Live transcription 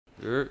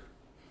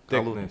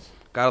Thickness.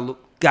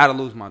 Gotta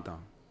lose my thumb.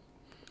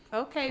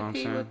 Okay,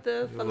 P with the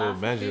A little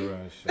philosophy. measure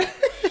and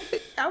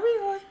shit. Are we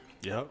on?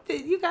 Yep.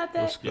 You got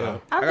that? Yeah.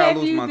 I gotta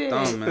lose my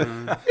thumb,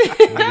 man.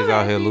 Niggas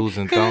out here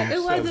losing thumbs.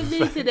 It wasn't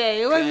me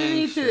today. It wasn't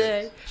me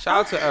today. Shout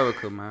out to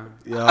Erica, man.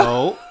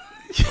 Yo.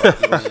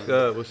 What's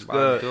good? What's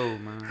About to good?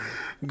 do, man.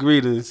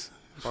 Greetings.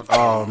 Fuck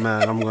Oh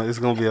man, it's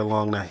gonna be a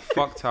long night.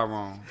 Fuck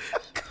Tyrone.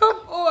 Come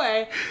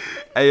on.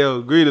 Hey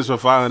yo, greetings for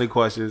filing any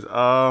questions.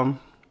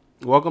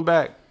 Welcome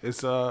back.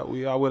 It's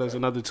we are with us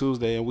another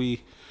Tuesday, and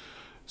we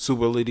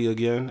super litty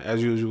again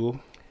as usual.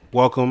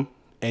 Welcome,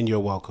 and you're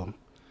welcome.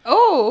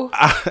 Oh.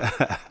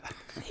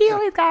 He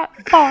always got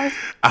bars.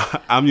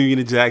 I'm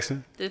Union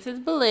Jackson. This is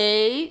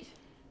Blade.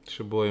 It's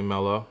your boy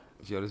Mello.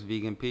 Yo, this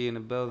vegan P in the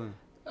building.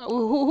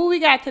 Who we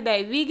got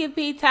today? Vegan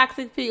P,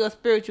 Toxic P, or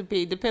Spiritual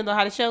P? Depends on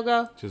how the show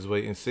go. Just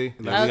wait and see.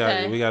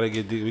 Okay. We gotta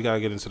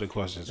get into the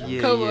questions. Yeah,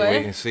 Come on.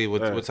 Wait and see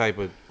what type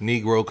of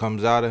Negro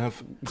comes out of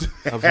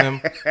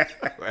him.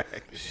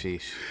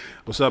 Sheesh.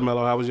 What's up,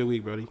 Mello? How was your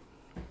week, buddy?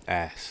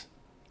 Ass.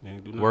 You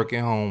ain't do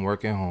nothing?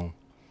 Working home.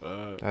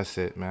 That's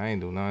it, man. I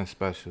ain't do nothing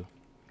special.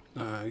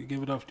 You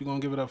give it up. You gonna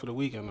give it up for the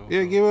weekend, though?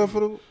 Yeah, give it up for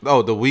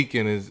the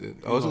weekend is.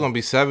 Oh, it's gonna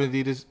be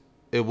 70 this.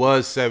 It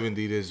was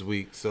 70 this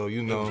week, so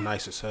you It know. was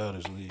nice as hell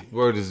this week.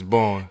 Word is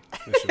born.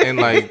 And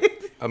like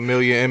 1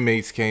 million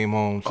inmates came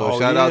home. So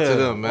shout out to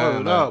them, man.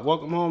 Word up.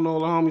 Welcome home to all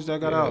the homies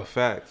that got out.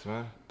 Facts,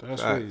 man. That's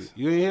facts. right.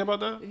 You ain't hear about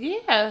that?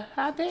 Yeah,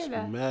 how dare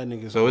that? Mad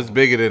niggas. So it's home.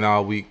 bigger than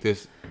our week.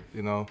 This,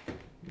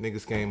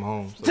 niggas came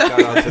home. So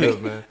shout out to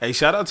them, man. Hey,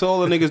 shout out to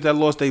all the niggas that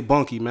lost their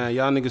bunkie, man.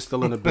 Y'all niggas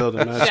still in the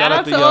building, man. Shout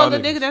out to y'all all the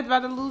niggas that's about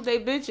to lose their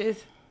bitches.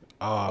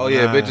 Oh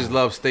yeah, man. bitches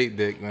love state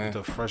dick, man.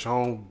 The fresh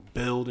home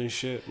build and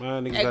shit,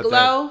 man. Niggas At got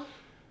Glow.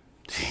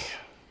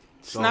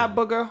 Snot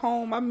Booger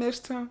home. I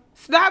missed him.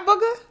 Snot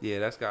Booger? Yeah,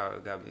 that's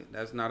got me.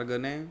 That's not a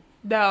good name.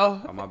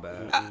 No. Oh my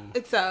bad.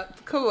 It's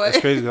up. Come on. that. It's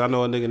crazy because I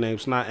know a nigga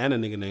named Snot and a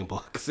nigga named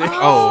Buck.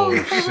 Oh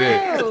for shit,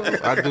 real.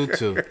 I do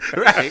too.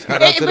 Right.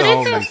 Shout out to the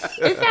But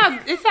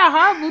homies. it sound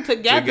horrible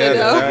together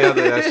though.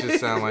 Together, that shit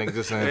sound like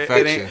just an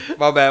infection.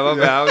 My bad.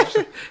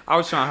 I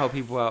was trying to help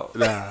people out.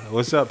 Nah.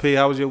 What's up, P?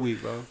 How was your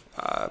week, bro?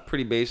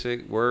 Pretty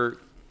basic.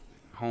 Work,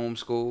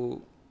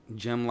 homeschool,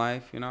 gym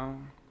life. You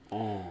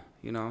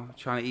know,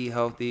 trying to eat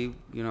healthy.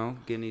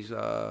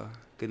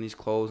 Getting these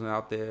clothes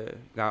out there,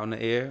 out in the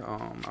air.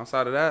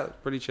 Outside of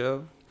that, pretty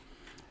chill.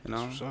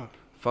 What's up?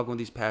 Fucking with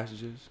these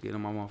passengers, getting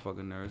on my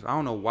motherfucking nerves. I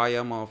don't know why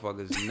y'all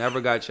motherfuckers never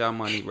got y'all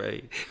money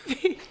ready.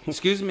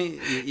 Excuse me,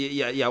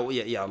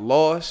 y'all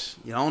lost.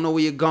 You don't know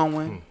where you're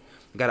going.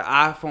 You got an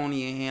iPhone in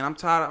your hand. I'm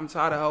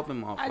tired of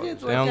helping motherfuckers.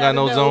 They don't got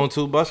no zone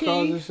 2 bus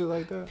cars and shit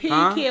like that. P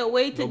Huh? can't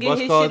wait to No get bus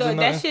his cars shit on. and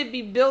That nothing? shit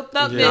be built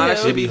up Yeah, in Nah, that that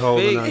him. shit be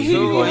holding fake. on. too. He be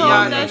holding And on.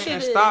 y'all- That and shit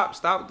is-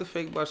 stop the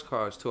fake bus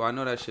cars too. I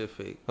know that shit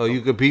fake. Oh,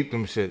 you could peep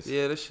them shits.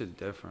 Yeah, that shit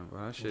different,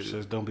 bro. That shit.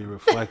 Just don't be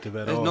reflective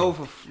at There's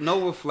all.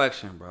 no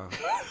reflection, bro.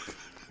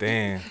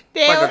 Damn.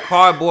 It's like a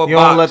cardboard You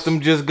box. don't let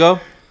them just go?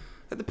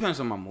 It depends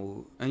on my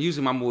mood, and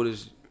usually my mood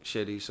is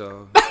shitty,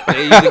 so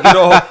they either get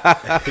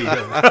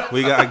off.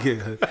 we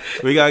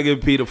gotta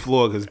give P the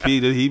floor because P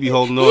he be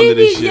holding on to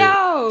this shit.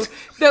 Yo,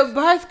 the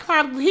bus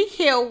chronicle. He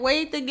can't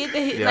wait to get the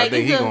Yeah, like. I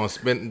think it's he's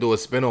a- gonna do a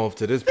spin-off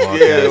to this podcast.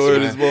 Yeah,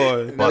 word man. is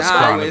boy. Bus Nah,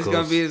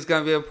 Chronicles. it's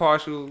gonna be a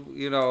partial,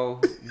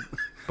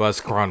 Bus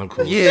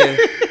Chronicles. Yeah,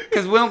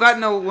 because we don't got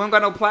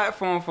no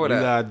platform for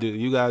that.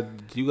 You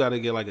gotta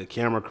get like a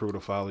camera crew to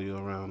follow you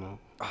around though.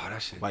 Oh,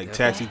 that shit. Like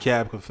different. taxi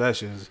cab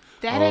confessions,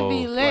 That'd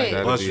be lit.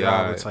 that'd bus be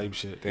driver alright. type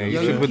shit. Damn,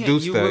 Yo, you should can't-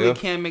 produce you that, really yo.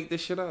 can't make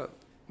this shit up.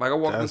 Like I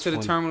walked That's into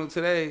the funny. terminal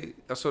today.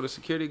 I saw the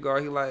security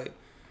guard.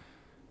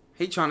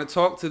 He trying to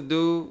talk to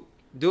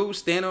dude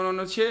standing on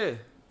the chair.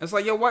 It's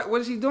like, yo, what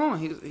is he doing?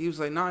 He was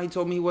like, nah. He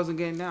told me he wasn't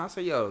getting down. I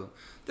said, yo,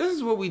 this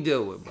is what we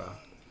deal with, bro.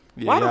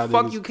 Yeah, Why y'all the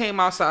fuck niggas- you came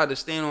outside to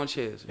stand on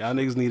chairs? Y'all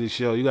niggas need a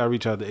show. You gotta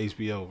reach out to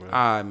HBO, bro. All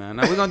right, man.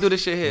 Now we're gonna do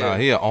this shit here. Nah,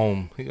 he a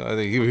ohm. I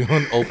think he be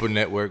on open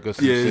network or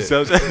some shit.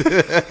 so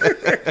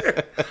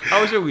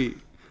How was your week?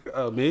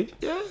 me?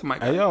 Yeah,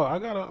 Mike. Hey yo, I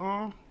got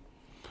a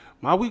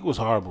my week was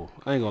horrible.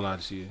 I ain't gonna lie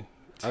to you.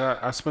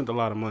 I spent a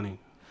lot of money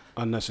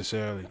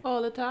unnecessarily.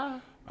 all the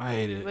time. I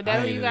hate it. But I that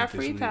when hated you it got this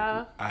free week.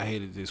 time. I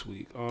hated this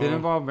week. Did it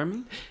involve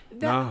Remy?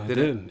 No, it Did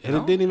it? didn't. It No?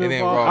 didn't It even ain't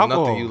involve involve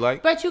alcohol. nothing you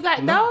like. But you got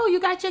you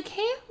got your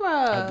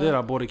camera. I did.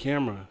 I bought a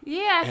camera.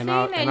 Yeah, I seen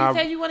that. and You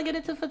said you want to get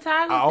into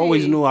photography. I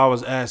always knew I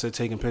was ass at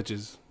taking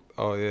pictures.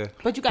 Oh yeah.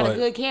 But you got a but-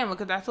 good camera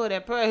because I saw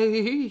that. Yeah,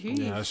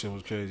 Yeah, that shit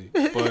was crazy.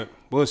 But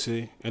we'll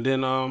see. And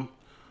then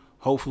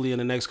hopefully in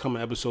the next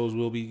coming episodes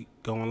we'll be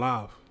going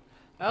live.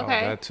 Oh,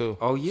 Okay. that too.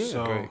 Oh yeah.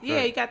 So- Great.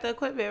 Yeah, you got the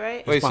equipment,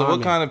 right? Wait, so behind what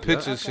me. kind of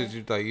pictures Okay.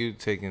 should you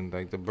taking?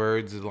 Like the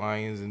birds, the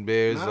lions, and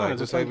bears? Nah, like what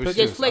just type like of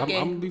pictures. shit? flicking.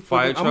 I'm gonna be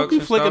Fire flicking, I'm gonna trucks be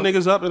and flicking stuff?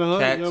 niggas up in the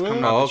hood. Cats You know what I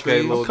coming mean? out Oh, the okay,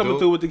 trees. little I'm coming dude.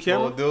 through with the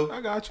camera. Little dude.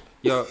 I got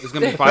you. Yo, it's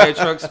gonna be fire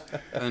trucks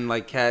and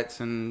like cats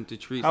and the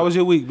trees. How was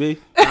your week, B?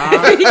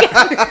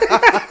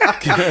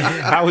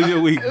 How was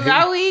your week? B?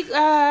 My week,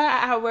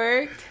 I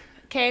worked,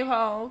 came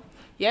home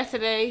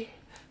yesterday.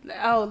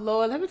 Oh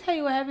Lord, let me tell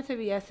you what happened to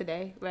me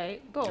yesterday.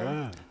 Right, boom.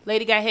 God.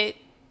 Lady got hit.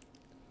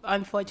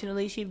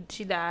 Unfortunately, she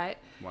died.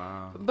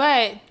 Wow.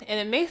 But in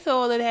the mix of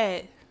all of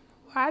that,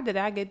 why did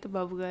I get the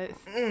bubble guts?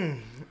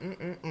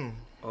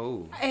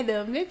 Oh. In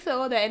the mix of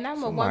all that, and I'm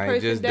a one Somebody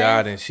person just that.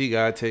 died and she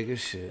gotta take a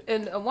shit.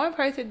 And one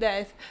person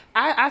that's,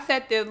 I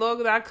sat there as long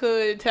as I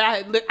could until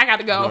I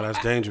gotta go. No,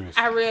 that's dangerous.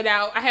 I ran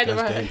out. I had to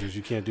That's run. dangerous.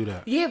 You can't do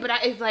that. Yeah, but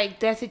it's like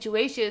that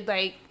situation,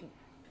 like,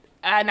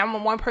 and I'm a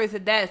one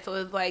person dad, so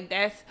it's like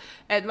that's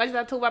as much as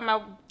I talk about my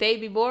day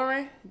be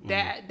boring.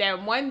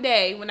 That one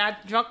day when I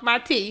drunk my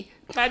tea,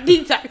 my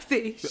detox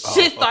tea,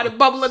 shit started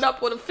bubbling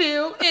up on the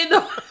field,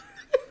 and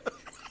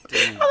I'm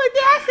like,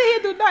 I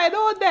sit here do nothing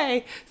all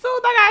day, so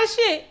I got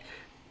shit.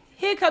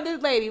 Here come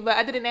this lady, but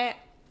other than that,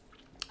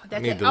 I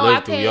that's need it. to I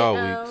live through paid,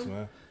 y'all weeks,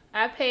 man.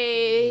 I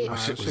paid. My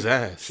shit was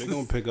ass. Shit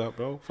gonna pick up,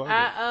 bro. Fuck it.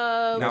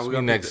 I Now Must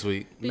be next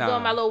week. be Nah.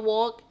 doing my little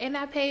walk, and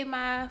I paid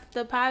my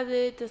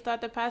deposit to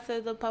start the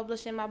process of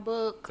publishing my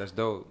book. That's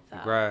dope.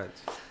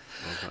 Congrats.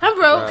 I'm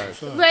broke, Right.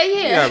 but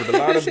Yeah, yeah. but a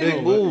lot of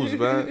big moves,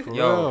 man. For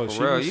Yo, real, she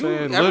for real. be You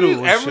saying every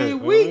little every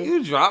shit, week man.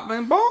 you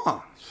dropping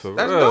bombs. For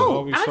That's real. dope.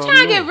 Always I'm so trying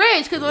to new. get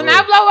rich because when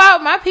I blow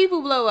out, my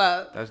people blow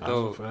up. That's That's a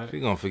dope. fact. She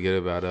gonna forget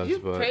about us, You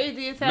but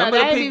crazy as hell. Remember I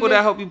the ain't people even-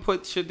 that help you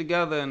put shit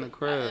together in the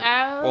crib,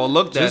 I- or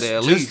looked at it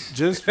at least.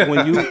 Just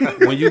when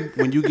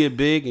you get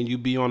big and you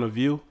be on a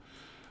View,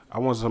 I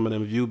want some of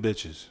them View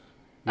bitches.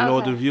 You know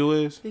what the Okay. View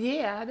is?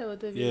 Yeah, I know what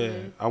the view Yeah,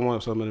 is. I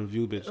want some of them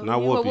View bitches. You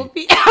Not want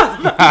Whoopi. I was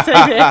about to say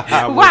that.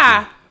 Not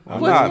Why? Why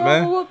What's not, wrong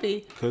man? with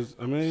Whoopi? Cause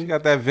I she mean,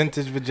 got that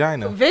vintage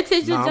vagina.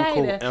 Vintage nah, I'm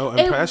cool. vagina.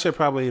 And that shit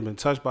probably ain't been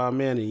touched by a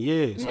man in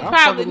years. I'm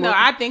Probably fucking no. with-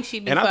 I think she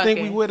be and fucking. I think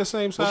we wear the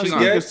same size she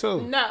sneakers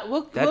too. No,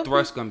 That Whoopi,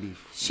 thrust gonna be.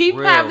 She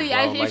real, probably. bro.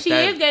 If Like she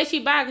that, is gay, she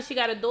bi because she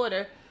got a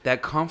daughter.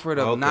 that comfort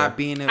of Okay. not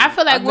being. I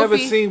feel like I've never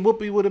Whoopi. seen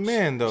Whoopi with a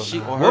man though, She-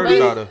 or heard Whoopi-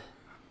 about her.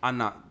 I'm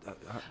not.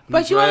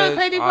 But you want to dreads,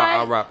 crazy part?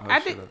 I rap her I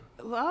shit think. up.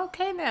 Well,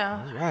 okay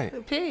now.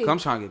 Right. Pig. I'm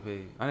trying to get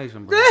paid. I need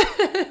some bread.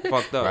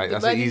 Fucked up. Right,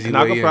 that's buddy. an easy And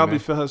I way could in, probably man.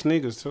 fit her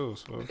sneakers too.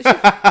 So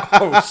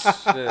Oh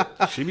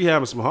shit. she be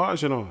having some hard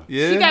shit on.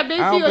 Yeah, She got big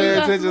I don't feet or you pay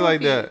got attention small like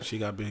feet? that. She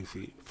got big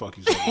feet. Fuck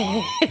you. So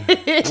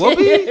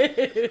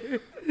Whoopi?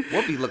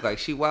 Whoopi look like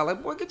she wild.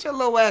 Like, boy, get your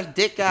little ass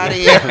dick out of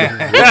here.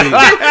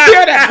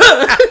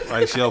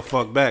 like she'll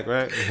fuck back,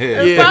 right?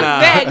 Yeah. Fuck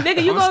that,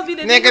 nigga. You gonna be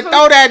the Nigga, from-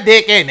 throw that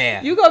dick in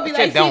there. You gonna be What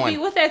like you doing? CB?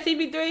 What's that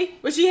CB3?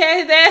 When she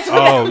had his ass.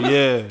 Oh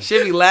yeah.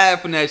 She be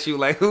laughing at you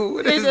like, who?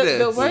 What is The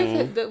this?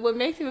 worst, what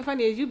makes it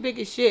funny is you big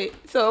as shit.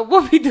 So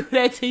what we do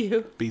that to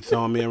you? Be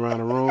throwing me around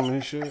the room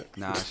and shit.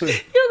 Nah,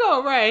 You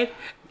go right.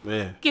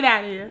 Yeah. Get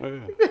out of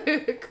here.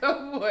 Yeah.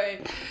 Come on.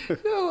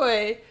 Come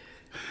on.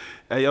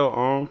 Hey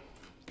yo,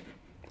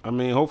 I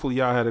mean, hopefully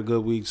y'all had a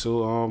good week.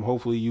 So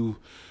hopefully you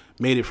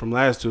made it from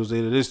last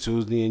Tuesday to this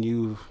Tuesday, and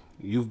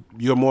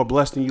you're more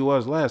blessed than you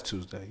was last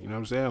Tuesday. You know what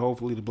I'm saying?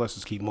 Hopefully the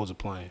blessings keep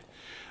multiplying.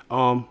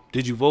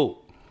 Did you vote?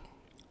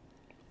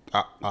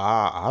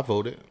 I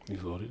voted. You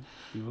voted.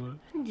 You voted.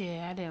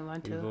 Yeah, I didn't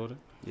want You to. voted.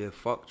 yeah,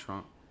 fuck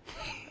Trump.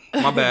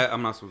 My bad.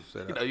 I'm not supposed to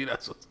say that. No, you're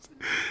not supposed to.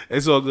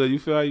 It's all good. You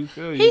feel how you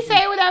feel. He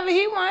say whatever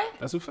he want.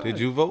 That's a fact. Did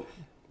you vote?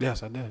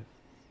 Yes, I did.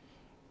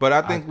 But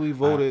I think we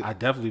voted. I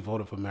definitely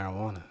voted for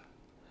marijuana.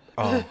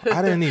 Oh,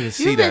 I didn't even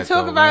see You been that.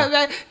 talking though, about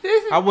man. that.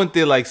 This is, I went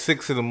there like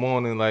 6 in the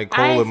morning, like I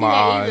coal ain't in my see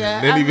that eyes.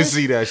 either. Didn't I even missed-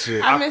 see that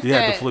shit. I missed You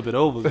had that. to flip it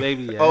over,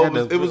 baby. Yeah, Oh, I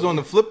had it was on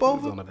the flip It was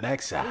over? on the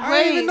backside. I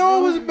didn't even know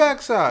it was a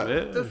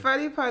backside. The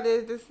funny part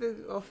is this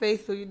is on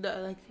Facebook. You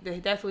know,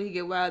 like that's when he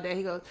get wild. That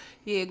he goes,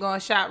 yeah, go on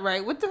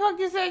ShopRite. What the fuck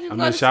you said? You I'm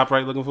going in to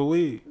ShopRite looking for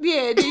weed.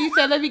 Yeah, then you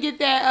said let me get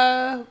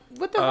that.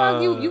 What the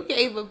fuck you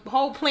gave a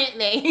whole plant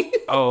name?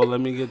 Oh,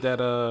 let me get that.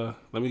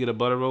 Let me get a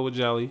butter roll with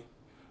jelly.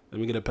 Let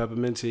me get a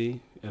peppermint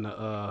tea and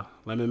a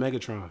lemon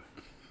Megatron.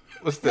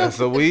 What's that?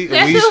 So we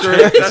That's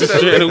straight. That's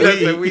Straight the, weed. that's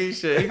the weed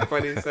shit. He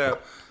funny as hell.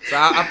 So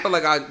I feel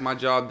like my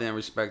job didn't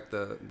respect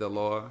the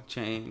law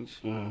change.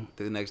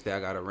 The next day I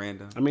got a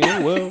random. I mean,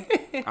 it will.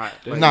 Alright, Nah,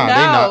 like, they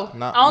no,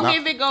 not only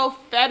if it go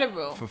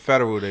federal. for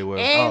federal. They will.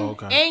 And, Oh,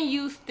 okay. and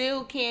you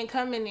still can't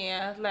come in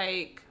there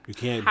like You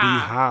can't High. be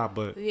high,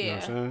 but you know Yeah.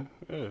 what I'm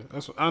saying? Yeah,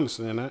 I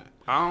understand that.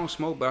 I don't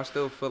smoke, but I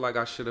still feel like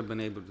I should have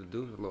been able to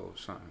do a little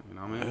something. You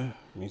know what I mean?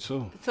 Me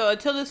too. so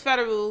until it's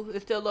federal,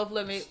 it's still off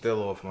limit.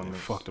 Still off my mix.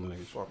 Fuck them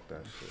niggas. Fuck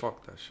that shit.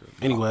 Fuck that shit.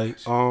 Anyway,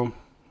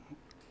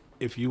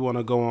 if you want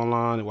to go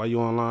online, while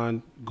you're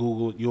online,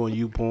 Google you on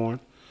YouPorn.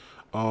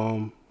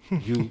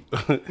 You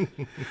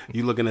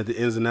you looking at the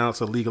ins and outs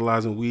of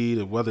legalizing weed,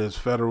 or whether it's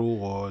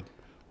federal or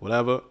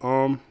whatever.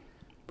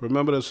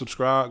 Remember to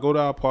subscribe. Go to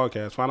our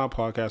podcast. Find our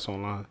podcast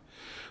online.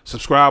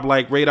 Subscribe,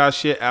 like, rate our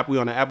shit. We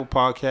on the Apple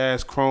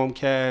Podcast,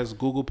 Chromecast,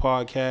 Google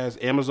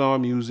Podcast,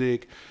 Amazon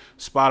Music,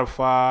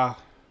 Spotify.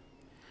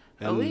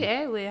 Oh, we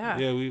everywhere, huh?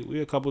 Yeah, we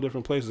a couple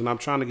different places, and I'm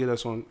trying to get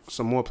us on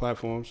some more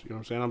platforms. You know what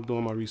I'm saying? I'm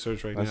doing my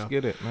research right Let's now.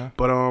 get it, man.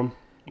 But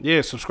yeah,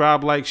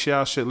 subscribe, like, share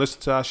our shit,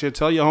 listen to our shit,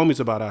 tell your homies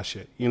about our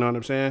shit. You know what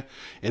I'm saying?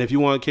 And if you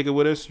want to kick it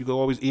with us, you can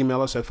always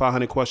email us at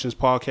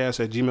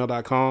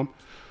 500questionspodcast@gmail.com.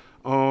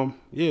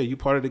 Yeah, you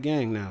part of the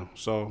gang now,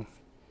 so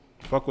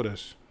fuck with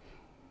us.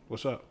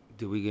 What's up?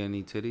 Did we get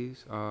any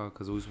titties?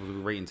 Cause we supposed to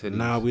be rating titties.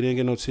 Nah, we didn't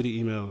get no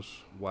titty emails.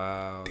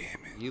 Wow. Damn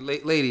it. You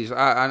ladies,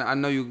 I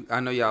know you. I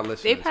know y'all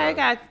listening. They probably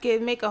got to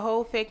make a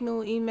whole fake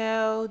new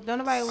email. Don't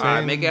nobody All want.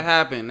 right, make it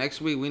happen.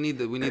 Next week we need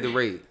the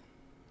rate.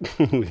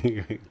 Titty We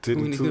need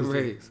the Tuesdays.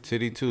 rate.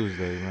 Titty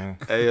Tuesday, man.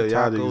 Hey, yo,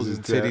 y'all Tacos niggas and is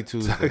Titty dead.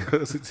 Tuesday.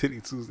 Tacos and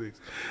Titty Tuesdays.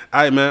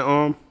 All right,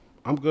 man.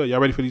 I'm good. Y'all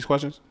ready for these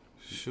questions?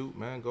 Shoot,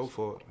 man, go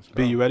for it. Let's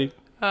B, go. you ready?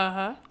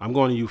 Uh-huh. I'm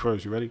going to you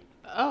first. You ready?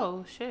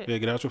 Oh, shit. Yeah,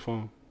 get out your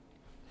phone.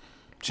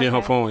 She in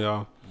her phone,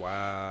 y'all.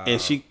 Wow. And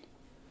she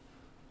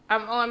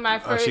I'm on my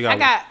first. she got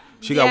got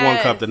one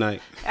yes. cup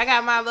tonight. I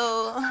got my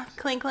little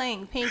clink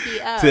clink pinky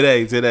up.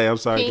 Today. I'm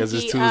sorry because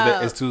it's Pinky Tuesday.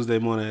 up. It's Tuesday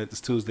morning. It's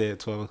Tuesday at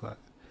 12 o'clock.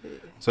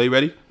 So you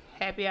ready?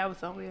 Happy hour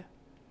somewhere.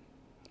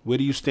 Where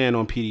do you stand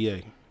on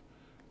PDA?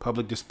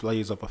 Public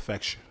displays of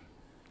affection,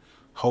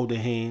 holding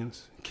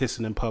hands,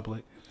 kissing in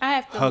public, I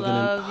have to hugging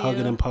love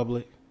you. in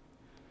public,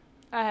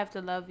 I have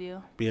to love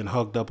you. being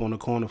hugged up on the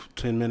corner for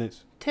 10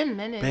 minutes. 10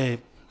 minutes. Babe,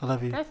 I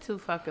love you. That's too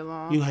fucking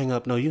long. You hang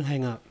up. No, you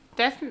hang up.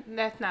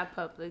 That's not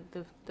public.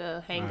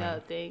 The hang Alright.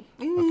 up thing.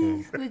 Okay.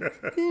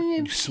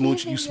 You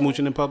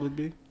smooching in public,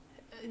 B?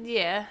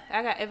 Yeah,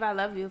 I got. If I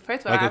love you,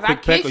 first of all, Like a if I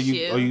quick peck,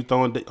 kiss or you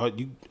throwing? Are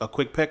you a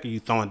quick peck, or you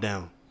throwing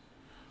down?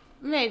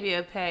 maybe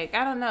a peck.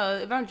 I don't know.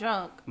 If I'm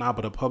drunk, Nah,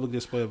 but a public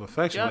display of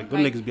affection, Drunk, like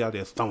them like- niggas be out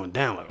there throwing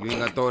down. Like, You ain't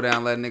gonna throw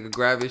down, let a nigga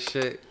grab his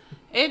shit.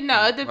 it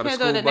depends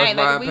school on the bus night.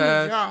 Like ride we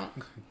past? was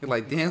drunk. You're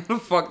like, damn, what the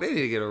fuck? They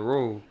need to get a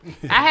rule.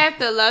 I have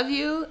to love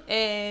you,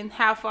 and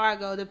how far I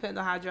go depends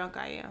on how drunk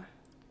I am.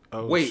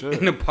 oh, Wait, shit.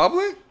 in the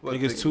public? What,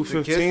 Niggas the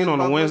 2:15 kiss in on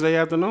a public? Wednesday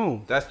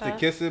afternoon. That's the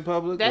kiss in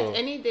public? That's or-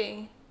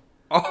 anything.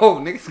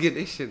 Oh, niggas get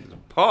this shit in the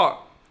park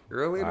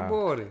early in the Wow.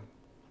 morning.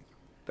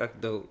 That's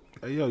dope.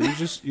 Hey, yo,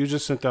 you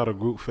just sent out a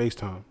group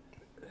FaceTime.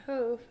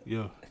 Who?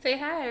 Yeah. Say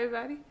hi,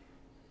 everybody.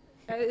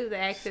 It was an Say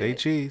accident.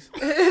 cheese.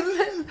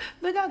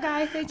 Look out,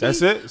 guys. Say That's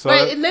cheese. it? So but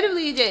that- it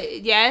literally just,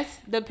 yes,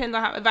 depends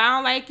on how. If I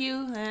don't like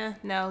you,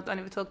 no, don't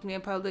even talk to me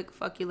in public.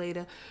 Fuck you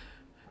later.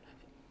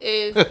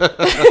 If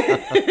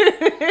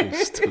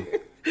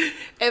Stupid.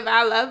 if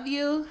I love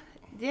you,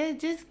 then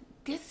just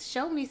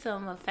show me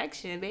some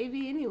affection,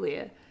 baby,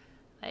 anywhere.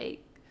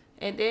 Like,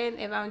 and then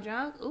if I'm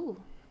drunk, ooh,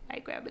 I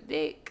grab a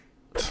dick,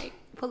 like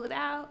pull it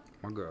out.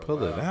 My girl.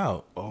 Pull it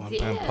out. Oh,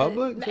 Yeah. in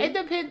public? It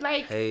depends.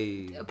 Like,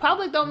 Hey,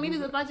 public don't mean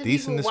there's a bunch of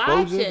Decent people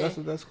exposure? watching. That's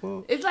what that's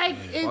called? It's like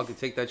fuck it's it,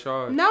 take that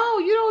charge. no,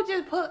 you don't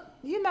just put.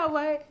 You know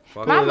what?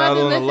 Fuck My it out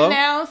mother on the low? listen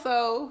now,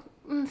 so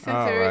censor it.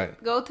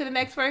 Alright. Go to the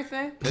next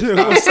person.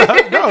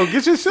 No,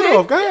 get your shit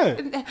off. Go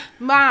ahead.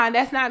 Mine,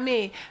 that's not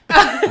me.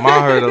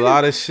 Ma heard a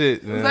lot of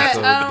shit, man. But,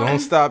 so um, don't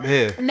stop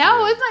here.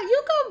 No, it's like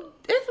you go.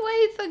 It's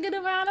ways to get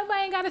around.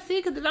 Nobody ain't gotta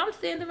see. Because if I'm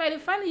standing right in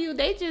front of you,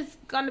 they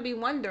just gonna be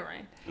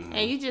wondering,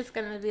 and you just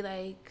gonna be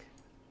like,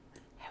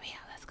 "Hurry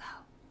up, let's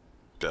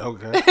go."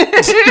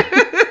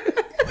 Okay.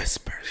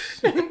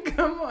 Whispers.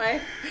 Come on.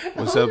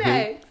 What's Who up, B?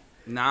 next?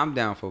 Nah, I'm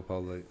down for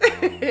public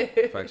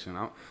affection.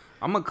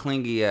 I'm a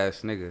clingy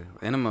ass nigga,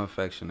 and I'm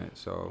affectionate.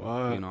 So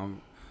Alright. you know,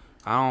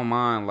 I don't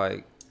mind.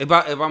 Like if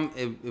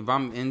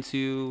I'm into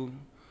you,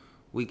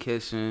 we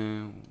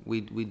kissing,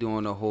 we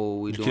doing the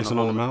whole, we You doing kissing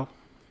the on whole, the mouth?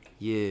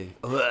 Yeah.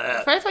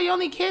 First of all, you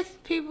only kiss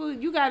people.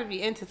 You gotta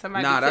be into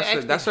somebody. Nah, to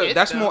actually that's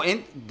kiss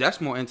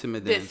them. more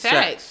intimate than Than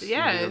sex. sex, You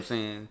know what I'm yes.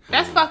 saying?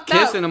 That's fucked up.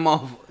 Kissing them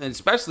off, and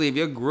especially if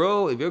your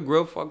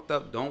grill fucked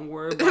up, don't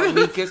worry about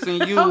me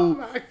kissing you. Oh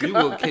my You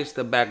will kiss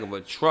the back of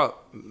a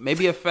truck,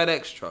 maybe a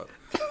FedEx truck.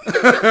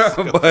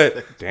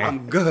 But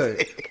I'm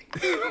good.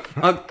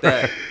 Fuck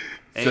that.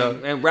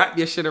 And wrap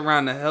your shit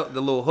around the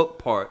little hook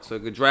part so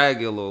it could drag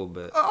you a little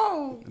bit.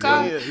 Oh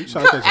God! Yeah, you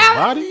trying to touch his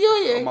body?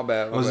 Oh, my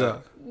bad. What's bad.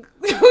 up?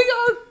 We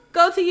gonna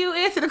go to you.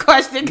 Answer the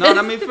question. No,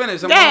 let me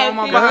finish. I'm Damn,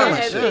 on my go behind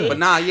ahead, shit. B. But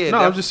nah, yeah. No,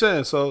 I'm just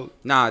saying. So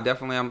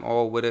definitely I'm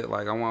all with it.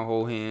 Like I want to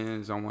hold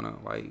hands. I want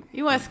to like.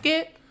 You want to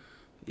skip?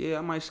 Yeah,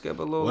 I might skip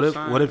a little. what if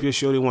sign. what if your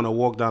shorty want to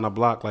walk down the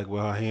block like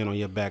with her hand on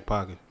your back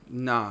pocket?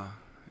 Nah,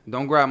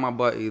 don't grab my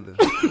butt either.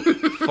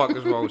 Fuck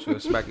is wrong with you?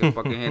 Smack your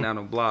fucking hand down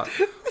the block.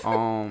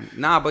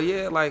 Nah, but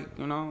yeah, like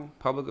you know,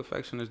 public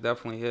affection is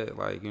definitely it.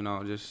 Like you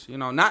know, just you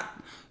know, not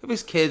if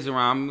it's kids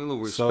around, I'm a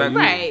little So respect. you,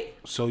 Right.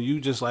 So you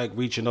just like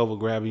reaching over,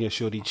 grabbing your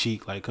shorty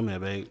cheek, like, come here,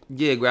 babe.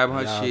 Yeah, grabbing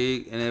her Yeah.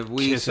 cheek, and if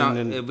we Kissing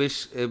and- if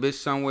it's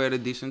somewhere at a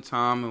decent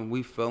time and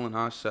we feeling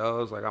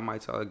ourselves, like I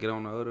might tell her get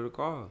on the hood of the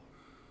car.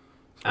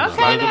 Okay,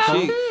 Smack them now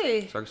cheeks.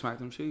 see. So I can smack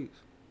them cheeks. You know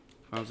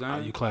what I'm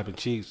saying? You clapping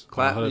cheeks,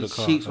 Clap on the hood the of the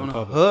car cheeks in on the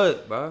public.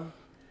 hood, bro.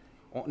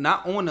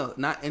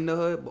 Not in the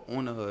hood, but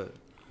on the hood.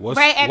 What's,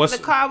 Right after what's,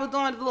 the car was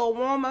doing a little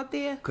warm up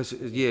there. Cause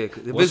yeah,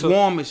 'cause if What's it's up?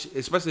 warm,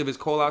 especially if it's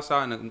cold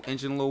outside and the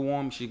engine a little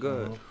warm, she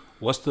good.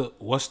 What's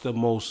the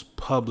most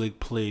public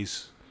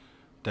place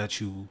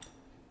that you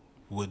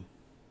would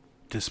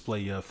display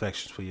your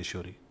affections for your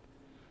shorty?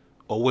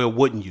 Or where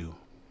wouldn't you?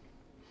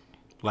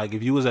 Like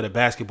if you was at a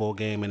basketball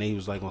game and he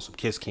was like on some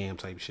kiss cam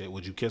type shit,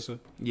 would you kiss her?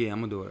 Yeah, I'm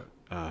gonna do it.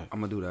 Alright. I'm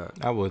gonna do that.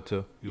 I would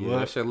too. You Yeah, would?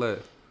 that shit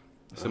lit.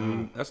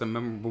 That's a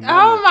memorable moment.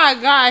 Oh my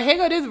God! Here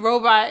go this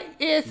robot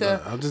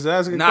answer. I'm just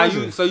asking. Nah,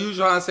 questions. you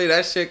trying to say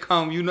that shit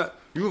come? You know,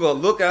 You gonna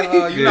look at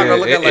her. You're not Yeah, gonna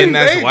look at like and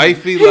that's baby.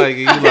 wifey. Like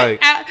you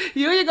like.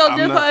 You gonna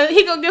give not- her?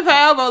 He gonna give her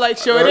elbow like,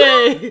 sure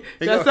did.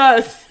 That's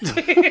us.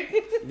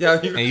 Yeah,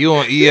 And you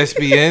on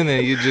ESPN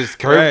and you just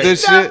curve Right.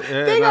 this No, shit.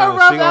 Yeah, they nah, gonna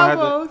rub she gonna have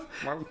to-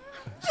 elbows.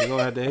 She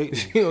gonna have to hate me.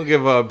 You gonna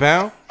give her a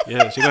pound?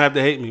 Yeah, she gonna have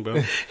to hate me, bro.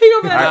 He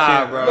gonna be like,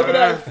 Nah, bro. look at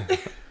us.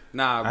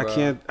 Nah,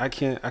 bro. I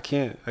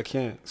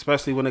can't.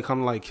 Especially when it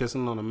comes to like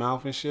kissing on the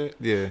mouth and shit.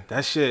 Yeah.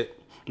 That shit.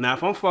 Now,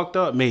 if I'm fucked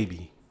up,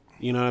 maybe.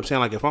 You know what I'm saying?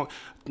 Like if I'm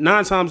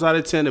 9 times out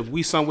of 10, if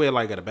we somewhere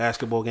like at a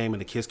basketball game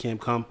and the kiss can't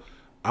come,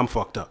 I'm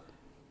fucked up.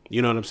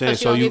 You know what I'm saying?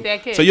 So she don't get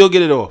that kiss. so you'll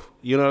get it off.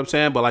 You know what I'm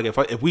saying? But like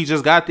if we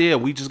just got there,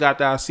 we just got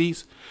to our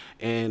seats,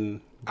 and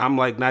I'm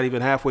like not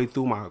even halfway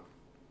through my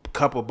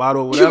cup or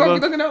bottle or You gonna be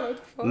whatever. looking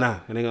over. Nah,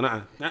 it ain't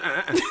gonna.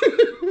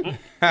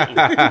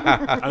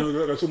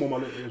 I got some on my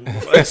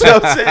lips. That's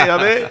what I'm saying,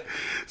 man.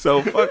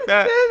 So fuck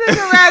that. This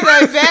nigga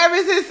rather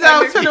embarrass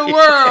himself to the That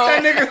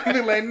world. nigga gonna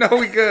be like, no,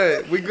 we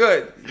good. We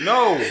good.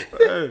 No.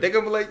 They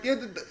gonna be like, yeah,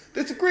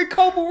 that's a great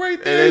couple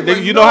right there. And they,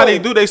 Like, you know how they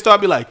no. do? They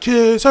start be like,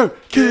 kiss her,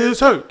 kiss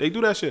her. They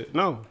do that shit.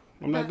 No,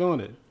 I'm not doing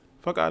it.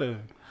 Fuck out of here.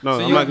 No,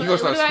 So I'm you not. gonna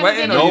start What do I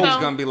sweating, do? or you No. just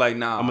gonna be like,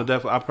 nah? I'm a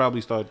definitely. I'll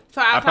probably start.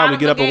 So I'll probably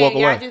get up and walk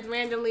Y'all away. just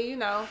randomly, y'all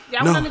No.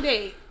 went on a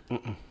date.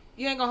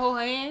 You ain't gonna hold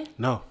her hand.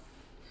 No,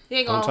 You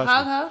ain't Don't gonna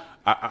touch hug me.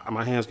 her.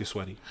 my hands get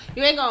sweaty.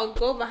 You ain't gonna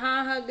go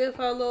behind her, give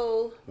her a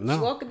little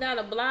No. walking down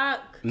the block.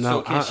 No,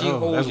 So can she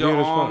hold that's your weird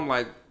as fuck. arm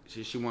like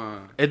she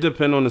want? It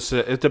depend on the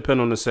set. It depend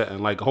on the setting.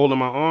 Like holding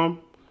my arm,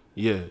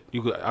 yeah,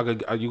 you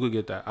could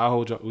get that. I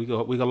hold you. We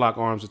could lock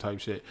arms and type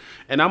shit.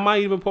 And I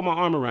might even put my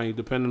arm around you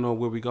depending on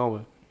where we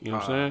going. You know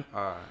what I'm saying?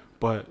 All right.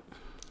 But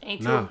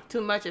Ain't Nah.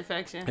 too much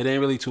affection. it ain't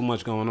really too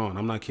much going on.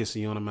 I'm not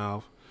kissing you on the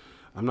mouth.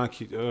 I'm not.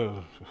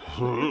 I'm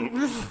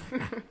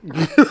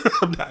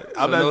not. So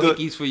I'm no not doing.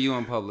 hickeys for you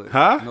in public.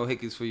 Huh? No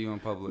hickeys for you in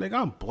public.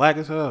 Nigga, I'm black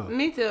as hell.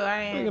 Me too. I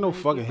I ain't ain't. got no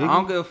fucking I hickey.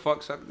 don't give a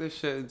fuck. Suck this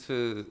shit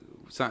until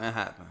something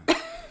happen.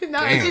 No,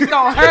 it's just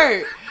gonna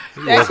hurt.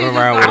 That Walking shit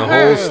around just with a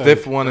gonna whole hurt.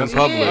 stiff one in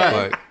public. Yeah.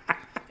 Like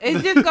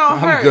It's just gonna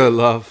hurt. I'm good,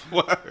 love.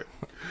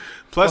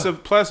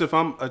 Plus, if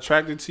I'm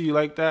attracted to you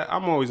like that,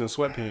 I'm always in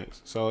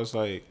sweatpants. So it's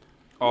like,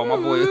 Oh, my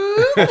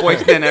boy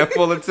stand at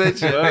full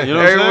attention. you know what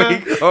I'm Every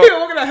saying? week. Oh,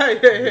 Look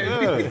at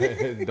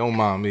that. yeah, Don't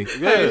mind me.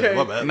 yeah.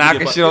 my bad.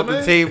 knocking You shit get off my-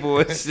 the table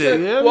and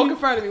shit. Yeah, Walk in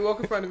front of me. Walk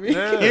in front of me.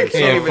 yeah.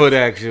 Can't foot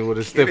action with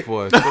a stiff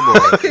one. Come on.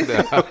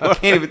 I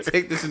can't even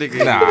take this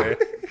nigga. Nah. anywhere.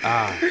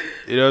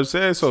 You know what I'm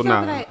saying? So She's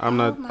gonna nah, be like, I'm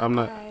not. "Oh my I'm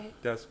not. God."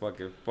 That's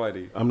fucking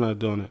funny. I'm not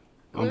doing it.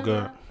 I'm Where's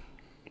good. that?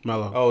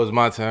 Mellow. Oh, it's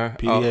my turn.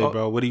 PDA,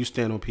 bro. Where do you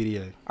stand on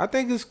PDA? I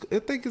think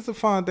it's a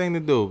fun thing to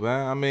do,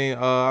 man. I mean,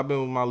 I've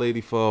been with my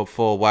lady for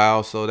a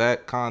while, so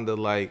that kind of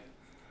like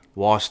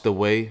washed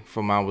away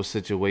from our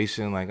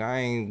situation. Like I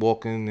ain't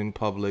walking in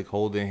public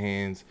holding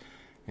hands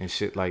and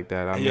shit like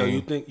that. I Hey, yo,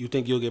 mean, you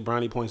think you'll get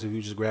brownie points if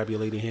you just grab your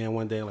lady hand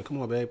one day like,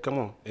 come on, babe, come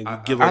on, and you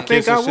give her I a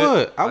kiss think I and shit?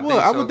 would. I I would.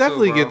 think I so would too,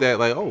 definitely bro. get that.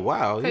 Like, oh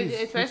wow, 'Cause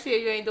he's- especially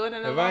if you ain't doing it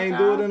in a if long I ain't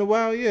time. do it in a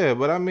while, yeah.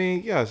 But I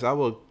mean, yes, I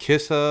would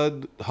kiss her,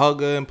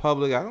 hug her in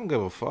public. I don't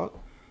give a fuck.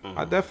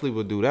 I definitely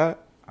would do that.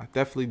 I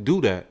definitely do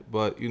that.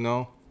 But you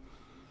know,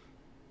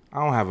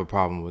 I don't have a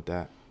problem with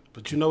that.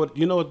 But you know what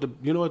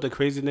the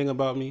crazy thing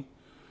about me?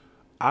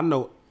 I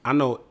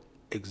know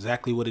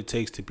exactly what it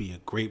takes to be a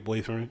great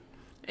boyfriend.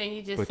 And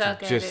you just But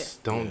suck you at just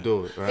it. don't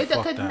do it, right? It's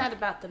because Fuck it's that. not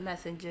about the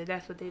messenger.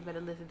 That's what they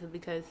better listen to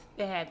because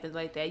it happens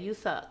like that. You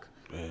suck.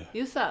 Yeah.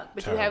 You suck,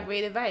 but you Terrible. have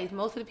great advice.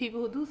 Most of the people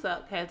who do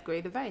suck has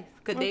great advice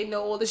because they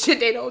know all the shit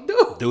they don't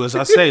do. Do as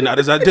I say, not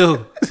as I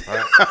do.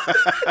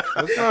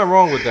 There's nothing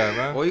wrong with that,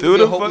 man. Or you Dude, can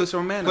be a the fuck- hopeless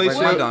romantic Play like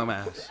my shit. dumb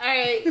ass. All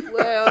right.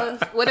 Well,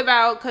 what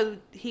about because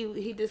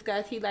he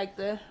discussed he like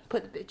to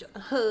put the bitch on the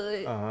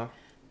hood. Uh-huh.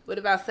 What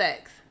about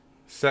sex?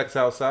 Sex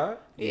outside?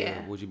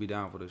 Yeah. Would you be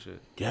down for this shit?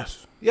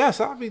 Yes. Yes,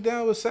 I'll be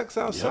down with sex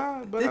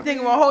outside. But This I nigga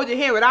mean, won't hold your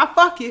hand, but I'll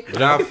fuck you.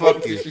 but I'll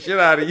fuck you. Shit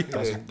out of you.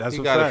 That's He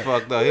a got it fact.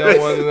 fucked up. He don't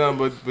want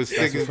nothing but stick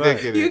That's a his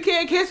fact. dick in You it.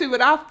 can't kiss me,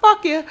 but I'll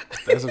fuck you.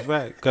 That's a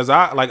fact. Cause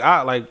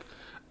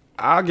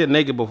I'll get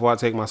naked before I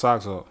take my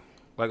socks off.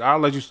 Like I'll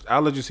let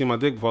you see my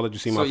dick before I let you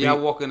see So my feet. y'all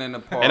walking in the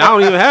park. And I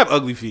don't even have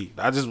ugly feet.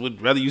 I just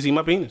would rather you see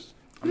my penis.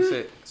 I'm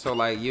saying, so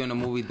like you in the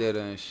movie theater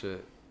and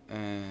shit,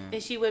 and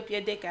And she whip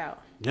your dick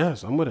out.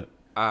 Yes, I'm with it.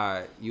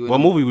 alright, you in What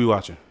the, movie we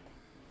watching?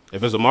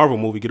 If it's a Marvel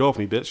movie, get off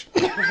me, bitch.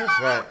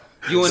 Right.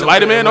 you in the-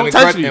 Spider-Man, And don't when the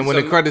touch cred- me. And when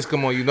So- the credits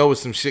come on, you know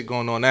it's some shit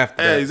going on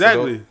after Yeah, that.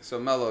 exactly. So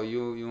Mello,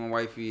 you and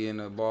wifey in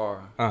the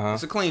bar. Uh-huh.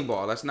 It's a clean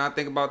bar. Let's not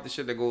think about the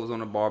shit that goes on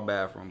the bar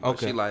bathroom. But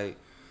Okay. she like,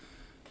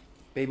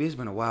 baby, it's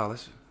been a while.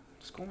 Let's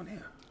go in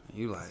there. And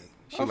you like,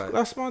 she So like,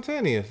 that's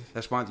spontaneous.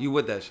 that's fine. You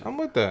with that shit? I'm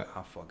with that.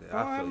 I fuck it. I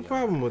don't I have feel a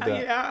problem with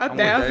that. Yeah, I'm I'm with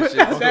down. that shit.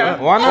 I'm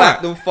down. Why Clap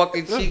not? them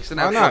fucking cheeks in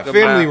that Why not?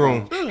 fucking Family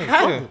bathroom. room.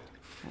 How-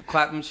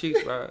 Clap them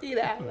cheeks, bro. See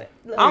that?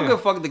 Look. I don't give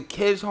a fuck if the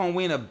kids home.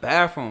 We in a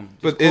bathroom.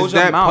 Just But close is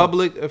your that mouth.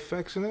 public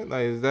affectionate?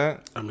 Like, is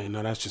that? I mean,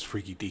 no, that's just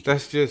freaky deaky.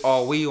 That's just.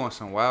 Oh, we on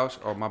some wild?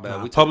 Oh, my bad.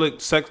 Nah, we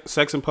public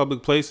sex in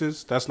public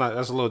places. That's a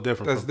little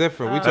different. That's from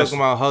different. We That's- talking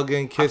about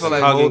hugging, kissing,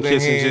 like hugging, holding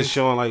kissing, hands. just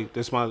showing like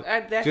this my.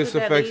 That's Just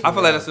what that affection. I leads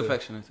feel like to. that's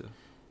affectionate too.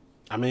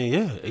 I mean,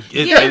 yeah.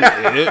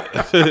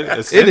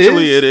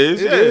 Essentially, it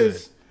is. It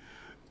is.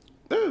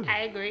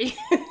 I agree.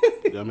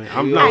 I mean,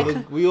 I'm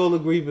not. We all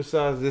agree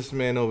besides this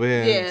man over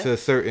here Yeah. to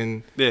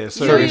certain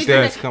certain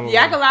things come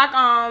Y'all can lock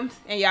arms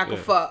and y'all can Yeah.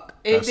 fuck.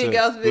 That's Anything it.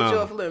 else, bitch, No. you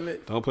off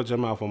limit. Don't put your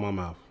mouth on my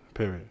mouth.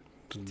 Period.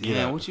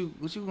 Yeah, what you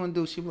gonna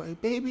do? She be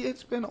like, baby,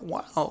 it's been a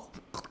while.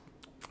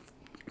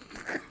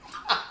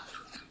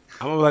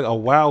 I'm like a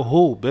wild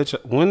who, bitch.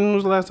 When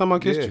was the last time I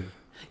kissed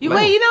you?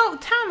 Wait,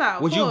 time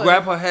out. Would you pause.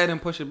 grab her head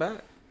and push it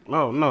back?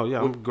 Oh no,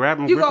 yeah, I'm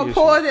grabbing. You gripping gonna your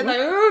pause shit. it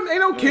like, ain't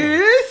no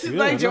kiss? Yeah,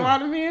 like no.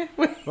 Joanna Man?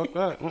 Fuck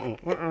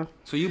that.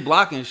 So you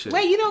blocking shit?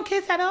 Wait, you don't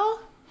kiss at all?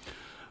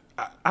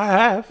 I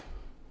have.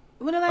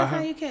 When the last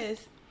time you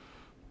kissed?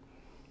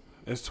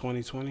 It's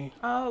 2020.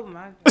 Oh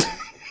my god.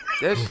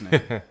 This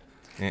nigga.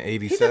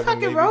 in He's a 87 fucking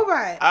maybe.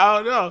 robot. I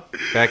don't know.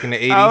 Back in the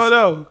 80s. I don't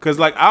know, cause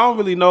like I don't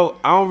really know.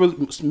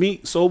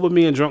 Sober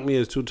me and drunk me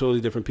is two totally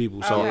different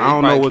people. So Okay. I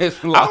don't know Probably what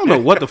kiss a I lot. don't know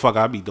what the fuck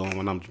I be doing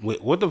when I'm.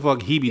 What the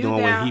fuck he be You doing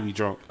down? when he be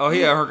drunk? Oh,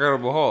 he a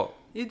Incredible Hulk.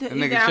 You That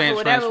you nigga down change for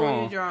whatever when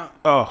transform. you drunk?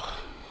 Oh,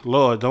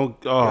 Lord, don't.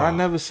 Oh, I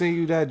never seen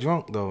you that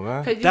drunk though,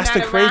 man. Cause you That's not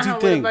the around crazy her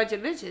thing. With a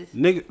bunch of bitches.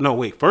 nigga. No,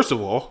 wait. First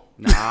of all,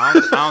 Nah, I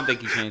don't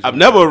think he changed. I'm it.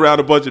 never around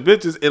a bunch of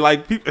bitches, and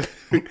like people,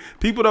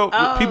 people don't.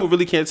 Oh. People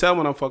really can't tell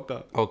when I'm fucked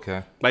up.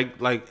 Okay.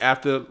 Like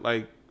after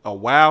like a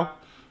while,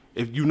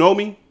 if you know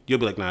me, you'll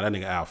be like, nah, that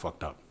nigga Al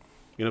fucked up.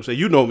 You know what I'm saying?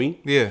 You know me.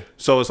 Yeah.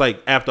 So it's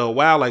like after a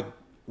while, like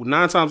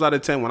 9 times out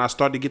of 10, when I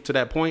start to get to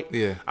that point,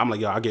 Yeah. I'm like,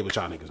 yo, I get with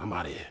y'all niggas. I'm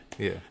out of here.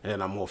 Yeah.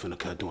 And I'm off in the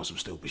cut doing some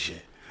stupid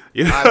shit.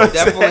 You know I what I'm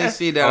definitely saying?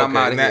 see that I'm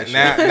out of here.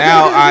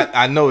 Now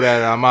I know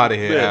that I'm out of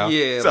here. Yeah. Al.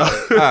 Yeah, So-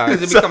 like, Alright.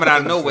 cause it be coming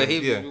out of nowhere. He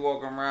Yeah. just be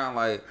walking around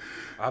like,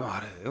 I'm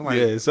out of here. I'm like,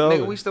 Yeah, so-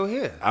 nigga, we still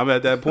here. I'm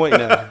at that point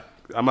now.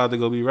 I'm about to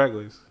go be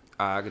reckless.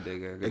 I could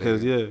dig it.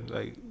 Because, yeah,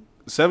 like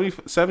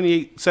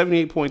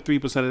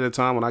 78.3% of the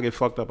time when I get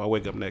fucked up, I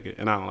wake up naked.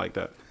 And I don't like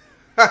that.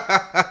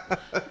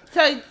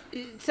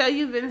 So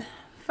you've been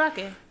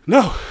fucking.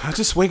 No, I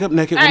just wake up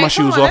naked All with my right,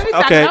 come shoes on, off. let me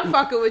stop. Okay. I'm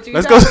fucking with you.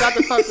 Let's You know go. I'm about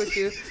to fuck with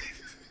you.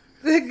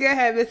 Go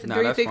ahead, Mr. Nah,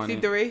 that's funny.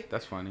 363.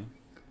 That's funny.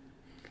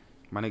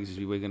 My niggas just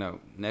be waking up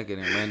naked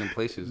in random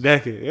places.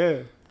 Naked,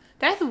 yeah.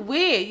 That's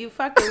weird. You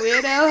fucking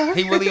weirdo.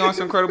 He really on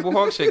some Incredible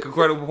Hulk shit.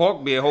 Incredible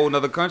Hulk be a whole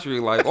nother country.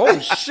 Like, oh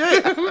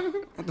shit,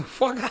 what the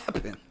fuck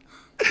happened?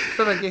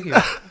 How did I get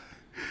here?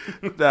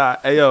 Nah,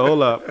 hey, yo,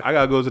 hold up. I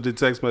got to go to the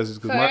text message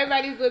So because my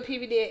everybody's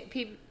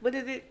with what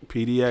is it?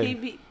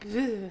 PDA.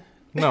 PB.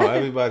 No,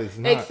 everybody's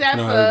not. Except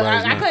No, for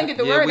everybody's I not. couldn't get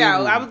the Yeah, word we-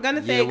 out. I was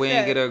gonna say Yeah, we ain't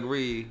except. get to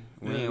agree.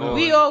 We ain't no. all-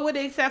 We all with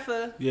it except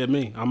for. Yeah,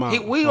 me. I'm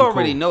out. We I'm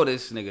already cool. know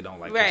this nigga don't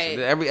like Right.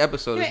 this. Every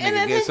episode, this Yeah, and nigga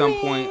then get some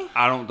this point.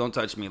 me. Don't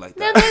touch me like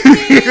No, that.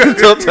 that's me.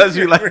 Don't touch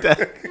you like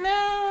that.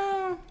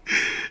 No.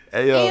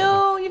 Hey,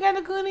 yo. Ew, you got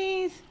the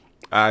goodies.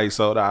 All right,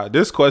 so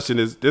this question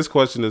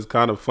is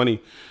kind of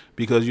funny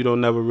because you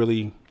don't never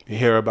really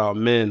hear about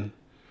men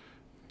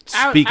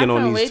speaking I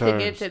on can't these wait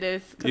terms. to get to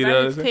this because You know what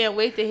I I'm just saying? can't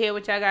wait to hear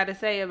what y'all got to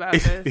say about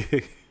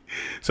this.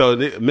 So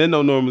men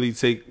don't normally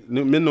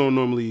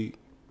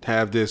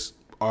have this.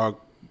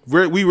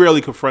 We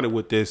rarely confronted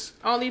with this.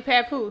 Only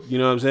Papoose. You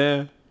know what I'm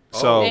saying?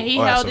 So And he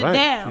that's held it all right.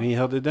 down. And he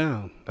held it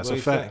down. That's What a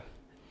he fact. say?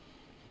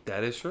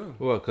 That is true.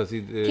 Well, because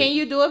he did. Can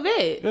you do a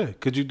bit? Yeah.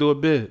 Could you do a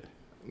bid?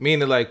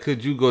 Meaning, like,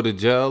 could you go to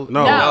jail?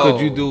 No. No.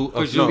 Could you do a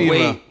Could you female?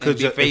 wait? And Could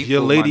be if faithful,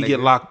 your lady my get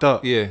nigga. locked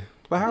up? Yeah.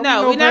 But how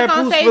No, we we're know not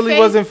gonna Papoose say really faith-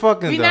 wasn't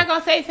fucking We're though? not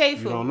gonna say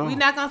faithful. You don't know. We're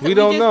not gonna say. We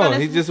don't just know. gonna-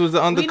 He just was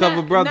an we undercover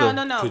not- brother.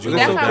 No. Could you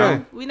That's go how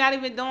down? we're not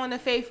even doing the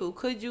faithful.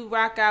 Could you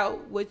rock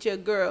out with your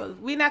girls?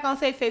 We're not gonna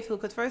say faithful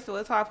because first of all,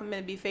 it's hard for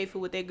men to be faithful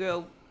with their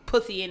girl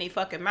pussy in their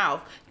fucking mouth.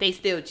 They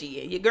still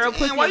cheating. Your girl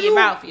pussy in your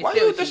mouth. You Why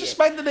still you cheating.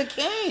 disrespecting the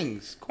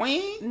kings,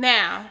 queen?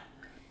 Now,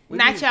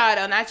 not y'all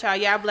though. Not y'all.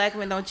 Y'all black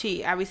men don't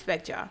cheat. I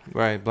respect y'all.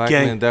 Right. Black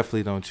Gang. men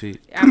definitely don't cheat.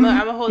 I'm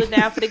gonna hold it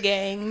down for the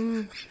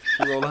gang.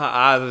 She rolled her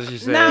eyes as she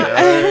said. Nah,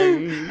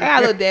 "Hey." I got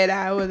a little dead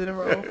eye. I wasn't in a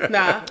row.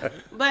 Nah,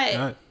 but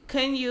Alright.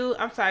 can you?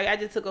 I'm sorry, I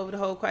just took over the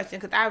whole question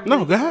because I really,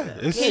 No, go ahead.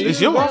 It's Can it's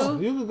you yours. go?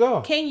 You could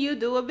go. Can you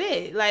do a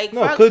bit? Like,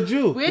 No, could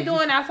you? We're Could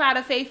doing outside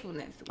of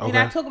faithfulness. We're Okay.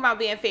 not talking about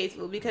being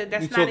faithful because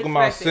that's You not talking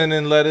about expected.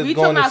 sending letters, We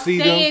going talking to about see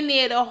staying them?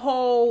 there the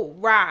whole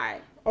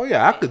ride. Oh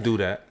yeah, I could do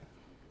that.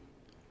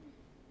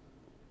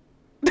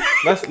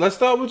 Let's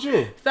start with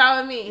you. So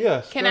with me,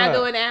 Yes, Can go I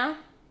do ahead. it now?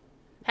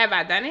 Have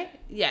I done it?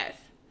 Yes.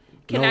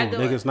 Can no, I do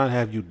niggas, it? not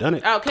have you done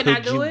it. Oh, can could I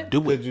do you it?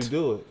 Do Could it? you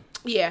do it?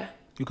 Yeah.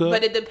 You could.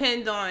 But it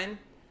depends on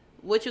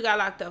what you got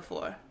locked up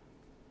for.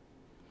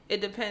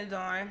 It depends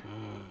on,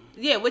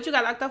 yeah, what you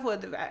got locked up for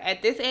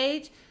at this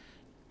age.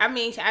 I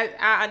mean,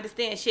 I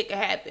understand shit can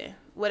happen,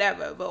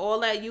 whatever. But all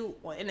that you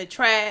in the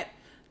trap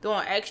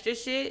doing extra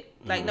shit,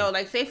 like no,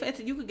 like say for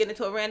instance, you could get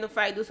into a random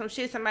fight, do some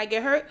shit, somebody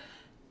get hurt,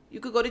 you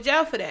could go to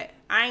jail for that.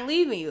 I ain't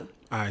leaving you.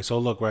 All right, so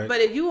look, right.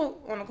 But if you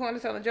on the corner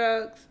selling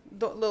drugs,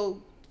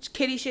 little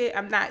kitty shit,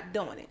 I'm not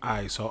doing it. All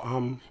right, so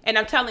And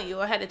I'm telling you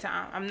ahead of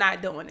time, I'm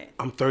not doing it.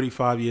 I'm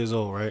 35 years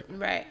old, right?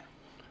 Right.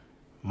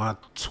 My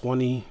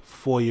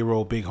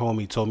 24-year-old big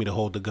homie told me to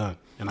hold the gun,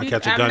 and I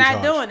catch a I'm gun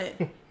not charge. doing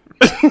it.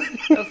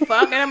 The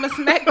fuck, and I'm gonna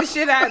smack the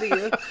shit out of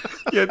you.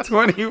 Your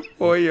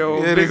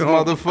 24-year-old Yeah, big this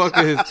homie.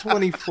 motherfucker is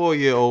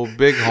 24-year-old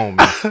big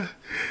homie.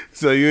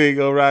 So you ain't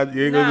gonna ride.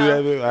 You ain't gonna do No.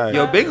 that. Babe? All right.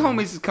 Yo, big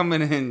homies is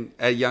coming in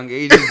at young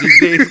ages these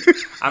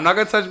days. I'm not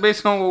gonna touch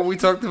base on what we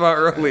talked about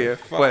earlier,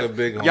 Fuck but a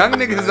big homie, young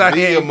niggas man. out Be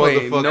here your ain't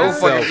playing motherfucking no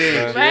self, fucking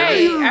games.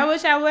 man. Right. I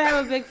wish I would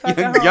have a big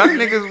fucking homie. Young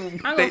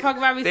niggas, I'm gonna fuck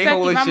around they respect you.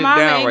 holding My shit mama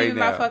down ain't right even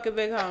my now. fucking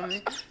big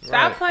homie. Stop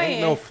Right. playing.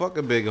 Ain't no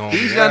fucking big homie.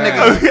 These young man.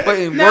 niggas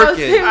putting No, work in.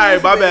 seriously. All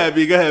right, my bad,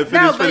 B. Go ahead.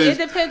 Finish. No, but finish.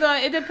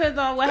 it depends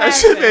on what That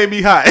shit happened. made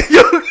me hot.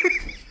 Yo.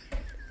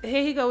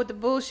 Here he go with the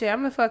bullshit. I'm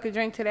gonna fucking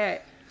drink to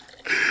that.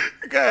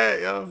 Go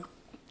ahead, yo.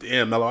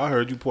 Damn, Mello, I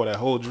heard you pour that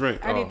whole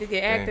drink. I need to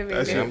get Dang, activated.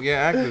 that shit, I'm getting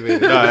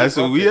activated. Nah, that's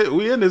Fuck we it.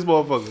 we in this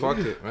motherfucker. Fuck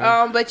it,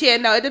 man. But yeah,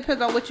 no, it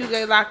depends on what you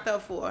get locked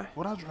up for.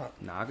 What I drop?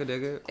 Nah, I could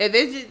dig it. If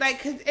it's just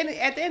like, cause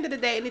at the end of the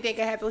day, anything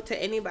can happen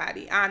to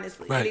anybody.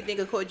 Honestly, Right. anything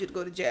could cause you to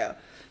go to jail.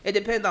 It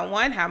depends on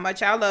one, how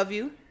much I love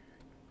you.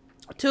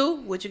 Two,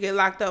 what you get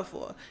locked up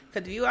for.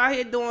 Cause if you out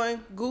here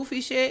doing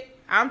goofy shit,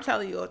 I'm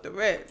telling you off the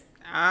rip,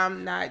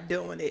 I'm not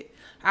doing it.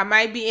 I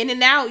might be in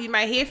and out. You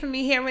might hear from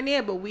me here and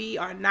there, but we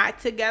are not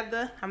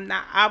together. I'm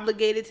not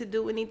obligated to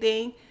do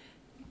anything.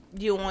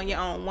 You on your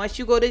own. Once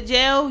you go to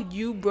jail,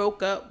 you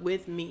broke up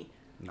with me.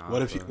 Nah,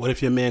 What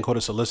if your man caught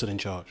a soliciting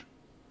charge?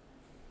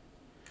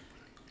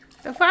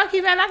 The fuck,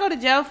 you better not go to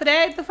jail for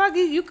that. The fuck,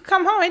 you could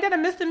come home. Ain't that a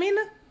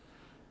misdemeanor?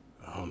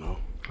 I don't know.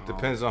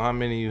 Depends on how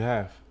many you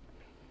have.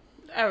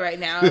 All right,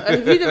 now,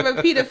 if you're a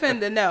repeat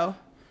offender, no.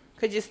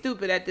 Because you're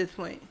stupid at this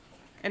point.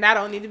 And I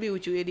don't need to be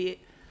with you, idiot.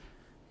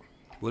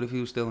 What if he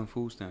was stealing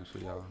food stamps for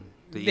y'all?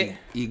 To Yeah.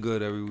 eat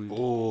good every week.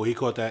 Oh, he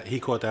caught that.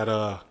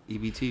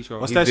 EBT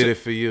charge. What's He that did shit? it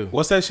for you.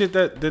 What's that shit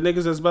that the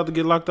niggas that's about to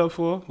get locked up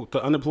for? With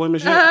the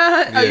unemployment shit?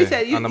 Oh, you Yeah,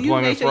 said you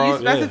unemployment made sure you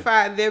fraud, yeah.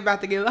 specified they're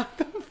about to get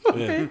locked up.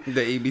 Yeah.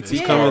 The EBT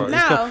Yeah, card.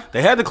 no.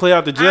 They had to clear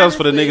out the jails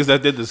for the Honestly. niggas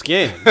that did the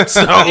scam.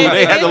 So If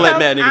they had it's to let some-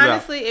 mad niggas out.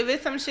 honestly, if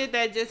it's some shit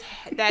that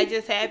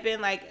just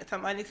happened, like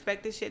some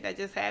unexpected shit that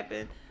just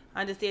happened,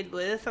 understandable.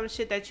 If it's some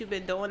shit that you've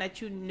been doing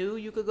that you knew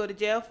you could go to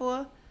jail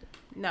for,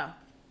 no.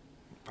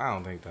 I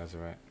don't think that's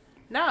right.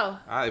 No.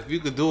 If you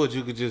could do it,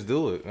 you could just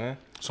do it, man.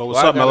 So what's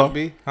Why up, gotta Mello?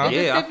 be? Huh? It's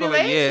a Yeah, I feel like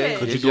stipulation.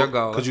 Could you it's do? your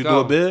go. Could Let's you go. do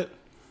a bid?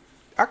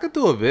 I could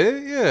do a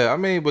bit, yeah. I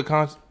mean, but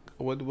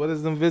what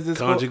is them visits?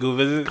 called? Conjugal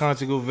visits?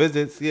 Conjugal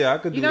visits. Yeah, I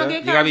could You do don't that.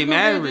 get You gotta be conjugal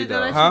married, visits though.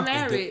 unless Huh? you're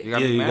married. You gotta be Yeah,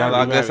 you married. gotta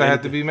Well, I be guess I married.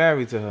 have to be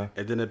married to her.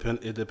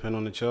 It depend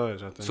on the charge.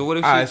 I think. So what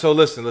if All she? right, so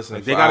listen.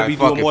 Like, they gotta be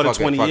Fuck doing it, more than fuck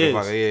it, 20 fuck it, years.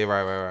 fuck it. Yeah,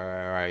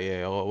 right,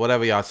 yeah, or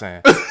whatever y'all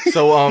saying.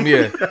 So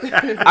yeah,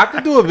 I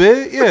could do a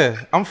bit. Yeah,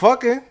 I'm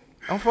fucking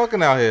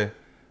out here.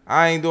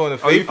 I ain't doing it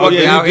Oh, you faithful.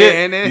 fucking yeah, out you here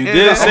did. and You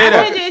did say I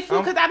that. heard you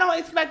because I don't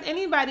expect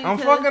anybody I'm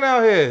to. fucking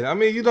out here. I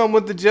mean, you done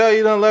went to jail.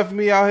 You done left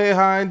me out here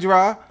high and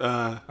dry.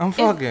 I'm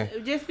fucking.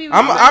 Just be I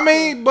respectful.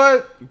 mean,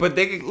 but But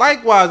they could,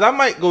 likewise, I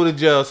might go to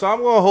jail, so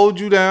I'm gonna hold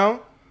you down.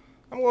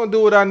 I'm gonna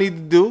do what I need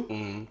to do.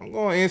 Mm-hmm. I'm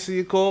gonna answer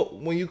your call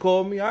when you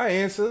call me. I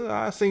answer.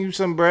 I send you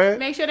some bread.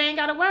 Make sure they ain't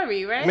gotta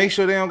worry, right? Make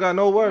sure they don't got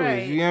no worries.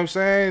 Right. You know what I'm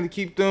saying? To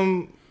keep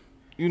them,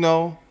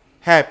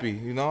 happy.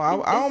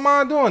 I don't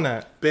mind doing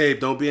that. Babe,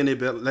 don't be in there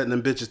letting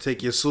them bitches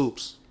take your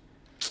soups.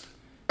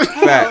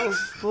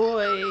 Facts. Oh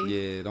boy.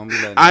 yeah, don't be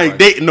letting. I ain't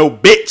nobody- dating no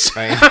bitch.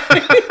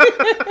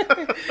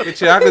 But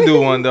yeah, I could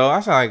do one though. I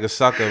sound like a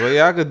sucker, but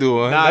yeah, I could do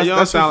one. Nah, that's you don't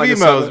that's sound for like a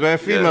females, sucker. man. Yeah.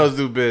 Females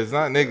do biz,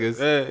 not niggas.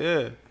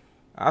 Yeah.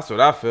 That's what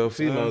I feel.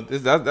 Female,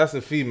 that's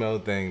a female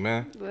thing,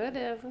 man.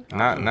 Whatever.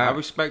 Not I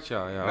respect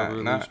y'all. I Nah,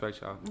 really nah.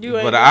 respect y'all. You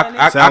ain't But doing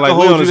I it? Sound like could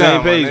we hold on the you same down,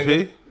 my page,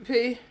 nigga. P.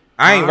 P.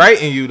 I ain't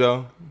writing you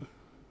though.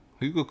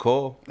 You could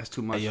call. That's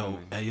too much. for me.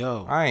 Hey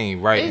yo. I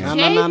ain't writing. It's No.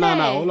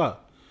 J-Bay. Hold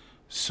up.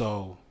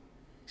 So,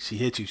 she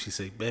hit you. She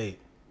say, "Babe,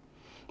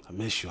 I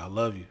miss you. I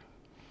love you.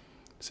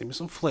 Send me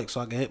some flicks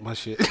so I can hit my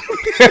shit." Go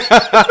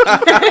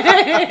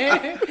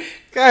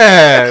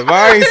ahead, but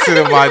I ain't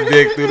sitting my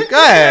dick through the. Go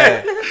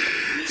ahead.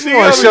 You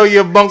want to show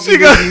your bunky meat?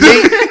 Go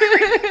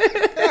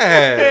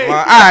ahead, man.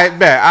 All right,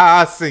 bet.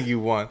 I'll send you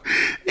one.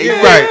 You're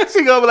right.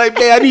 She gonna be like,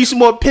 "Babe, I need some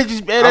more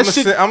pictures, man. I'm That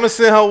shit." gonna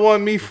send her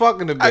one me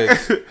fucking the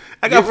bitch.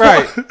 I got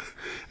You're four,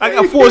 I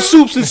got 4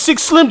 soups and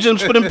 6 Slim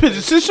Jims for them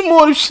pictures. Send some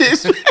more of them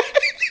shits.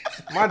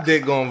 My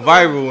dick going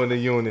viral in the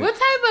unit. What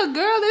type of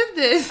girl is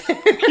this?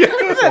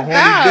 That's a horny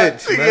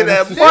bitch, She man. get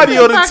that This money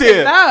is on the fucking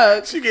tier.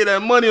 thug. She get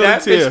that money on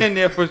That the bitch tier. in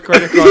there for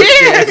credit card.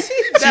 Yeah,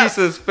 scams. She's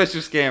a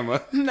special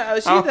scammer. No,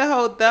 she's a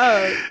whole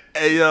thug.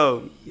 Hey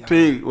yo,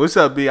 P, what's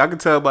up, B? I can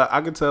tell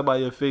by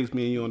your face,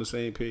 me and you on the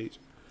same page.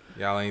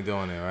 Y'all ain't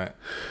doing it, right?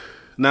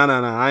 Nah,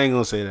 I ain't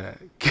gonna say that.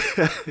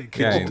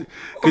 Yeah,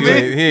 Could he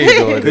ain't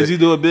doing Could it. you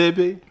do a bid,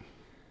 P?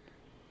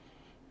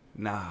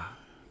 Nah,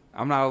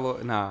 I'm not a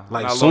lawyer. Nah, I'm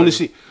Like not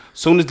a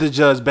soon as the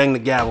judge bang the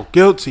gavel,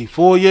 guilty,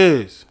 4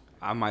 years.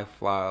 I might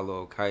fly a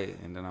little kite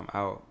and then I'm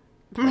out.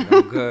 Like,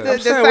 I'm good. I'm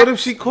saying, what if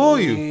she call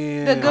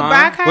you? The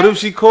goodbye Huh? card. What if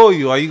she call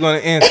you? Are you gonna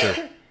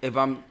answer? if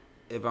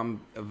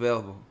I'm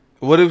available,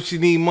 What if she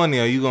need money?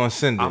 Are you gonna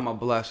send it? I'm a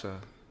blesser.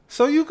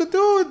 So you could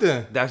do it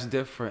then. That's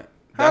different.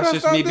 How That's that's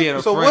just not me being a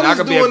different? So friend. what I is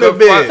could be a doing good the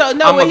bid? friend. So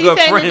no, I'm what a he's good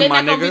saying is friend, they're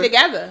my not gonna be nigga.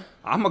 together.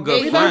 I'm a good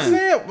You You know what I'm friend.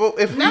 saying? Well,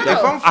 if No.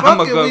 I'm I'm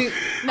a fucking, good-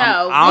 No.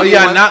 I oh, don't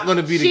y'all even- not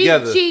gonna be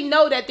together. She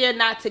know that they're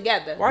not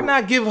together. Why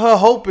not give her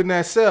hope in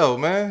that cell,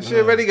 man? She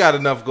already got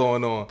enough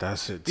going on.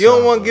 That's it. You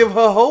don't want to give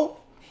her hope?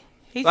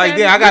 He Like, said,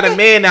 yeah, I got look a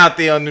man out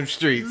there on them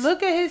streets. at-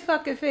 Look at his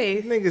fucking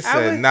face. Nigga I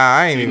said, was- nah,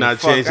 I ain't He even not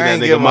fuck. changing I that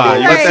ain't nigga give mind. my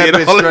He let that said-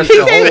 bitch stretch He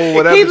the whole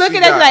whatever he she looking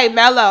at got. me like,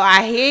 Mello,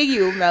 I hear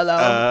you, Mello.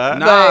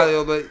 Nah,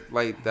 yo, but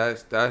like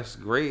that's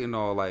great and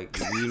all. Like,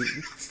 you,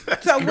 So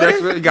that's what what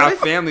if, you got what if-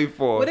 family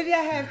for. what if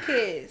y'all have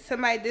kids?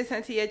 Somebody did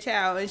something to your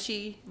child and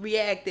she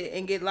reacted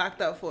and get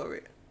locked up for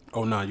it.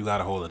 Oh no, you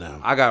gotta hold it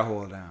down. I gotta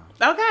hold it down.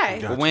 Okay.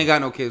 But we ain't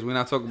got no kids. We're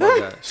not talking about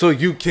that. So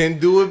you can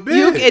do it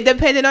big. It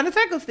depended on the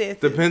circumstances.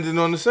 depending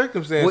on the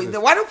circumstances.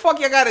 Wait, why the fuck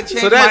y'all gotta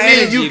change So that my means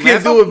energy, you man?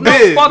 can do Fuck- it no,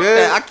 big, fuck man.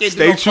 that. I can't do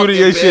Stay no true to fucking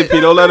your big. shit, P.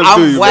 Don't let him I'm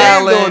do you. Stay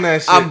doing wilding.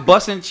 that shit. I'm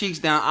busting cheeks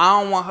down.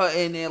 I don't want her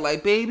in there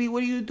like, baby,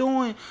 what are you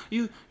doing?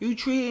 You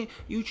treating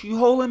you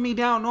holding me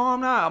down? No,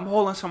 I'm not. I'm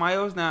holding somebody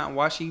else down.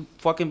 Why she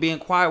fucking being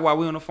quiet while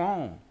we on the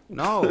phone?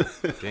 No,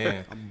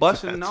 Damn. I'm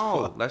busting.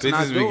 No, let's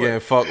not Bitches be do getting it.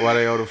 fucked while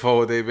they on the phone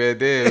with their bad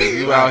dad.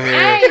 You out I here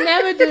ain't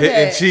never do hitting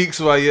that. cheeks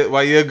while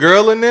your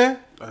girl in there.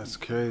 That's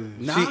crazy.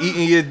 Nah. She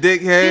eating your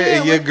dick head Yeah,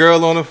 and your what-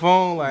 girl on the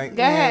phone. Like,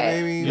 Go yeah,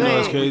 ahead. baby. You know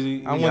what's Right.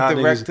 crazy? I went Y'all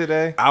to rec niggas-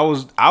 today. I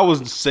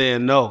was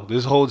saying no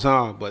this whole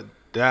time, but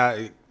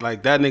that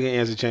nigga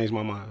answer changed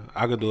my mind.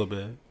 I could do it,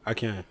 bad. I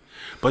can.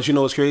 But you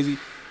know what's crazy?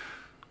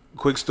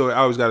 Quick story. I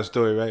always got a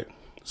story, right?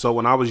 So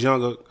when I was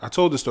younger, I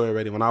told the story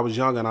already. When I was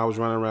younger and I was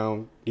running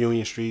around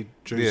Union Street,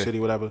 Jersey Yeah. City,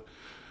 whatever,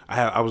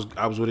 I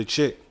was with a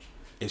chick,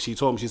 and she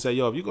told me, she said,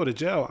 "Yo, if you go to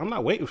jail, I'm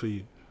not waiting for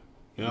you."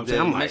 You know what I'm Yeah,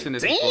 saying? I'm you like, mentioned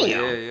this damn,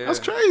 before. Yeah. that's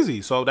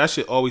crazy. So that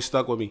shit always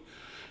stuck with me.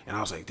 And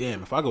I was like,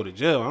 damn, if I go to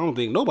jail, I don't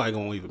think nobody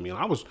gonna leave me. And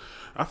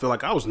I feel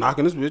like I was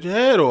knocking this bitch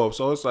head off.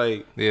 So it's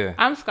like, Yeah.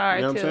 I'm scarred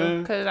You know what I'm too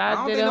saying? because I I,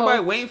 don't did think a nobody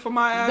whole. waiting for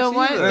my ass The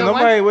one- either. Man, the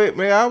nobody wait,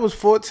 man. I was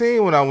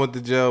 14 when I went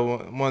to jail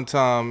one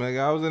time. Nigga,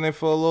 I was in there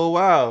for a little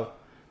while.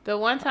 The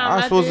one time I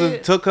was supposed to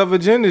did. took her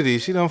virginity.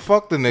 She done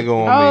fucked the nigga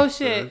on Oh me.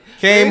 shit!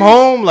 Came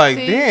home like,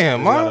 See?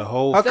 damn, Got a ma.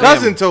 whole Her family.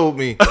 cousin told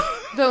me.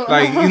 The-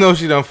 Like, you know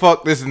she done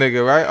fucked this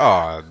nigga, right?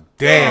 Oh,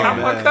 damn.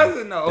 I'm my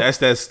cousin though. that's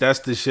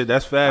the shit.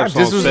 That's Fab. I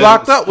song, just was Fab-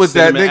 locked up with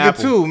that Cinnamon nigga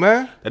Apple. too,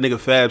 man. That nigga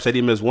Fab said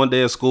he missed one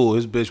day of school.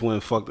 His bitch went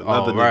and fucked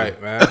another Oh, nigga.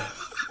 right, man.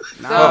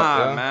 Nah,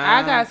 yeah. man.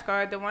 I got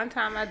scarred. The one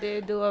time I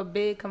did do a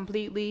big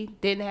completely,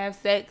 didn't have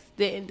sex,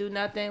 didn't do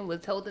nothing,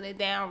 was holding it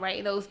down,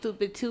 writing those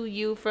stupid "to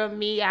you" from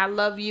me, I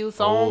love you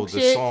song Oh, the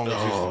shit. songs used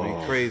to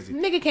be crazy.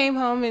 Nigga came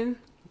home and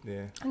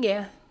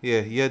Yeah.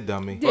 yeah, You're a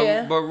dummy.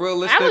 yeah. But I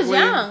realistically, was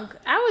young.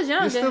 I was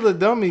young. You're still a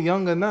dummy,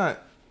 young or not.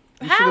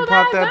 You How should have old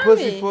popped I that dummy?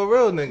 pussy for a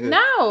real nigga.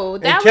 No,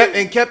 that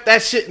And kept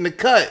that shit in the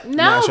cut. no,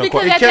 Nah, so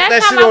because and at Kept that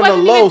that time shit I on the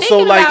wasn't low. even So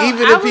thinking like about,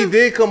 even I if he was-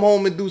 did come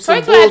home and do some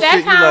First of all, at bullshit, that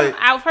you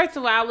time, like first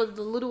of all, I was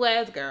the little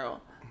ass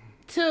girl.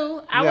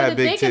 Two, I You had wasn't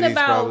big thinking titties,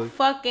 about probably.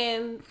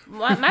 fucking.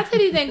 My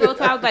titties didn't grow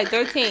till I was like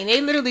 13. They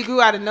literally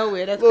grew out of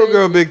nowhere. That's little crazy.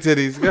 girl, big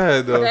titties. Go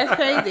ahead though. That's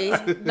crazy.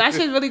 That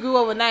shit really grew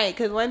overnight.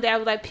 Cause one day I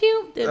was like,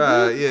 pew. Then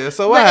boop. Yeah.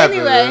 So what But happened?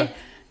 anyway, man?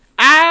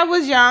 I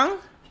was young.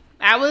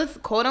 I was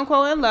quote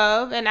unquote in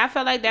love, and I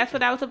felt like that's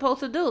what I was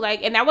supposed to do.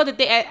 Like, and I wasn't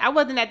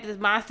at this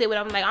mindset where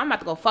I'm like, I'm about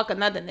to go fuck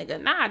another nigga.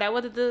 Nah, that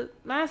wasn't the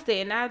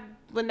mindset, and I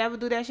would never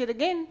do that shit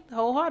again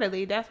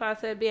wholeheartedly. That's why I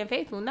said being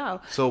faithful. No,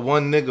 So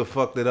one nigga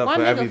fucked it up one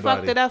for nigga everybody.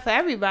 fucked it up for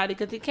everybody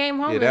because he came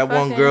home. Yeah, and that one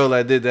fucking- girl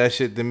that did that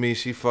shit to me,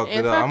 she fucked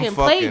And it up. I'm fucking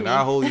played fucking. me.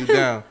 I'll hold you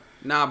down.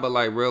 Nah, but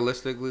like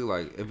realistically,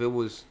 like if it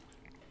was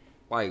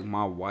like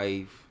my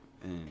wife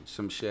and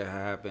some shit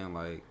happened,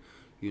 like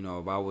you know,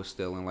 if I was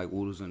stealing like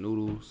oodles and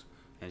noodles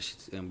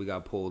and we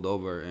got pulled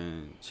over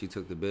and she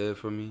took the bed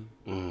from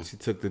me, She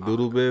took the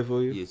doodle bed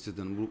for you. yeah, she took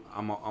the,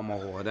 I'm gonna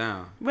hold her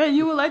down. Bro,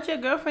 you would let your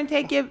girlfriend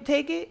take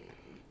it?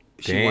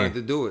 She Damn. wanted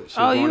to do it. She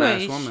Oh, was you going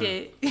ass ain't woman.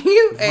 shit.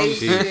 You ain't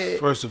shit.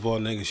 First of all,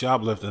 nigga,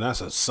 shoplifting,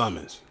 that's a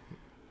summons.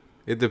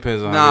 It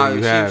depends on Nah, how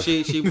you have.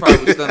 she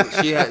probably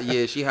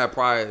still, she had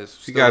priors.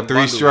 She got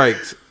 3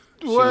 strikes.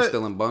 She was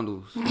still in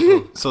bundles.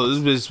 So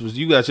this bitch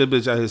you got your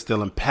bitch out here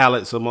stealing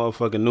pallets of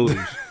motherfucking noodles.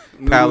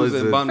 Pallets Noodles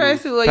and of- bundles.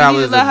 First of all, you Palace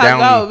need to let of her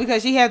Downy go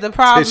because she has a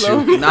problem.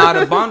 tissue. Nah,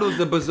 the bundles,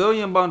 the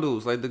Brazilian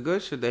bundles, like the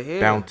good shit, the hair.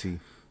 Bounty.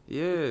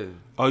 Yeah.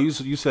 Oh, you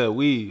said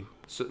weed.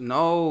 So,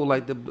 no,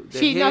 like the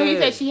He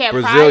hair. said she had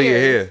Brazilian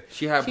priors. hair.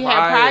 She had She priors.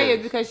 had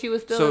priors because she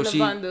was still So in the she,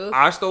 bundles.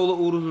 I stole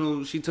the oodles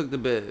noodles. She took the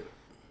bed.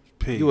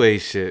 P. You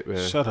ain't shit,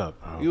 man. Shut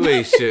up, bro. You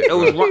ain't shit. It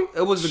was bro.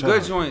 it was the Shut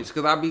good up. joints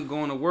because I be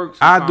going to work.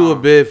 I do a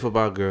sometimes. bid for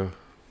my girl.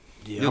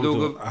 yeah, You I'm do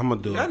gonna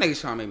good. do Y'all it. niggas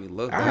trying to make me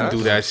look. I bad. do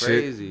That's that shit.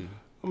 crazy.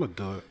 I'm gonna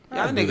do it. Y'all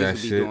I do that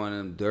niggas be shit. doing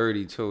them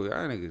dirty too. Y'all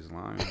niggas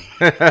lying.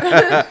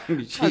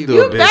 Be I cheating. do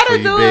You a bid better for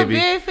you, do a baby.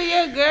 bid for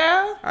your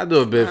girl. I do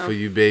a bid for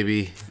you,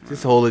 baby.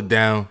 Just hold it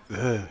down.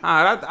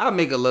 I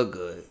make it look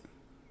good.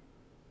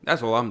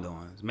 That's all I'm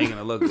doing. Is making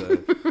it look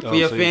good for Oh,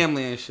 your so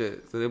family and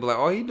shit. So they be like,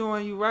 "Oh, he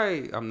doing you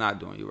right." I'm not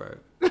doing you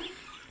right.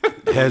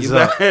 Heads You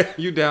up. bad.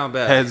 You down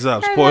bad. Heads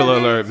up. Spoiler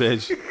alert,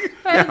 bitch.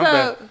 First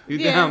bad. up, You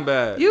down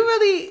bad. You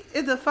really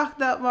is a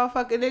fucked up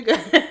motherfucking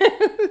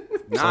nigga.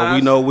 So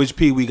we know which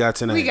P we got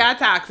tonight. We got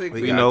toxic.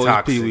 We We got know which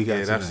toxic, P we got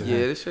yeah, that's tonight. Yeah,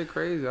 this shit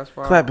crazy. That's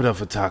why. Clap it up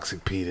for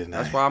Toxic P tonight.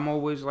 That's why I'm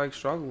always like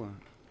struggling.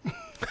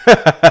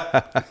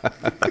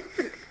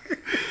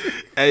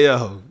 Hey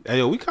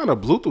yo, we kind of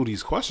blew through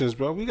these questions,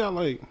 bro. We got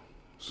like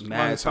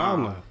Mad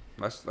time time.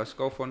 left. Let's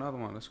go for another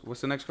one.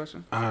 What's the next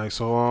question? All right,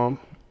 so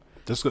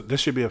this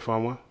should be a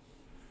fun one.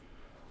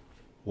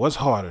 What's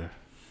harder,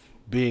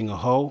 being a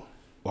hoe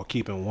or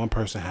keeping one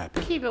person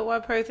happy? Keeping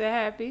one person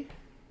happy.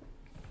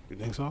 You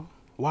think so?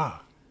 Why?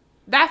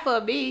 Not for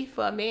me,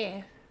 for a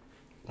man.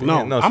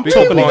 No, no, I'm speak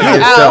talking to upon you.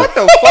 yourself. What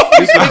the fuck?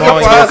 You Speak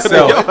upon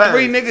yourself.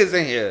 Three niggas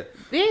in here.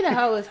 Being a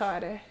hoe is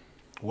harder.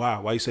 Why?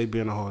 Why you say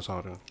being a hoe is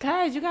harder?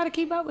 Cause you gotta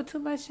keep up with too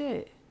much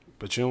shit.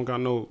 But you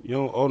don't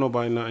owe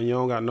nobody nothing. You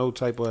don't got no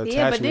type of attachment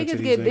Yeah, but to niggas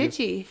these get niggas.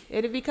 bitchy.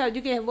 It'll because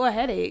you get more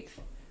headaches.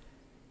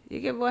 You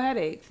get more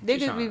headaches.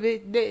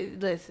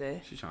 Niggas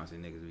listen. She trying to say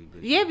niggas be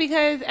bitch. Yeah,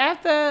 because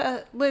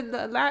after with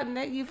a lot,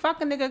 you fuck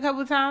a nigga a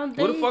couple times.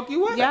 Where the fuck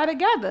you at? Y'all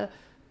together,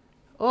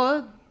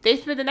 or they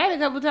spend the night a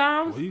couple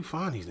times. Where you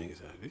find these niggas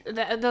at?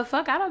 bitch? The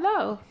fuck I don't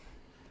know.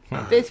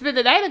 They spend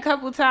the night a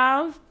couple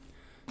times,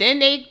 then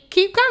they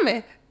keep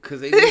coming. Cause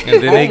they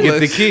And then they get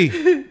the key.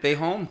 They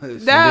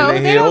homeless. No, they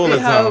they hit all don't the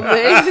be time.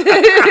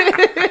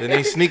 homeless. Then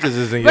they sneakers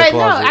is in your But no,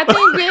 closet.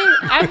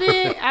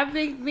 I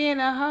think being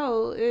a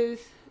hoe is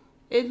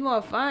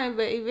more fun,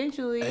 but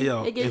eventually Hey,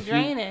 yo, it gets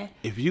draining.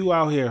 If you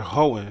out here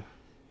hoeing,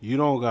 you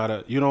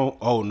don't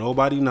owe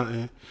nobody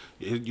nothing.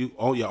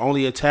 Your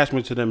only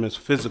attachment to them is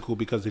physical,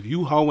 because if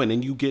you hoeing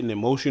and you getting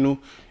emotional,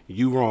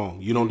 you wrong.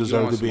 You don't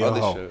deserve want to be some a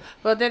other hoe. shit.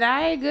 But then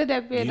I ain't good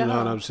at being You a know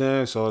what hoe. I'm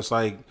saying? So it's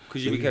like,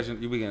 Cause you be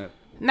getting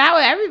Not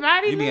with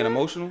everybody. you be getting nigga.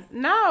 emotional.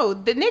 No,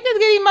 the niggas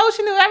get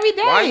emotional every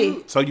day. Why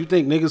you? so you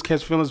think niggas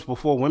catch feelings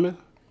before women?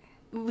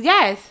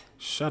 Yes.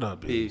 Shut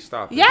up, B. B,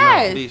 stop. it.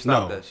 Yes. No, B,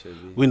 stop No, that shit.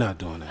 B. we're not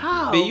doing that.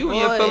 Oh, B, you in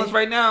your boy. feelings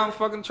right now. I'm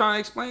fucking trying to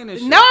explain this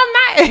shit. No, I'm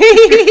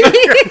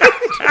not.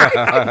 He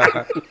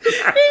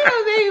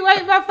gonna make me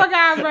wipe my fucking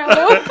eyebrow.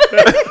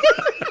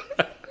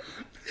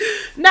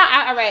 No,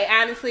 all right.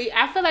 Honestly,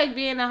 I feel like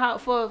being a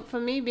hoe for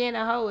me, being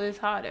a hoe is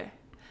harder.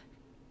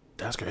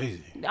 That's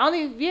crazy. Being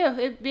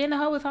a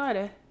hoe is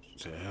harder.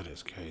 That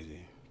is crazy.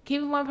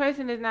 Keeping one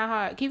person is not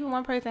hard. Keeping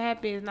one person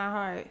happy is not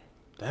hard.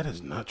 That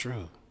is not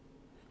true.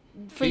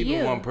 For Keeping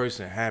you, one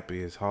person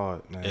happy is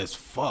hard, man. It's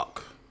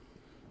fuck.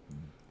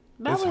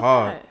 That it's was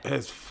hard.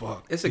 It's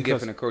fuck. It's a Because-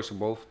 gift and a curse for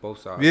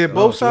both sides. Yeah,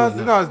 both it's sides.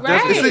 really No, it's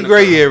Right. a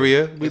gray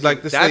area. We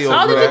like to stay That's over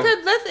Only that.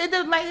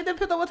 because it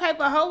depends on what type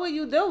of hoe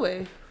you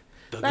doing.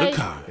 The like- good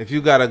kind. If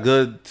you got a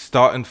good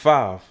starting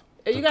five,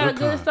 If you The got a good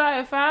good kind. start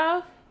at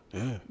 5,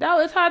 Yeah. no,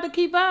 it's hard to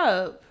keep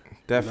up.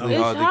 definitely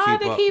It's hard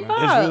to keep up.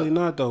 man. It's up. really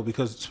not though,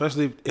 because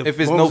especially If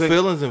it's long no as they-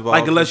 feelings involved,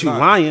 like unless it's you not.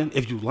 lying,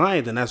 if you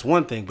lying, then that's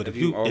one thing. But if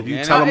you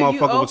organic. tell a Oh, if you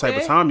motherfucker what type of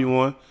open. time you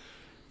want,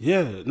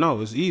 yeah,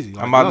 no, it's easy.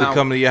 Like, I'm about no. to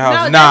come to your No,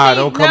 house. that Nah, mean-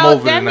 don't come no,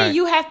 over that tonight. mean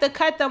you have to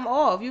cut them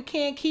off. You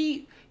can't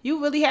keep.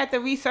 You really have to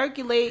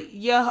recirculate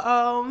your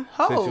hoes.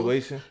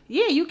 Situation.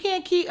 Yeah, you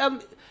can't keep.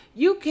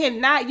 You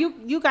cannot.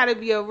 You got to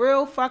be a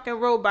real fucking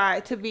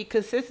robot to be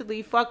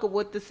consistently fucking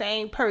with the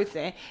same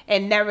person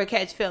and never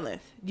catch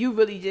feelings. You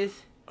really just.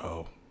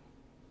 Oh,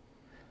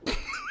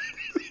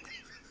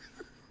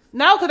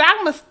 No,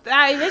 because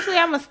eventually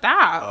I'm gonna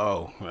stop.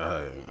 oh,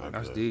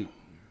 That's deep.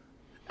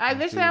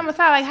 Eventually I'm gonna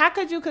stop. Like, how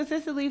could you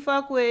consistently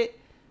fuck with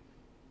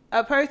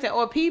a person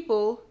or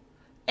people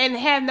and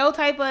have no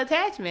type of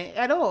attachment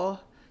at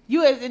all?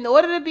 In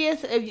order to be a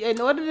This nigga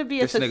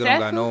successful, don't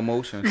got no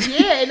emotions.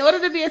 yeah, in order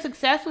to be a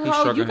successful He's hoe,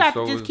 you shrugging got his to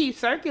just shoulders. keep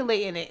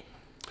circulating it.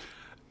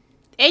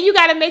 And you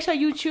got to make sure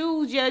you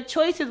choose your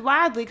choices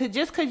wisely, because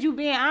just because you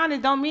being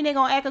honest don't mean they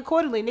going to act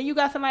accordingly. Then you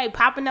got somebody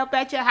popping up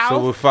at your house. So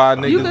would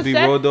 5 You niggas can be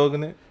set- raw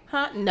dogging it?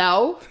 Huh?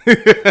 No.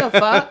 The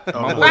fuck?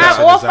 Oh, boy, Five check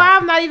or this out.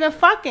 5 not even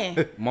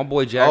fucking. My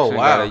boy Jackson Oh,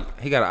 wow.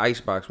 got an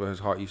ice box where his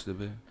heart used to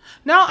be.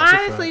 No, a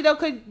honestly though,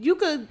 you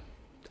talking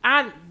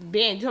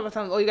about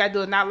something, all you gotta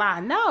do is not lie.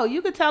 No,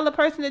 you could tell the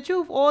person the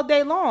truth all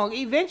day long.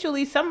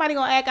 Eventually, somebody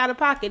gonna act out of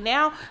pocket.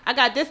 Now, I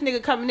got this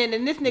nigga coming in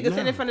and this nigga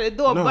sitting in front of the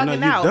door No, bugging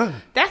you out. done.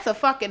 That's a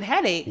fucking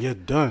headache. you're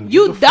done.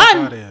 You Get the fuck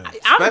done. outta here.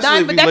 I'm Especially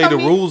done, if but you that lay don't the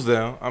mean rules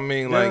down. I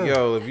mean, like, Yeah.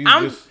 yo, if you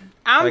I'm just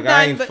I'm like I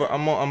done, ain't, but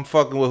I'm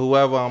fucking with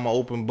whoever. I'm an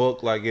open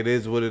book. Like it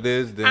is what it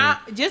is. Then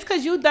just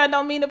cause you done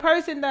don't mean the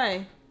person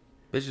done.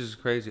 Bitches is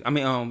crazy. I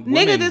mean, Niggas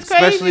women- is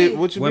crazy. especially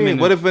what you Women mean.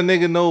 is- What if a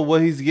nigga know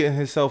what he's getting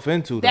himself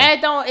into? Though?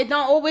 It don't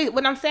always.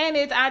 What I'm saying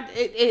is,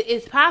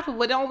 it's possible,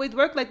 but it don't always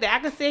work like that. I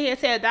can sit here and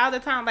say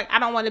 1,000 times, like, I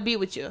don't want to be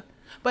with you.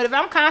 But if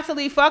I'm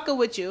constantly fucking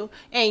with you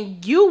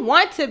and you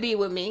want to be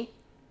with me,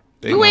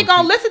 They you ain't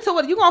gonna keep- listen to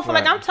it. You gonna feel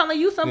like Right. I'm telling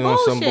you some You know,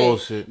 bullshit. some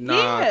bullshit.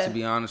 Nah, Yeah. to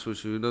be honest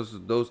with you,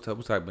 those type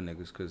of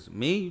niggas. Cause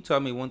me, you tell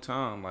me one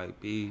time, like,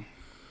 B,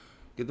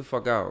 get the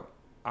fuck out.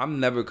 I'm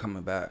never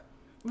coming back.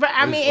 Right,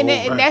 I mean, over.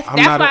 and that's I'm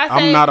that's not why a- I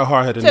say I'm not a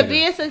hard-headed to nigga.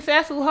 be a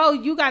successful hoe,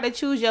 you gotta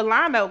choose your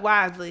lineup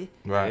wisely.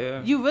 Right.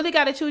 Yeah. You really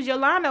gotta choose your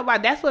lineup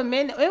wisely. That's what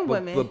men and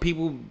women. But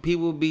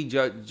people be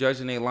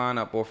judging their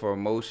lineup off of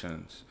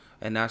emotions.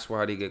 and that's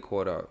why they get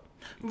caught up.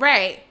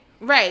 Right.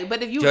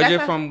 But if you Judge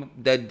it from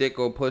that dick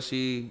or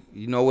pussy,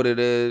 you know what it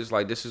is.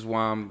 Like, this is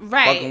why I'm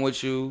fucking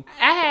with you.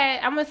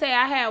 I'm gonna say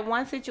I had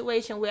one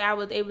situation where I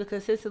was able to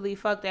consistently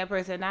fuck that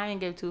person. I didn't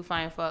give two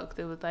fine fucks.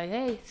 It was like,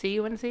 hey, see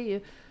you when I see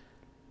you.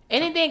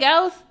 Anything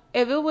else,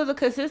 if it was a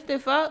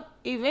consistent fuck,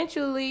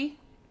 eventually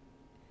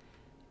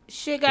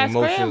shit got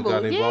Emotions scrambled.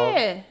 got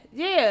involved.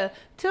 Yeah.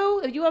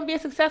 Two, if you want to be a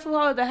successful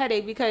hoe, it's a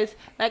headache because,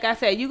 like I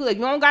said, you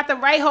don't got the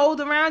right hoes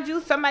around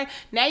you. Somebody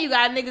now you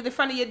got a nigga in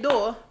front of your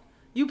door.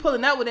 You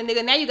pulling up with a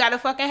nigga, now you got a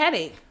fucking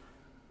headache.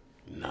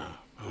 Nah.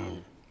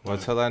 Well,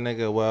 tell that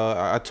nigga, well,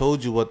 I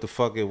told you what the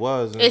fuck it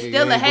was. It's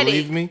still a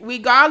headache. Believe me?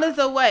 Regardless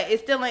of what,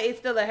 it's still a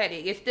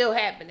headache. It's still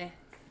happening.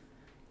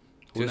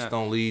 Just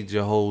don't lead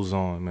your hoes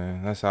on,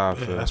 man. That's how I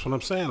feel. That's what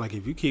I'm saying. Like,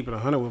 if you keep it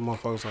 100 with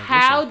motherfuckers, like,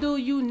 How listen, do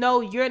you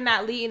know you're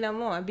not leading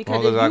them on? As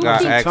Because long as if I you got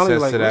keep access telling you,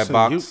 like, to that listen,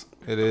 box,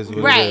 it is what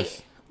it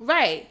is.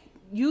 Right.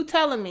 You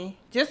telling me,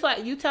 just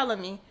like you telling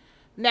me.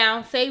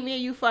 Now, say me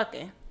and you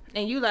fucking.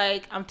 And you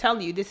like, I'm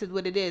telling you, this is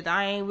what it is.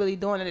 I ain't really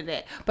doing any of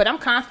that. But I'm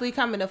constantly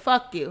coming to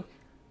fuck you.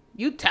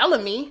 You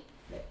telling me.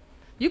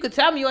 You could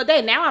tell me all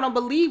day. Now I don't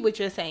believe what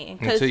you're saying.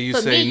 Until you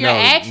for say me, your no.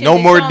 actions No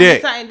is more showing me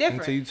dick. something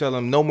different. Until you tell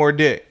them no more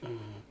dick.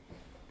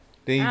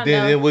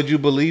 Then would you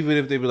believe it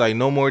if they be like,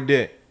 no more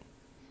dick?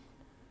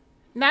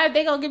 Now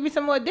they gonna give me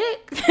some more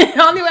dick.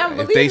 The only way I'm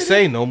believing If they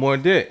say no more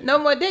dick, no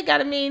more dick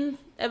gotta mean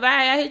if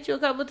I hit you a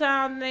couple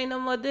times and ain't no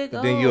more dick.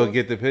 then you'll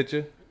get the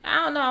picture.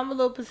 I don't know. I'm a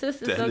little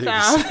persistent That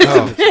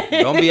sometimes.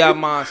 Don't be outside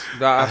my house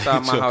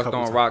you a throwing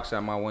couple rocks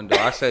at my window.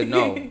 I said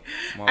no.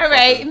 All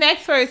right,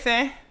 next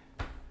person.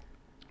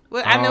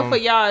 Well, I know for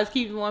y'all is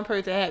keeping one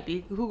person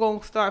happy. Who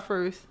gonna start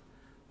first?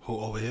 who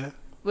over here?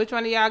 Which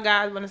one of y'all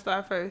guys wanna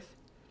start first?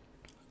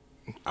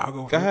 I'll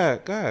go Go first.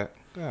 ahead. Go ahead.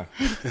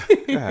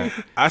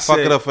 I Fuck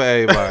say, it up for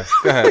everybody.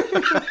 Go ahead.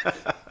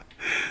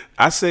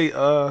 I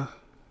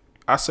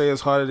say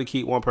it's harder to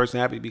keep one person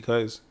happy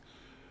because,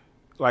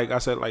 like I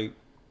said, like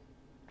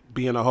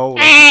being a hoe,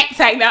 like,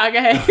 Take now, go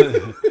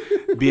ahead.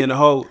 being a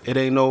hoe, it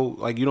ain't no,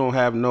 like, you don't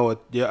have no,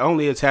 your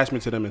only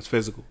attachment to them is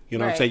physical. You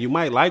know what I'm Right. saying? You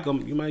might like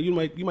them. You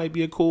might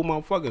be a cool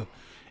motherfucker,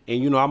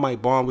 and you know I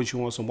might bond with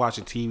you on some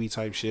watching TV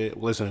type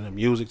shit, listening to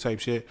music type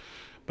shit.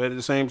 But at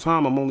the same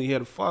time, I'm only here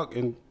to fuck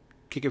and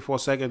kick it for a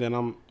second, and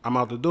I'm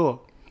out the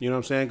door. You know what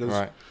I'm saying? Because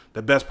Right.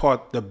 the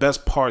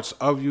best parts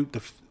of you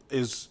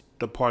is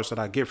the parts that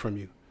I get from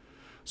you.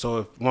 So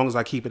as long as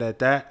I keep it at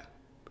that,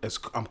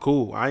 I'm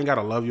cool. I ain't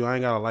gotta love you. I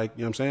ain't gotta like,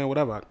 you know what I'm saying?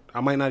 Whatever.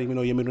 I might not even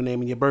know your middle name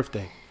and your birthday.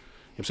 You know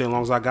what I'm saying? As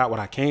long as I got what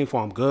I came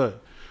for, I'm good.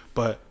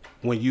 But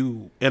when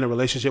you in a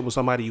relationship with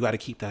somebody, you gotta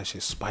keep that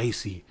shit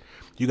spicy.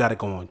 You gotta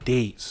go on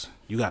dates.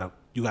 You gotta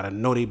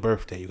know their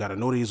birthday. You gotta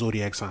know their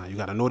zodiac sign. You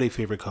gotta know their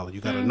favorite color. You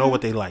gotta know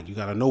what they like. You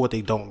gotta know what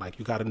they don't like.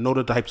 You gotta know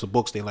the types of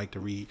books they like to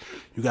read.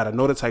 You gotta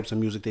know the types of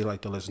music they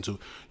like to listen to.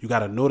 You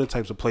gotta know the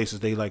types of places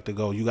they like to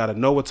go. You gotta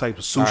know what type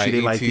of sushi All right, they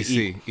like to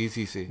eat.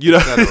 ETC. You know,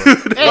 Etc.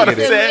 what I'm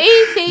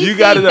saying? You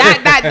gotta know.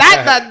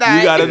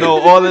 You gotta know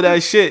all of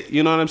that shit.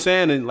 You know what I'm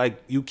saying? And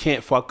like, you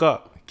can't fuck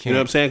up. You know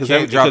what I'm saying?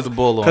 Can't drop the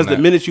bull on Because the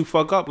that. minute you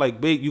fuck up,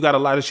 like, big, you got a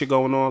lot of shit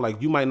going on. Like,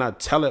 you might not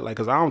tell it, like,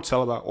 because I don't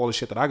tell about all the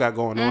shit that I got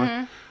going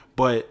on.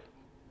 But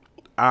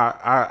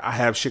I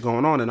have shit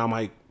going on, and I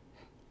might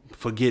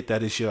forget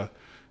that it's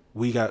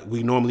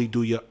we normally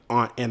do your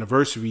aunt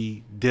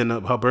anniversary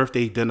dinner, her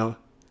birthday dinner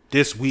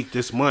this week,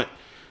 this month.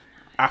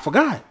 I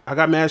forgot. I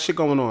got mad shit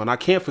going on. I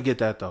can't forget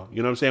that though. You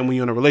know what I'm saying? When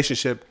you're in a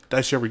relationship,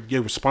 that's you're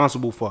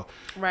responsible for.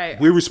 Right.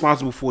 We're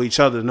responsible for each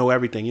other to know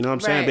everything. You know what I'm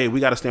saying, Right. babe? We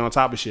got to stay on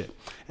top of shit.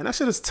 And that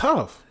shit is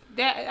tough.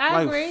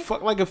 I agree.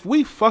 Like if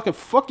we fuck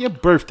your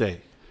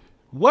birthday,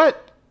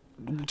 what?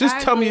 Just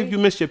I tell me agree. if you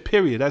missed your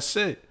period. That's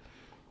it.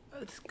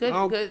 It's good.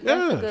 Oh, Good. That's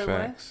yeah. a good one.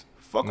 Facts.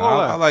 Fuck No, all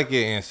I that. like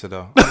your answer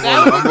though.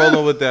 I'm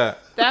rolling with that.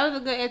 That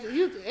was a good answer.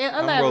 You elaborate.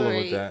 I'm rolling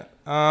with that.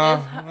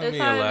 Let It's me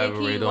hard to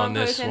elaborate keep on one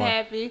this person one.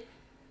 happy.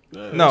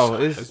 No,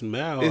 it's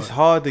mad hard. it's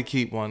hard to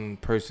keep one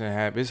person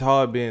happy. It's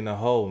hard being a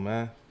hoe,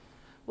 man.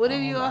 What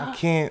if you?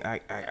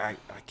 I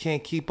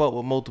can't keep up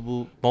with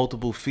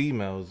multiple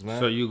females, man.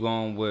 So you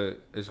going with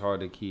it's hard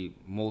to keep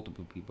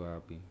multiple people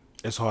happy.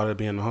 It's harder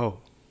being a hoe.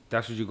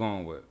 That's what you're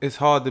going with. It's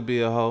hard to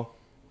be a hoe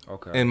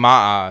Okay. in my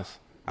eyes.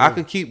 I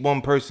could keep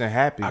one person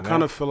happy. I man.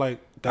 kind of feel like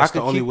that's I the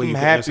could only keep way you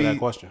them can answer happy. that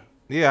question.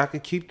 Yeah, I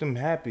could keep them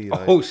happy.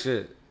 Like, Oh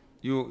shit.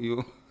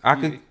 You. I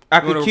could keep.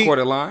 record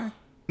a line.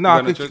 No, You I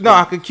got no could. choice No, but-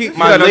 I could keep You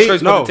my got no lady.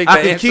 choice but to take I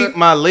that could answer? keep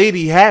my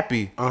lady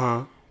happy,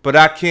 Uh-huh. but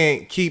I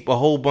can't keep a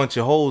whole bunch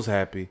of hoes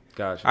happy.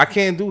 Gotcha. I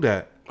can't do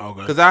that.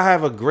 Okay. Because I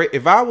have a great.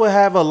 If I would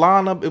have a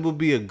lineup, it would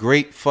be a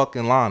great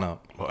fucking lineup.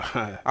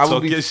 I so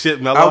would be get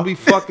shit mellow. I would be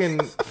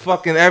fucking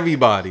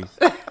everybody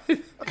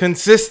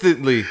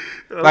consistently.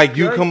 Like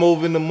you come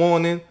over in the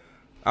morning,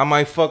 I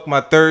might fuck my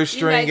third You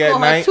string like at go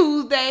on night.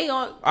 Tuesday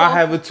on. I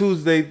have a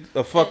Tuesday,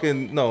 a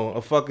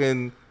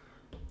fucking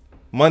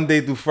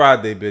Monday through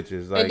Friday,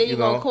 bitches. Like and then you you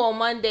gonna know, call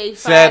Monday, Friday.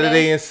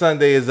 Saturday and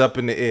Sunday is up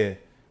in the air.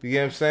 You get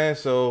what I'm saying?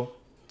 So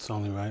It's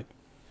only right.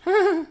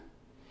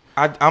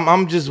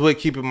 I'm just with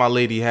keeping my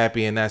lady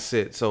happy, and that's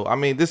it. So I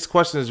mean, this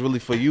question is really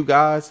for you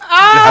guys.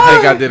 I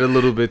think I did a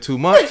little bit too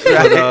much.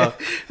 But,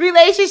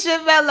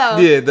 Relationship mellow.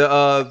 yeah,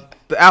 the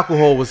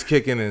alcohol was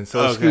kicking in. So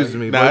Okay. excuse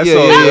me. Nah, But it's yeah,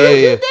 all yeah, good. yeah,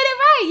 You yeah. did it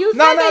right. You said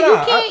No, that no, you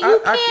no.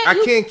 can't.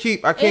 I can't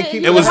keep. I can't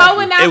keep. It was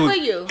hoeing it out was- for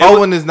you.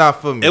 Owen is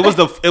not for me. It was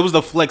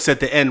the flex at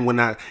the end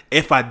when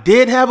if I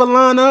did have a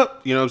lineup,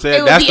 you know what I'm saying?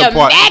 It would That's be the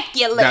part.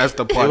 immaculate. That's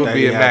the It part would that be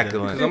he had to-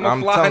 immaculate. Cause I'm a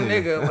I'm fly telling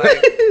nigga. you.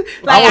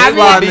 Like, Like I'm a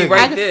fly be nigga.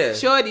 right there.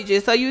 Shorty,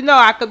 just so you know,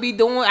 I could be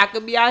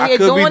out I here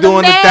could be doing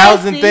doing them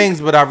 1,000 nasty.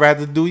 things, but I'd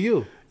rather do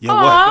you. You're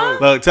Aw.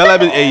 welcome. Look, tell that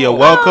bitch, hey, you're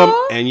welcome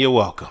Aw. and you're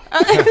welcome.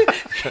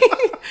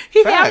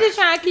 He said, "I'm Facts. just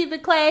trying to keep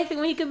it classy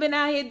when he could been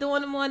out here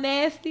doing them more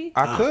nasty."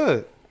 I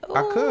could.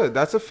 I could.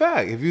 That's a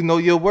fact. If you know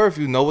your worth,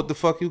 you know what the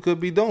fuck you could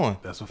be doing.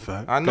 That's a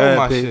fact. I know Go ahead,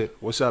 my P. shit.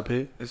 What's up,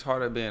 P? it's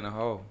harder being a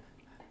hoe.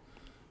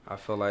 I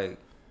feel like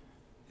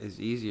it's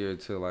easier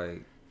to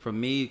like for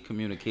me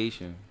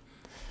communication.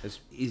 It's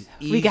easy.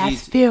 We got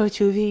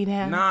spiritual V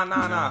now.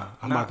 Nah.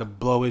 I'm about to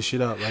blow his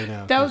shit up right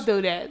now. Don't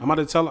do that. I'm about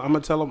to tell him. I'm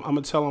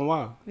gonna tell him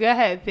why. Go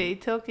ahead, P.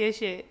 Talk your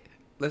shit.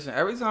 Listen,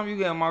 every time you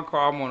get in my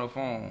car, I'm on the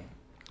phone.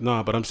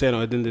 No, but I'm saying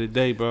at the end of the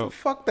day, bro.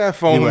 Fuck that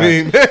phone You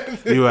mean, man.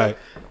 You right.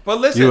 But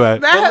listen, You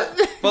right. but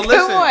Come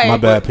listen, on. My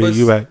bad, P.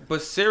 You right.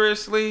 But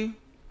seriously,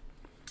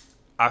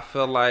 I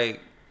feel like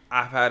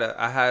I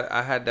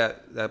had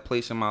that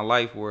place in my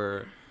life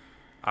where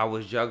I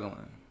was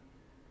juggling.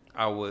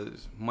 I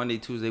was Monday,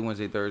 Tuesday,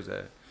 Wednesday,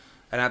 Thursday,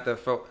 and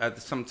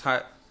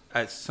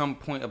at some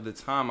point of the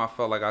time, I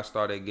felt like I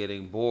started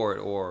getting bored,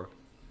 or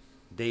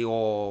they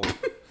all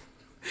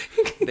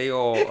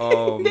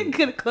Nigga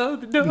could have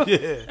closed the door.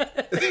 Yeah.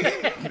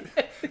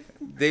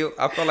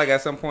 I felt like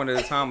at some point at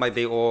the time, like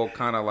they all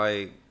kind of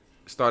like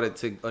started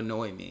to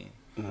annoy me.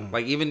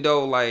 Like even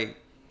though like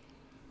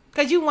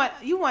Cause you want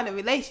a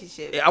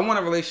relationship. I want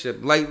a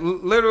relationship. Like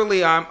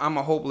literally, I'm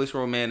a hopeless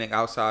romantic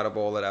outside of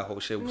all of that whole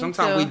shit. Me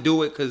Sometimes too. we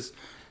do it because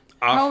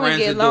our Hoe and friends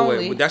get do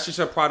lonely. it. That's just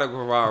a product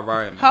of our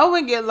environment. Hoe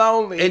and get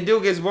lonely. It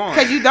do gets boring.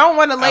 Cause you don't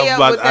want to lay up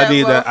with that I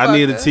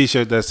need a motherfucker.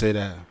 T-shirt that say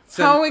that.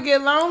 Hoe and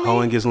get lonely.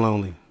 Owen gets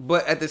lonely.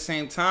 But at the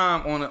same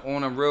time,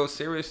 on a real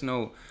serious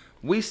note,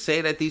 we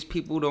say that these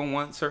people don't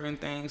want certain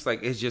things.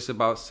 Like it's just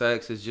about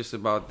sex. It's just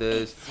about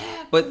this.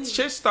 But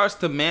shit starts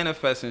to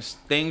manifest and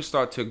things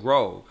start to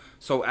grow.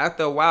 So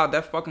after a while,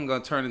 that fucking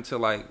gonna turn into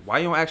like, why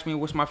you don't ask me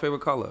what's my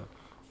favorite color,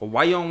 or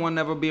why you don't want to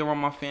never be around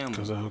my family?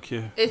 Cause I don't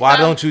care. It's Why not-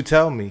 don't you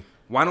tell me?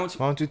 Why don't you?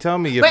 Why don't you tell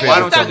me your But favorite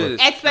don't you start, do color?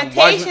 this?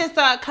 expectations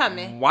start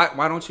coming.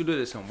 Why don't you do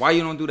this? And why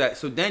you don't do that?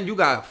 So then you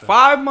got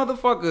 5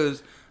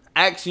 motherfuckers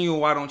asking you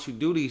why don't you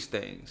do these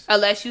things.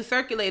 Unless you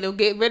circulate or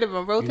get rid of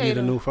them, You rotate need a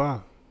them. new 5.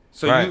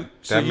 So Right.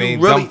 That you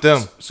means really, dump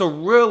them. So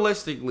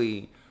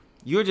realistically,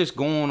 you're just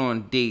going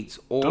on dates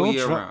all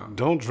year round.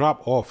 Don't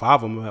drop all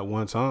 5 of them at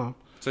one time.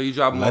 So you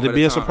drop them Let off it at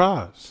be a time.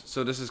 surprise.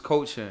 So this is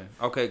coaching.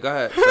 Okay, go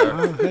ahead, sir.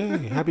 Oh,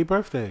 hey, happy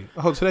birthday.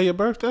 Oh, today your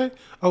birthday?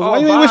 Oh, Oh, why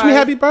you ain't wish me bye.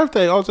 happy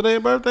birthday? Oh, today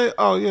your birthday?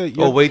 Oh, yeah.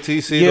 Oh, wait till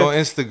you see it on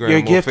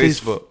Instagram or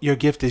Facebook. Your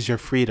gift is your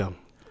freedom.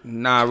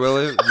 Nah,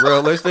 really,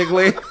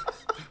 realistically,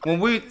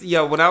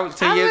 when I was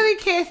 10 I years really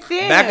can't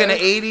stand back in the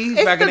him. 80s,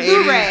 It's back in the the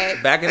 80s,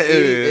 do-rag. back in the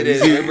 80s, it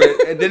is.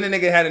 And then the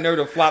nigga had a nerve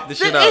to flop the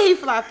shit And he up.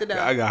 flopped it up.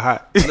 I got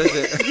hot.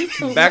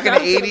 Listen, back in the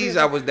 80s,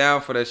 I was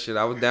down for that shit.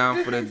 I was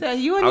down for So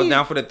you I and was you-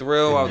 down for the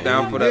thrill. I was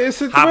down for the Yeah,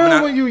 it's a hopping thrill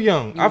out- when you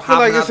young. I feel hopping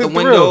like out it's a the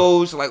thrill.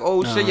 windows, like,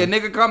 oh shit, your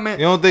nigga coming.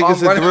 You don't think Oh,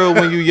 it's a running- thrill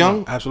when you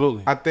young?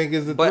 Absolutely. I think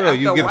it's a But thrill.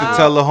 You after get a to while-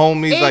 tell the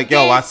homies It like,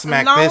 yo, I gets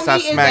smacked this, I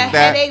lonely is smacked a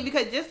that. headache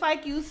because just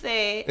like you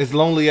said, It's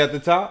lonely at the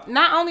top.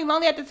 not only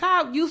lonely at the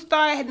top, you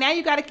start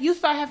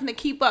having to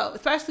keep up,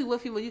 especially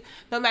with people.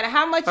 No matter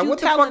how much Like, you what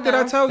the telling fuck did I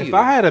them. tell If you?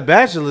 I had a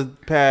bachelor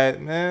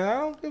pad, man, I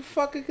don't give a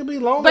fuck. It could be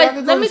lonely. But I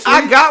could go let to me- sleep.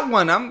 I got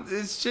one.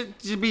 It should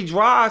just be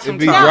dry It sometimes.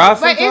 be No, dry but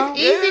sometimes?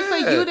 it's easy for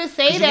Yeah, you to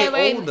say 'cause you that, get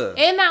right? older.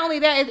 And not only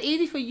that, it's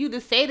easy for you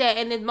to say that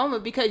in this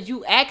moment because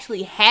you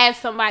actually have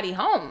somebody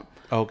home.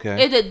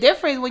 Okay. It's a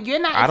difference when you're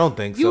not. I don't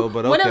think so,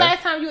 but When the okay.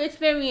 last time you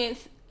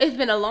experienced? It's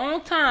been a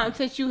long time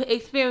since you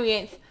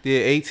experienced. Yeah,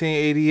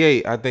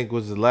 1888, I think,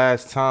 was the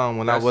last time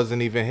when I That's-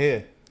 wasn't even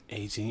here.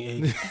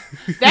 1880.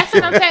 That's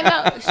what I'm saying.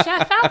 No,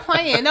 stop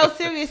playing. No,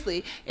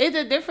 seriously, it's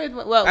a difference.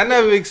 Well, I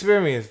never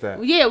experienced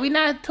that. yeah, we're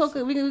not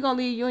talking. We're gonna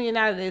leave Union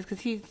out of this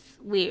because he's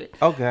weird.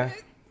 Okay.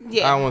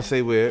 Yeah, I don't want to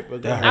say weird,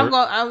 but go That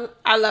ahead.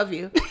 I love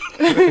you,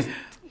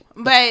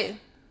 but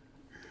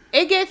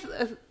it gets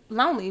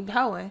lonely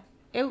hoeing.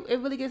 It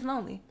really gets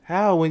lonely.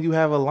 How when you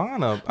have a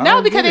lineup? I No,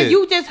 don't because get if it.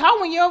 you just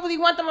hoeing, you don't really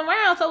want them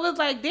around. So it's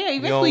like, damn,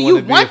 eventually don't you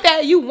wanna be want a-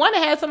 that. You want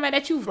to have somebody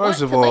that you want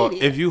First of to all, lay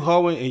if you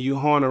hoeing and you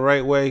hoeing the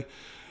right way,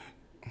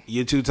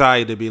 you're too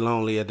tired to be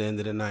lonely at the end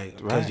of the night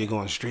because Right. you're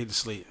going straight to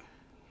sleep.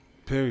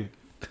 Period.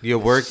 You're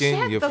working,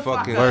 Shut you're the fuck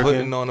fucking up.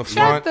 putting on the Shut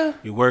front, the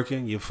You're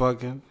working, you're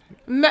fucking.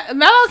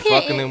 Mellow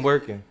can't. fucking and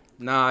working.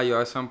 Nah, yo,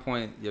 at some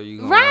point, yo, you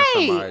gonna Right.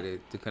 want somebody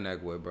to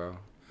connect with, bro.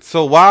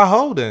 So why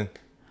holding?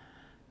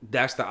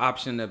 That's the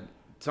option that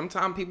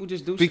sometimes people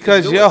just do.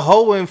 Because do your it.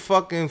 hoeing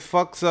fucking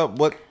fucks up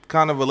what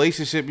kind of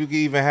relationship you can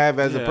even have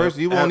as a Yeah,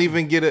 person. You won't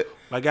even get a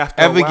Like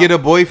after ever a while, get a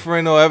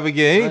boyfriend or ever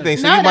get anything.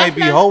 So No, you might that's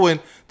be not- hoeing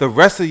the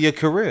rest of your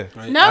career.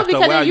 right? No, After a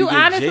because while, if you get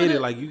honest with jaded,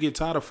 it- like you get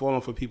tired of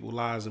falling for people's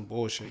lies and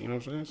bullshit. You know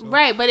what I'm saying? So,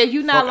 Right, but if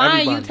you not Fuck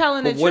lying, you everybody.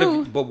 telling the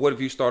truth. But what if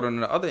you started on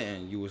the other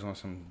end? You was on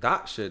some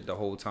dot shit the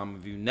whole time.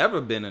 If you never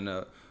been in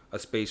a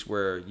space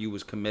where you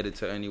was committed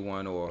to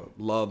anyone or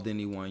loved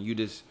anyone, you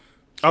just.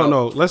 Oh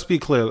no, let's be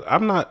clear.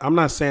 I'm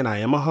not saying I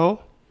am a hoe.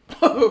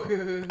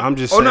 I'm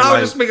just Oh saying no, I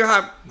like, was just speaking.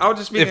 I was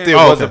just speaking. If there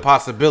Oh, was okay. a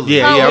possibility.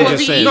 Yeah, Oh, yeah, it I'm would just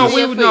be saying. no,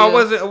 easier we, for no,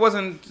 you. it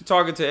wasn't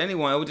talking to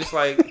anyone. It was just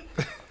like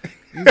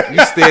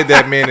You stared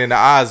that man in the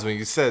eyes when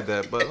you said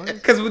that, but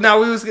because now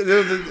we was. It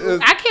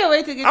was I can't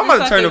wait to get I'm this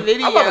about to turn. fucking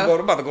video. I'm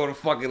about to go to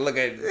fucking look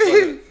at.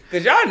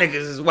 Because y'all niggas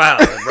is wild,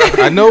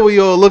 bro. I know we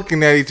all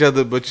looking at each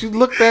other, but you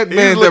looked that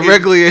man looking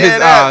directly in his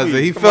dead at eyes, me.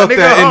 and he My felt nigga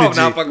that home. energy.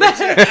 Nah, fuck with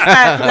you.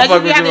 Let you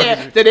fuck be with out you.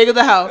 there. The nigga's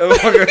a hoe.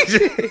 Fuck with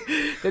you.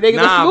 The nigga's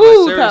Nah, a but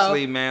smooth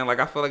seriously, hoe. man, like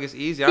I feel like it's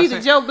easy. He the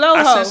Joe Blow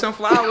I hoe. sent some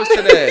flowers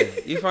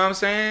today. You feel what I'm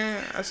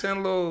saying? I sent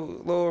a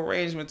little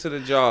arrangement to the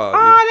job.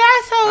 Oh,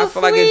 that's so I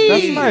feel like sweet. it's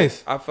That's easier.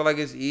 nice. I feel like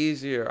it's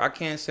easier. I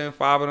can't send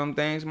 5 of them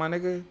things, my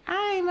nigga.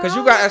 I ain't know. Cause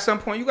you got at some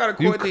point you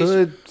gotta You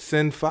coordinate could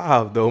send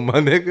 5 though, my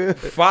nigga.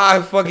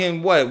 5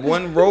 fucking what?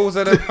 1 rose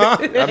at a time.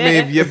 I mean,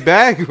 if you're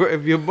back,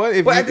 if your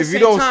money, But at the if you same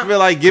don't time- feel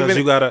like giving,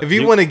 you gotta- if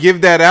you you- want to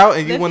give that out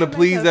and you Lift want to your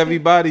please leg up.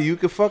 everybody, you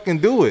can fucking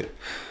do it.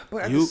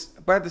 But You-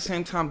 at the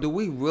same time, do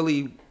we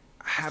really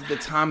have the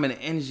time and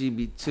the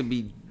energy to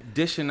be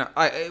dishing out?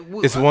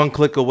 It's one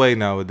click away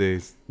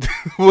nowadays.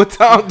 What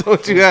time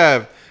don't you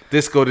have?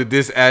 This go to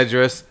this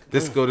address.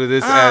 This go to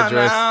this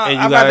address. And you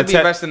I'd gotta rather be te-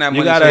 investing that you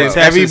money. gotta somewhere. text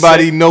and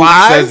Everybody say, knows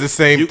 5? says the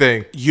same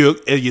thing.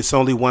 It's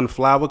only one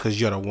flower because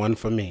you're the one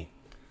for me.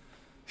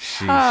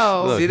 Sheesh.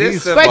 Oh. Look, See, this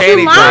he's is a But panty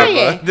you dropper.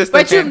 lying. This the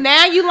But you pan-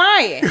 now you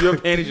lying. You're a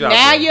panty dropper.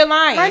 Now you're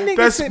My lying. nigga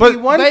That's- sent but- me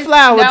one But-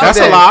 flower. no, That's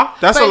a today. lie.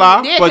 That's a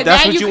lie. yeah, But 'cause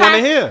that's now what you want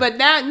to hear.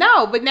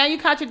 But now you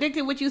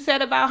contradicted what you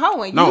said about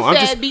hoeing. No, You I'm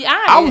said just. be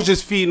honest. I was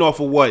just feeding off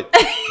of what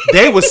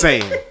they were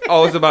saying.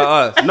 Oh, it's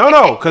about us.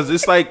 No, because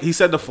it's like he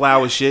said the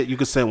flower shit. You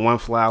could send one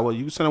flower.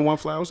 You can send one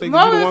flower. Say you the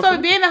Moment, one. so For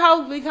me. being a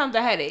hoe becomes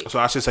a headache. So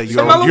I should say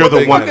So, you're the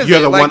what one. fuck is You're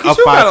it? the Like, one up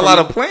you got 5 a for lot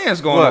me. of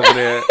plans going What? over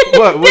there.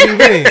 What do you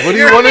mean? What do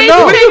you want to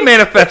know? What are you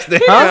manifesting?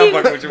 Huh? I'm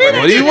fucking with you,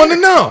 What do you want to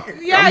know?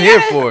 I'm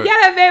here for it. Y'all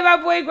done made my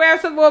boy grab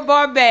some more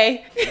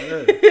Bombay.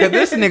 Cause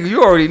this nigga,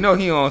 you already know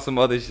he on some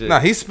other shit. Nah,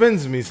 he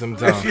spins me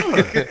sometimes.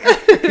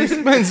 He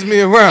spins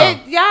me around.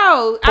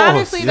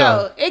 Honestly yo.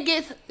 though, it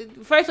gets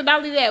first of all,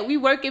 not only that, we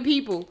working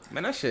people.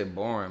 Man, that shit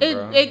boring, It,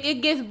 bro.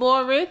 it gets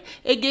boring.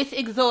 It gets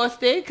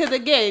exhausted. Cause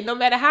again, no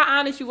matter how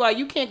honest you are,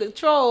 you can't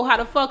control how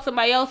the fuck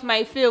somebody else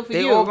might feel for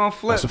They you. all gonna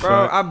flip, That's a bro.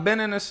 fact. I've been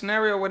in a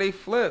scenario where they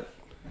flip.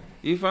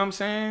 You feel what I'm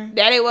saying?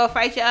 That they will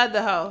fight your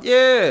other hoe.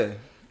 Yeah.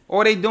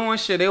 Or they doing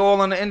shit. They all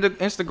on the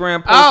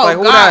Instagram post Oh like,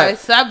 who God, that?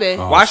 subbing.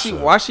 Oh,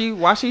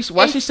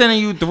 Why she sending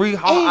you 3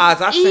 hot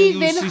eyes? I send you.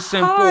 Even She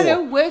sent harder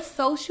 4. with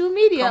social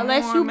media Come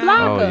unless on, you man. block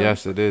Oh them.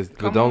 yes, it is. But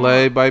Come don't let on.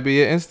 everybody be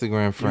your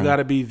Instagram You friend.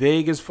 gotta be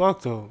vague as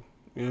fuck though.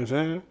 You know what I'm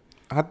saying?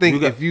 I think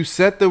You got- if you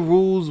set the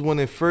rules when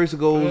it first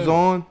goes Yeah.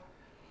 on,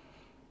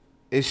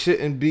 it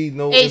shouldn't be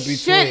no It in between.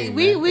 should-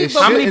 we- man. we- It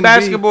but- How many shouldn't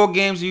basketball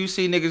games do you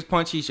see niggas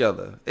punch each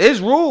other? It's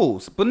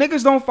rules, but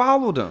niggas don't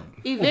follow them.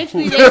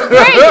 Eventually they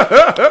break.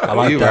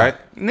 Be, you right?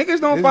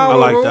 Niggas don't I follow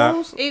like that.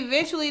 rules.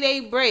 Eventually they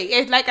break.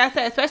 It's like I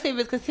said, especially if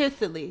it's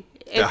consistently.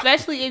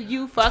 Especially if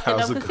you fucking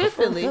was them a good-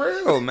 consistently. For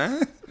real,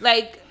 man.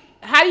 Like,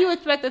 how do you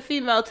expect a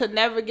female to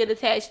never get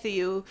attached to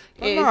you?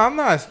 If- No, I'm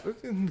not.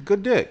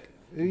 Good dick.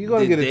 You're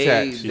gonna get They-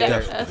 attached. You that-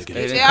 definitely get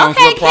it it. comes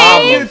Okay, with King.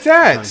 problems. Get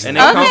attached. And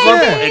Okay,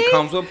 it King.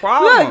 comes with Look,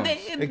 problems.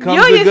 It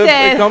comes with good.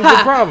 It comes with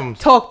problems.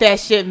 Talk that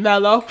shit,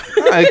 Mello.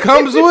 Nah, it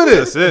comes with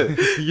That's it.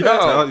 it.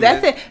 Yo,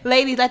 That's it.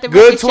 Ladies, let the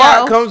Good record twat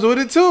show. comes with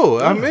it too.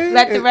 I mean,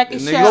 Let the it- record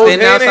it show. goes standing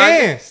hand in outside,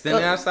 hand.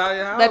 standing outside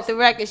your house. Let the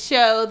record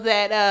show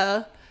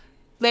that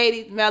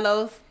ladies,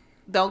 Mellows,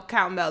 don't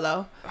count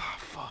Mello.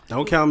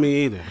 Don't count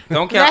me either.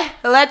 Don't count.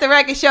 Let the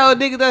record show,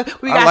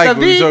 niggas. We I got like some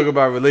when you talk vegan.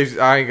 about relationships.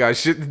 I ain't got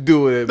shit to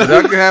do with it, but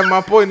I can have my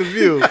point of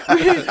view.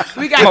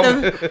 We got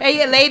the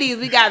hey ladies.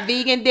 We got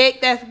vegan dick.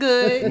 That's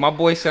good. My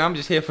boy said, "I'm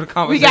just here for the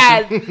We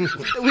conversation."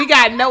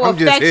 got no I'm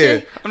just here.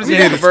 affection. I'm just I'm here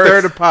here to to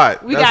stir the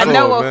pot. We That's got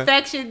no all, man.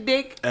 affection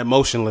dick.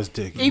 Emotionless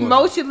dick.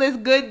 Emotionless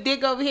good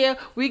dick over here.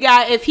 We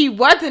got if he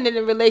wasn't in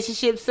a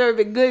relationship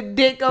serving good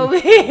dick over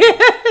here.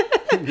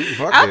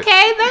 Fuck Okay,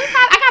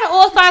 I got an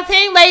all-star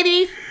team,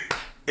 ladies.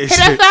 Hit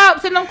us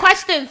up, send them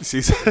questions. She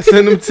it. said,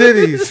 Send them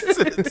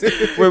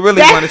titties. We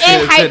really want to That's see it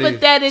the titties.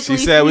 hypothetically. she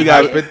said we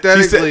got.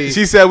 Hypothetically.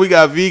 She said we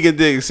got vegan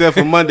dick except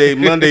for Monday.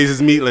 Mondays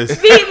is meatless.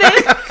 Meatless.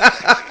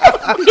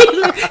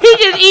 He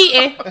just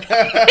eating.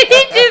 He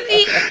just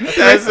eating.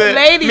 That's it.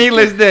 Ladies,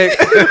 Meatless dick.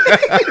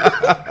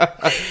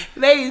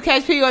 ladies,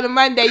 catch me on a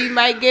Monday. You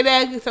might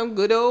get some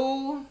good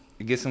old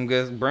Get some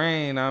good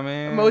brain, I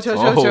mean. mocho Oh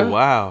chocho.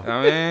 wow.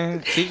 I mean,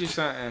 teach you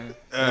something.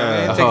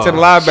 Take it to the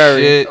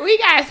library. Shit. We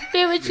got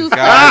spiritual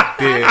God stuff.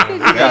 damn. We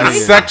got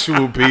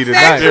sexual P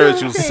tonight. Sexual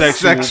Spiritual, P. sexual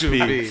Sexual P.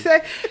 P.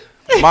 Se-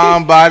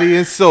 Mind, body,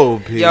 and soul,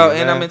 P. Yo, man.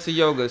 and I'm into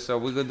yoga, so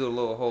we're gonna do a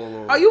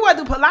little. Oh, you want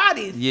to do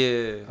Pilates?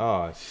 Yeah.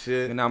 Oh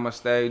shit. And I'm gonna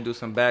stay, do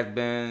some back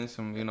bends,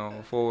 some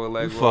forward You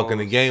leg fucking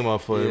the rolls. game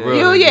up for it, Yeah.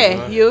 real. You niggas, yeah,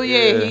 man. you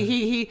yeah.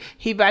 Yeah.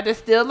 He about to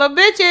steal the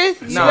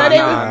bitches. You Nah, know they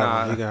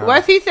nah, was- nah.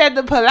 Once he said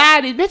the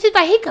Pilates, bitches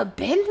like he could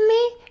bend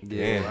me.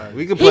 Yeah,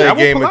 we could play He- a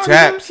game of Pilates,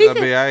 taps. He I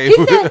mean, I said, ain't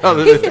he said,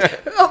 other he than that.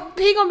 said oh,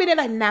 he gonna be there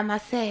like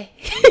namaste.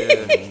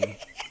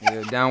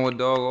 Yeah, downward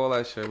dog, all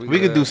that shit. We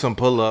could do some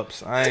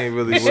pull-ups. I ain't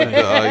really with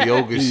the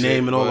yoga You shit.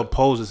 naming all the but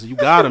poses. You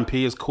got him,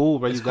 P. It's cool,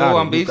 bro. It's You got cool,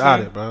 it. I'm You beefing. got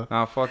it, bro.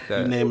 Nah, fuck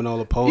that. You naming all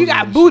the poses. You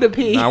got and Buddha shit.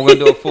 pee. Nah, we're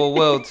gonna do a full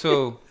wheel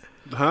too.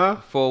 Huh?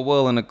 Full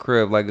wheel in the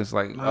crib, like it's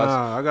like Nah, us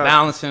I got-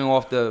 balancing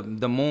off the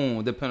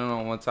moon, depending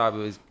on what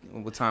time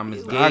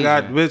it's gauging.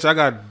 I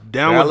got Downward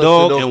Balance it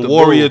Dog off and the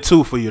Warrior bull.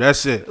 2 for you.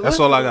 That's it. That's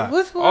all I got.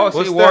 What's Oh, one? see,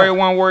 What's Warrior that?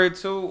 1, Warrior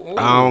 2. Ooh.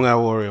 I don't got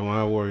Warrior 1.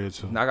 I got Warrior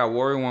 2. I got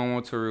Warrior 1,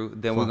 Warrior 2.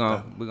 Then Fuck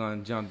we're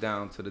gonna jump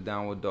down to the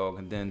downward dog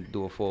and then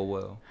do a full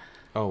wheel.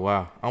 Oh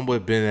wow, I'm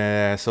with bend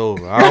that ass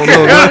over. I don't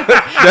know.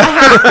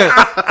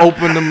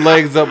 Open them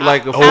legs up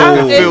like a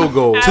fucking field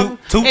goal. Toot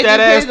It that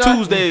ass depends on-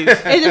 Tuesdays.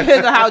 It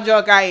depends on how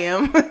drunk I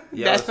am.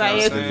 Yeah, That's my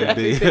that's what I'm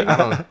answer. saying. I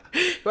don't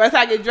Once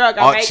I get drunk,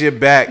 I'm arch like, your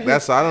back.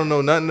 That's I don't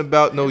know nothing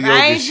about no yoga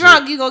I ain't shit.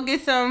 drunk. You gonna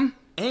get some.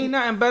 Ain't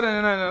nothing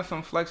better than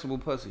some flexible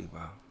pussy,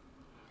 bro.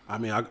 I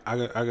mean, I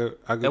got.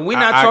 And we're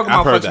not talking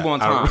about flexible on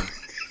time.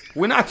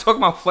 We're not talking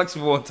about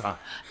flexible on time.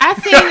 I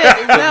seen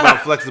it. About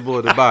No, flexible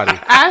of the body.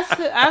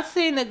 I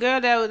seen the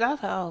girl that was. I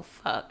was like, oh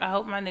fuck. I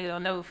hope my nigga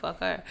don't never fuck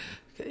her.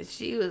 Cause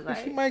she was She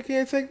like, might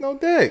can't take no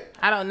dick.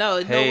 I don't know.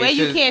 Hey, The way it's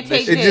you just- can't this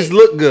take It dick. just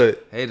look good.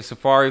 Hey, the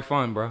safari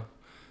fun, bro.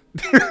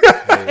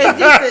 It's just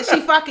that she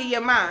fucking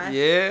your mind.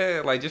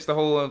 Yeah, like just the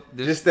whole.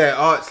 Just that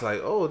arch,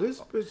 like, oh, this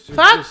bitch. Just,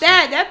 Fuck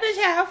that. That bitch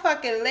had her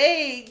fucking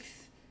legs.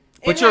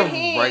 But in you're her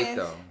hands. right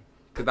though,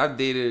 because I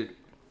dated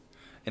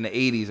in the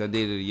 '80s. I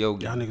dated a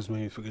yogi. Y'all niggas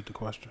made me forget the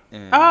question.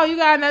 and Oh, you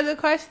got another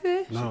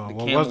question? No, the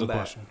what was the camelback.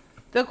 question?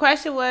 The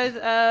question was,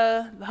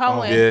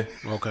 hoeing. Yeah.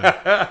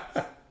 Okay.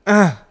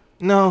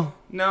 No.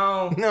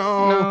 No,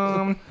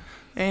 No.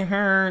 it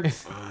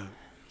hurts.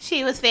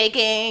 She was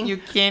faking. You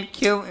can't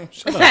kill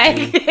it.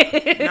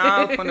 Like,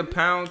 Nah, from the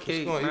pound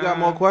cake. You man. got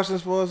more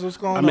questions for us? What's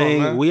going I on,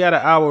 mean, man? we at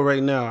an hour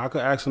right now. I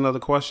could ask another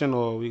question,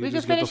 or we we could can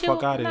just get the finish it.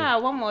 fuck out of here. Nah,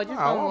 one more. Just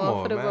Nah, one one more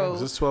more, for the man.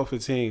 road. It's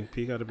 12:15.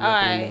 P got to be All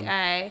up in the right, morning. all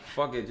right.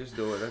 Fuck it, just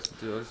do it. Let's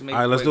do it. Let's make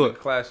All right, let's do it.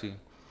 classy.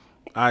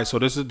 All right, so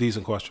this is a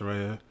decent question right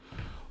here.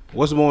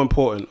 What's more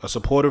important, a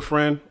supportive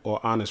friend or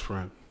honest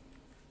friend?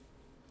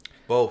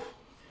 Both.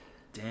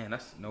 Damn,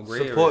 that's no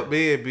gray Support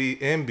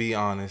area. be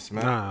honest,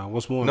 man. Nah,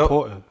 what's more Nope.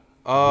 important?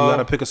 You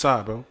gotta pick a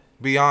side, bro.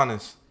 Be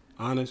honest.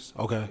 Honest?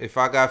 Okay. If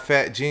I got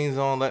fat jeans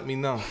on, let me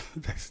know.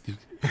 That's stupid.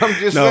 I'm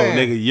just No, saying.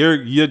 nigga,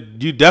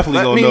 you definitely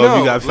Let gonna me know, know. if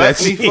you got fat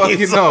Let me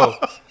jeans fucking on. know.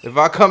 If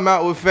I come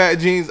out with fat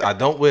jeans, I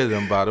don't wear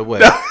them, by the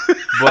way.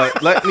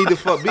 But let me the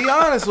fuck be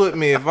honest with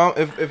me.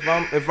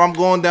 If I'm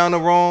going down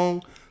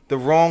the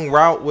wrong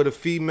route with a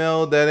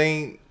female that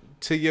ain't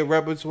to your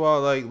repertoire,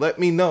 like let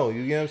me know.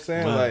 You get what I'm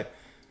saying? Right. Like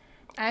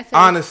I say,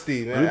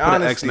 honesty, Let me man. put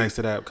an X Honesty. next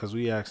to that because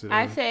we asked it.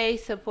 I say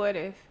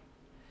supportive.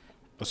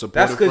 A supportive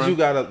That's because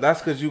friend? That's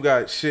because you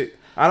got shit.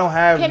 I don't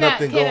have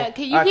nothing going.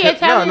 You can't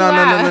tell me no,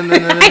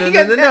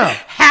 why. no.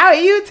 How are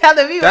you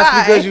telling me That's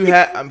why? because you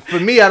have. For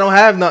me, I don't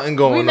have nothing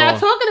going We're not on.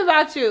 talking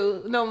about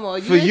you no more.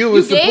 For you,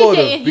 it's gave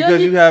supportive it.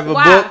 because you have a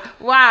why? book.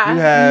 Why? You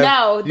have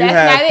no, you that's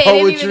have not it. It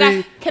ain't even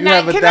poetry. got- Can you I-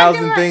 have can I a get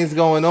thousand right? things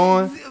going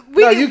on.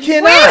 We No, can- you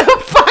Where cannot.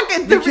 the fuck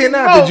is the You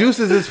cannot. remote? The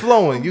juices is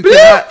flowing. You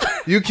cannot.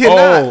 You cannot.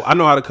 Oh, I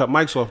know how to cut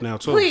mics off now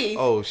too. Please.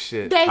 Oh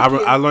shit. Thank I,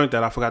 you. I learned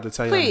that. I forgot to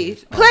tell you.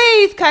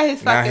 Please cut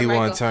his Now fucking he mic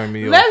wanna off. turn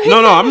me Let off. me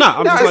No, tell I'm not.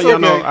 I'm No, just it's letting y'all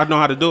know. okay. I know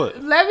how to do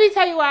it. Let me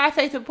tell you why I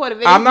say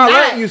supportive. It I'm is not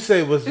letting you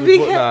say what's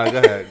Because- nah, go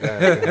ahead. Go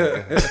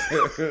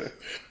ahead.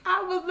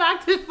 I was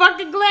knocked his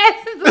fucking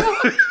glasses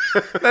off.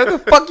 What the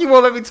fuck you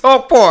won't let me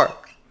talk for?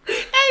 Hey,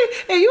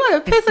 if you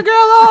want to piss a girl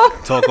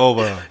off, Talk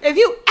over. if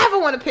you ever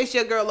want to piss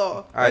your girl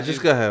off, All right,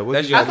 just go ahead. What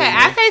That's you got? okay,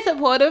 Yeah, I say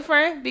supportive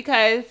friend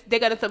because they're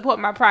gonna support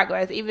my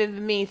progress, even if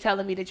it means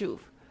telling me the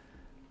truth.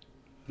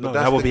 No,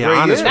 that's that would the be great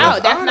honest. year. No,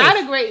 friend. that's honest.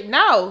 not a great.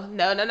 No.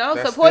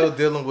 That's Supportive.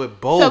 still dealing with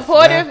both.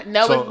 Supportive, Man.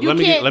 no, So but you let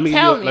me can't give you-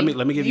 tell let me.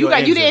 me give you you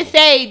an You didn't example.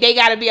 say they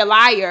got to be a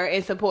liar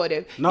and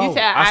supportive. No, you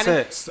said I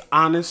honest, said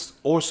honest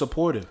or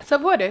supportive.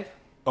 supportive.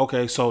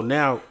 Okay, so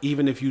now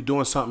even if you're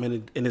doing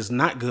something and it's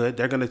not good,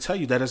 they're gonna tell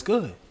you that it's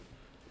good,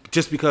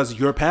 just because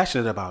you're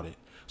passionate about it.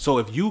 So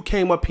if you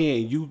came up here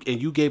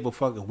and you gave a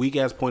fucking weak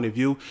ass point of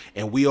view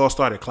and we all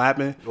started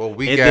clapping, Or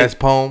weak and ass then-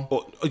 poem.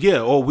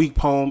 or weak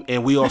poem,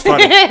 and we all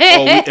started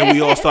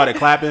we all started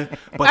clapping,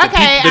 but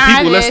Okay, the people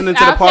honest, listening to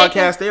the I'll take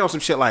podcast, they on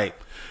some shit like,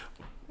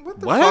 What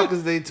the What? fuck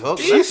is they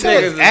talking? She She said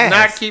said Niggas is ass.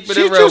 not keeping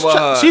she it real just, with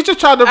her. she just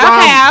tried to Okay,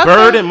 rhyme okay.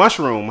 bird and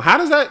mushroom. How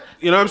does that?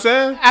 You know what I'm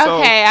saying?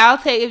 Okay, I'll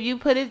take if you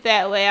put it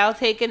that way. I'll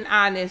take an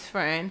honest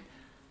friend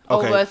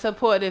Okay. over a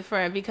supportive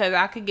friend because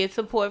I could get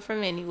support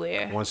from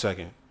anywhere. 1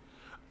 second.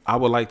 I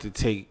would like to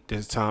take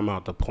this time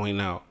out to point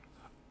out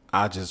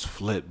I just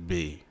flipped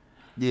B.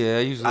 Yeah,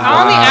 usually.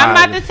 I'm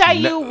about to tell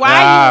you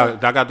why.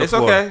 I got the It's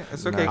floor. okay.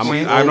 It's okay,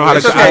 Queen. I know how to.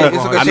 It's okay. It's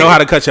okay. I know how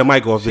to cut your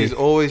mic off. She's She's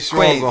always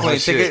strong Queen, on her Queen,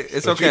 take shit. it-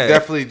 it's But you okay.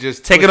 definitely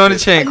just Take it on the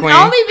twisted. chin, Queen.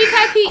 Only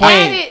because he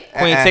added.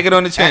 Queen, take it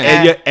on the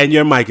chin. and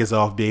your mic is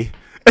off, B.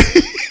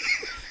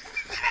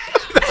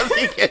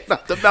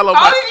 The mellow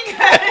Only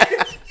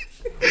mic.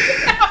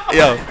 because.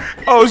 Yo,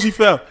 oh, she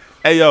fell.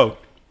 Hey, yo.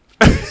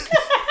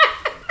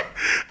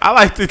 I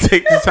like to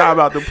take the time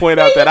out to point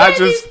out that I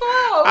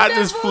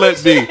just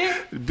flipped B.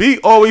 B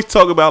always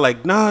talk about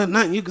like, nah,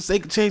 nothing you can say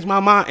can change my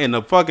mind. And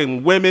the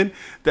fucking women,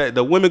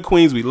 the women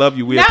queens, we love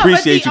you, we No, but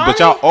appreciate the you. But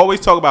y'all only- always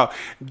talk about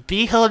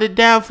B hold it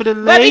down for the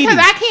But ladies.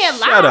 because I can't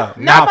lie. Shut up.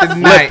 No, Not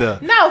motherfucker.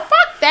 the No,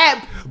 fuck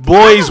that.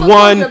 Boys I almost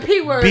called you a 1,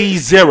 P word. B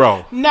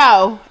 0.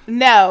 No.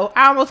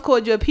 I almost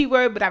called you a P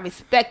word, but I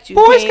respect you.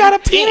 Boys King. got a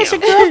penis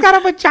and girls got a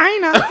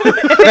vagina. No,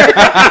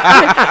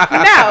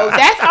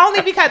 that's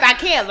only because I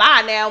can't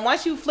lie. Now,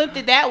 once you flipped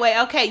it that way,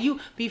 okay,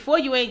 before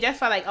you ain't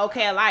just like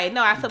okay, a liar.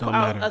 No, Don't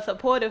matter. a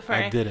supportive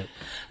friend. I did it.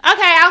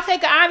 Okay, I'll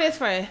take an honest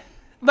friend,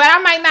 but I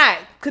might not.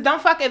 Cause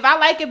don't fuck if I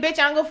like it, bitch.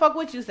 I ain't gonna fuck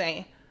what you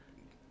saying.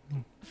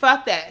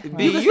 Fuck that. B, can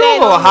you say a it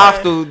little on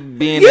hostile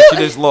being that you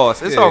just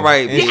lost. It's Yeah. all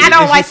right, And B. she- I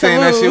don't and like she's saying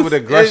to that shit lose. with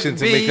aggression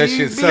to It's make her B,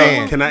 shit B.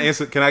 stand. Can I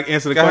answer the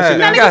Go question? ahead.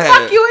 Now, Go nigga,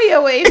 ahead. fuck you in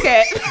your way,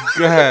 cat.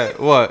 Go ahead.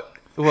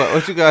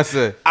 What you gotta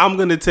say? I'm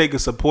gonna take a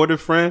supportive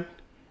friend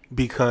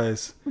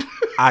because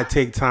I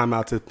take time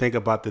out to think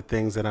about the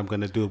things that I'm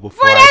gonna do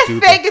before Boy, I that's do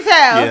fake them. as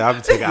hell. Yeah, I'm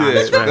gonna take an Yeah,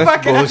 honest friend.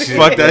 that's bullshit.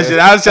 Fuck that man. shit.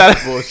 I was trying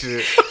to.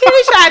 Bullshit.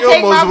 He was trying to You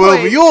take my almost will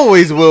point. me. You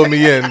always will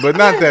me in, but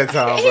not that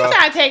time, He bro.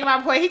 trying to take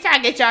my point. He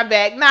trying to get y'all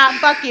back. Nah,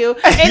 fuck you.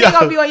 And they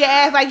gonna be on your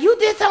ass like you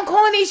did some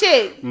corny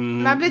shit.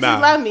 My bitches nah.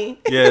 love me.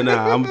 Yeah,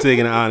 nah, I'm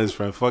taking an honest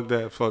friend. Fuck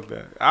that.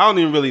 I don't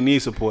even really need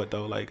support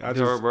though. Like I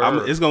just,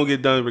 it's gonna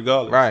get done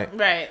regardless. Right.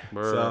 Right.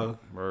 So,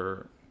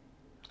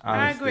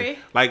 I agree.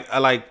 I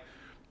like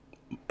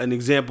an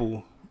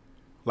example.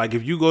 Like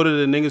if you go to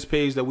the niggas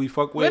page that we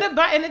fuck with, With a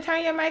button to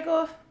turn your mic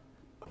off.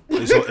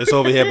 it's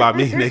over here by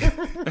me,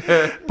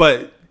 nigga.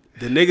 But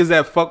the niggas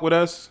that fuck with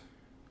us,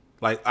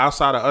 like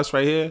outside of us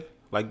right here,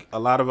 like a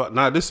lot of us.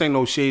 Nah, this ain't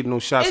no shade, no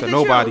shots It's at the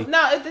nobody. truth.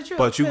 No, it's the truth.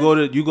 But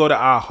you go to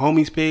our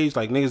homies page,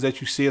 like niggas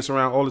that you see us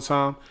around all the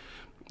time.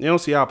 You don't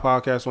see our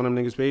podcast on them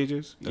niggas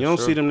pages. You don't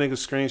see them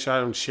niggas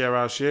screenshot and share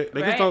our shit.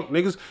 Niggas Right. don't.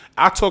 Niggas,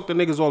 I talk to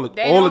niggas all They the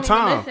don't even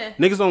time. listen.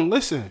 Niggas don't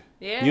listen.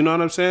 Yeah. You know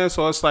what I'm saying?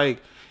 So it's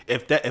like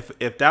if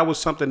that was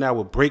something that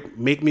would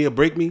make me or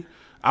break me,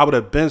 we would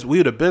have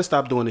been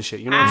stopped doing this shit.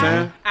 You know what I'm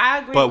saying? I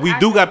agree. But we I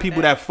do agree got with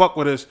people that fuck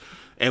with us,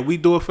 and we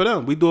do it for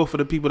them. We do it for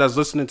the people that's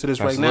listening to this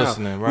That's right now.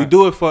 listening, We right.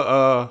 do it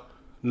for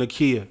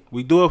Nakia.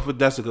 We do it for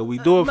Jessica. We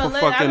do it for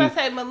Melinda, I fucking. was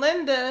gonna say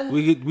Melinda.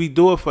 We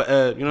do it for you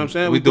know what I'm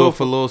saying? We do it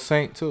for Lil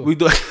Saint too. We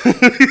do.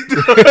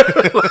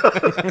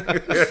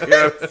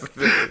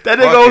 That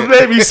nigga almost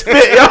made me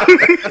spit, yo.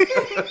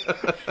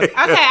 Okay,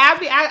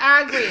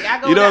 I agree. I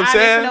go You know with what I'm the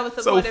saying? honest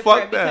and So supportive fuck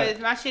friend that.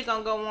 because my shit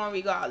gonna go on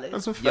regardless.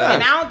 That's a fact. Yeah.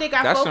 And I don't think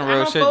I That's focus. some I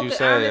real don't shit you focus,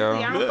 say, yo.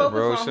 honestly, I don't Yeah, focus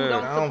real on shit. who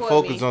don't I don't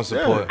support focus me. on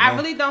support. I man.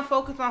 really don't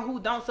focus on who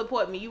don't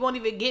support me. You won't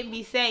even get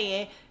me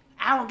saying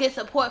I don't get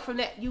support from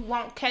that. You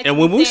won't catch. And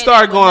me when we saying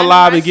start that with going none of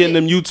live my and getting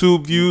shit. them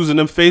YouTube views and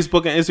them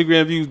Facebook and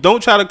Instagram views,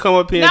 don't try to come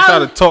up here and No. try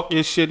to talk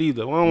your shit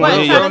either. We don't want to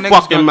Well, hear real your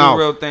niggas fucking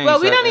mouth. things.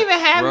 Well, we don't even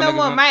have Real no niggas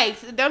more gonna-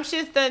 mics. Them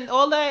shit's done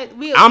all that.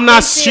 I'm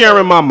not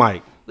sharing my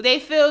mic. They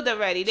filled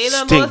already. They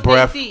done Stink lost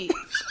breath. their seat.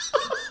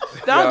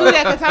 Don't do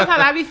that because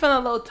sometimes I be feeling a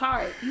little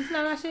tart. You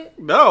smell my shit?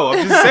 No,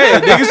 I'm just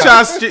saying.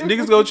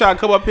 Niggas go try to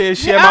come up here and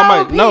share my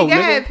mic. P, No, go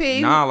ahead, nigga.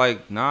 P.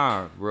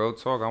 Nah, real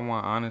talk. I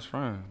want honest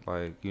friend.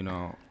 Like, you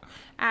know,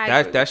 I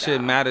agree that with shit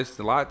y'all. matters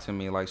a lot to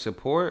me. Like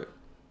support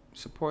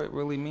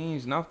really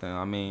means nothing.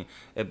 I mean,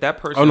 if that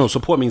person Oh no,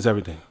 support means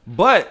everything,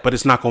 but but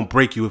it's not gonna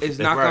break you. it's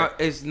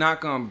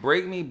not gonna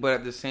break me, but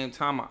at the same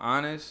time,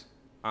 an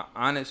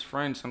honest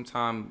friend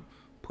sometimes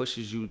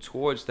pushes you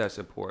towards that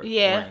support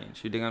Yeah.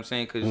 range. You think what I'm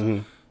saying? Because Mm-hmm.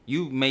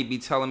 you may be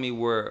telling me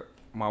where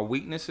my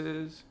weakness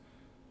is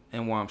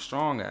and where I'm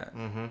strong at,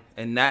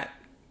 and that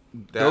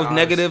those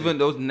negative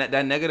honesty. and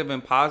that negative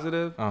and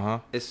positive Uh-huh.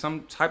 is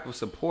some type of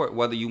support,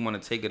 whether you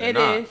want to take it or It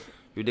not. is.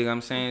 You dig what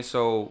I'm saying?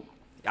 So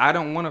I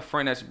don't want a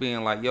friend that's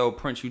being like, "Yo,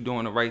 Prince, you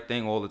doing the right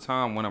thing all the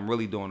time," when I'm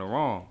really doing the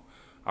wrong.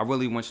 I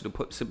really want you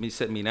to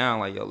sit me down,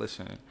 like, "Yo,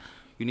 listen,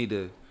 you need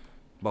to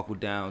buckle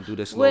down, do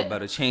this a little What-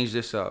 better, change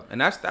this up,"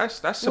 and that's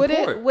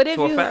support What if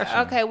to a you fashion.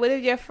 okay? What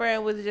if your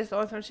friend was just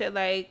on some shit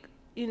like,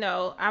 you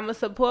know, I'm gonna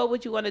support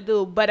what you want to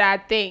do, but I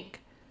think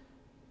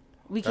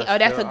we can.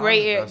 That's a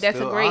gray area. That's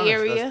a gray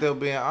area. That's still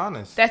being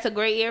honest. That's a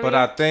gray area. But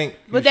I think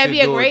you would that should be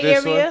a do it gray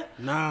this way. area?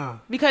 Nah.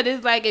 Because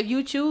it's like if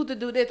you choose to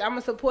do this, I'm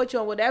gonna support you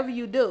on whatever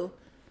you do,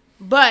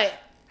 but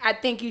I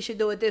think you should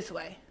do it this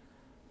way.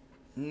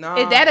 Nah,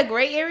 Is that a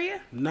gray area?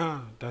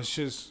 Nah, that's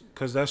just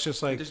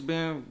like just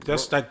being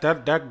that's like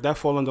that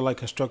fall under like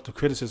constructive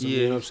criticism. You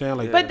Yeah. know what I'm saying?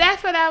 Like, But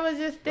that's what I was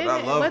just But I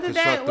thinking. love Wasn't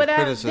that constructive what I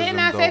criticism, didn't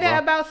I though, say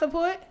that bro. about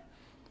support?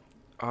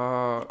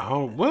 I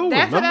don't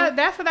remember.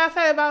 That's what I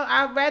said about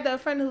I'd rather a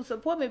friend who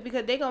support me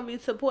because they're gonna be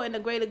supporting the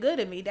greater good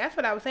in me. That's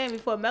what I was saying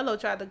before Mello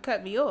tried to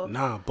cut me off.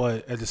 Nah,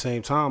 but at the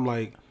same time,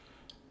 like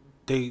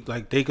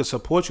they could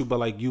support you, but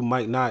like you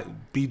might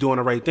not be doing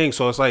the right thing.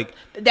 So it's like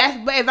but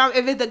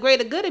if it's the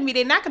greater good of me,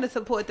 they're not gonna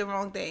support the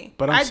wrong thing.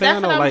 But I'm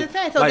saying, that's what though, I'm just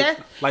saying. So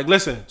that's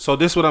listen. So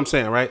this is what I'm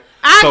saying, right?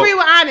 I So- agree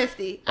with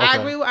honesty. I Okay.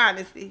 agree with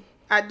honesty.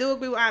 I do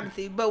agree with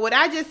honesty. But what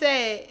I just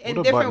said in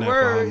What a different button that for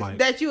her words mic.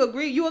 that you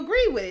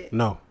agree with it.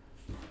 No,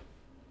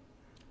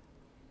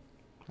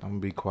 I'm gonna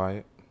be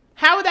quiet.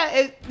 How would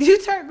that? You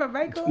turn my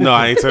mic on? no,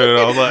 I ain't turning it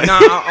off. But Nah,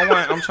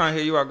 I'm trying to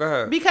hear you out. Go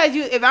ahead. Because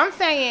if I'm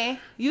saying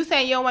you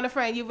don't want a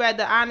friend, you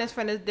rather honest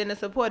friend than a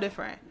supportive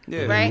friend,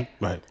 Yeah. right?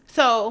 right.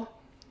 So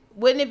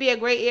wouldn't it be a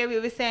great area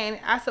of saying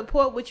I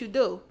support what you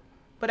do,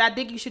 but I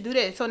think you should do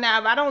this. So now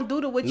if I don't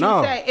do what you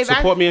No, say, if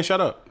support me and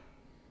shut up.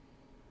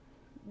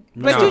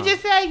 but No. you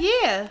just said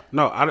yeah.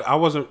 No, I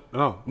wasn't.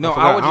 No, No,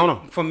 I I don't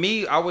know. For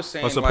me, I was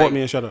saying But support like,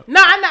 me and shut up.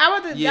 No, I know. I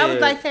was Yeah.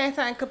 like saying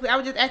something complete. I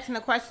was just asking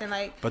a question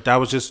like. But that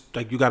was just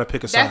like you got to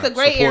pick a side. That's a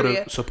great supportive,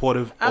 area.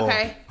 Supportive.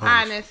 Okay, or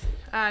honest.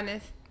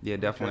 honest. Yeah,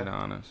 definitely the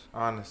honest.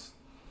 Honest.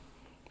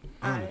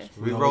 Honest.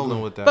 We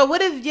rolling with that. But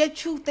what if your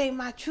truth ain't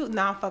my truth?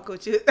 Nah, I'm fucking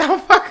with you. I'm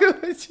fucking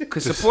with you.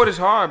 Cause support is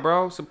hard,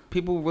 bro. So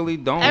people really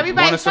don't want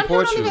Everybody, to some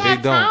support people you. don't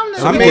even They have don't.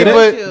 time to I We mean, get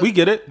support but you. it. We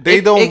get it.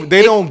 They don't. it-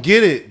 They don't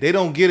get it. They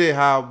don't get it.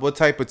 How what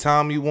type of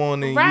time you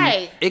want and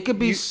Right. It could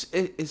be.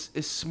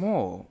 It's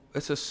small.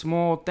 It's a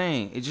small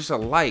thing. It's just a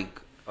like.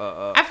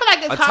 I feel like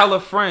it's a hard. tell a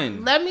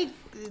friend. Let me.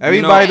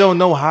 Everybody don't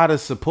know how to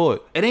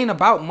support. It ain't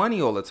about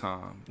money all the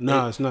time.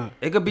 No, it's not.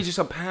 It could be just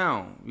a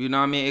pound. You know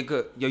what I mean? It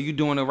could. Yo, you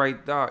doing the right.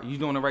 You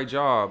doing the right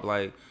job.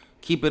 Like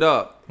keep it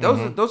up.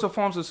 Those are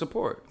forms of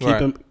support. Keep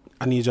Right. him.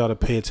 I need y'all to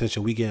pay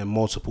attention. We getting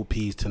multiple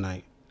P's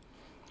tonight.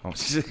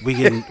 We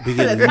getting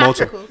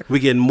Tactical.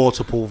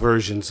 multiple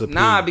versions of P.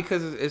 Nah,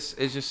 because it's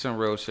just some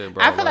real shit,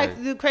 bro. I feel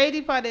like the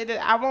crazy part is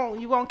that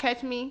you won't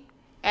catch me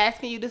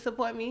asking you to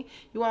support me.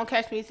 You won't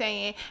catch me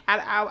saying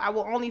I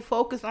will only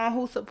focus on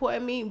who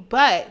supporting me.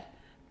 But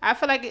I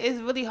feel like it's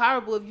really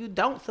horrible if you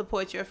don't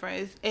support your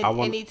friends in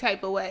any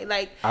type of way.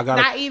 Like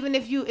not even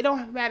if you. It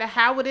don't matter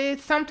how it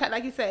is. Sometimes,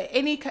 like you said,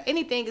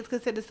 anything is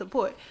considered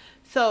support.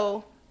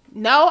 So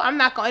no, I'm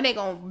not going. It ain't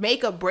gonna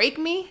make or break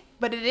me.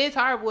 But it is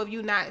horrible if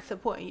you not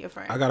supporting your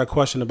friends. I got a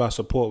question about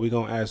support. We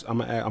gonna ask. I'm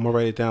gonna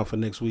write it down for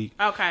next week.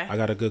 Okay. I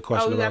got a good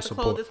question we about got to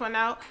support. close this one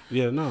out.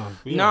 Yeah, no.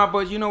 Yeah. Nah,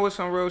 but you know what's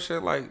some real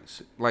shit? Like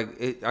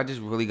I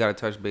just really gotta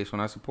touch base when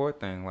I support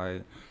thing.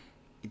 Like,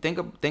 you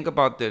think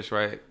about this,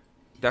 right?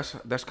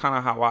 That's kind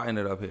of how I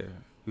ended up here.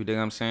 You think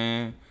I'm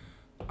saying?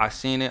 I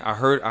seen it. I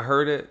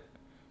heard it.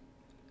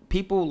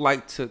 People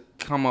like to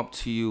come up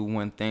to you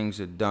when things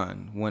are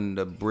done, when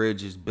the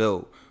bridge is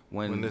built,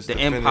 when it's the the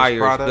finished empire is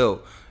product.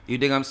 built. You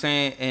think I'm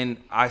saying? And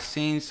I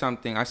seen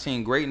something. I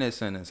seen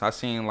greatness in this. I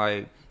seen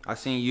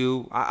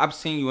you. I've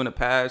seen you in the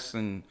past,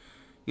 and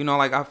you know,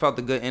 like I felt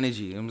the good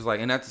energy. It was like,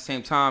 and at the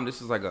same time,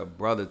 this is like a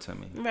brother to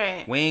me.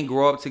 Right. We ain't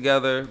grow up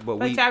together,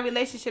 but our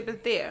relationship is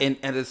there. and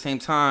at the same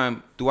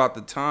time, throughout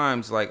the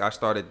times, like I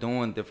started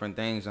doing different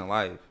things in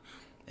life,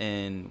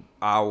 and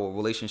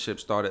our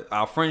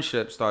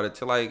friendship started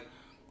to like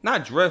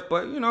not drift,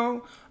 but you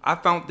know, I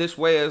found this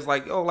way as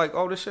like,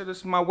 oh, this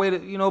is my way to,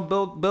 you know,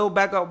 build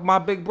back up my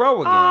big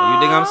bro again. You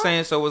think I'm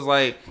saying? So it was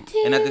like,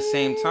 and at the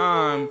same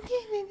time,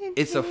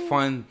 it's a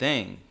fun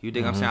thing. You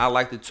think I'm saying? I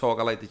like to talk,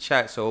 I like to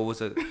chat, so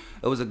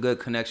it was a good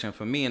connection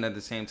for me. And at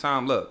the same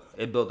time, look,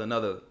 it built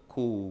another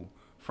cool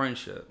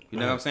friendship. You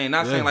know what I'm saying?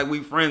 Not saying like we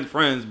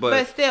friends,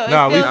 but still,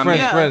 Nah, we it's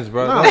still, friends,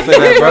 bro. Nah, Don't say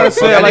that, bro.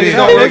 say it like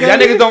Y'all y'all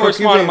niggas don't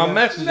respond to my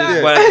messages,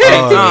 but at the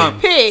same time,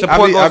 Pig.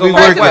 support I goes be a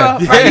long working. way.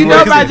 Yeah, You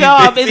know my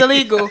job is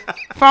illegal.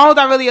 Phones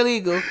are really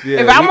illegal.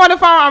 Yeah, if I'm on the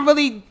phone, I'm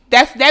really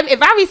that.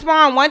 If I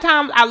respond one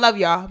time, I love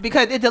y'all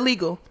because it's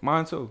illegal.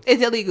 Mine too.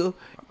 It's illegal.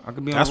 I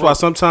could be on That's the why road.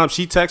 sometimes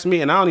she texts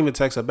me and I don't even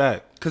text her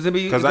back. Cause it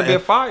be Because a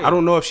fire. I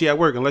don't know if she at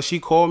work unless she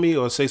call me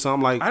or say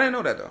something like, I didn't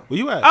know that though. "Where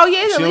you at?" Oh,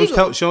 yeah, it's she illegal.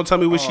 Don't she don't tell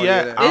me where she yeah,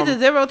 at. that- It's a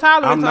zero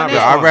tolerance I'm on not that.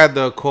 Yeah, responding. I'd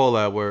rather call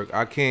at work.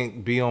 I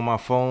can't be on my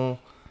phone.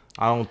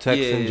 I don't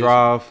text Yeah, and yeah.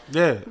 drive.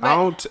 Yeah, I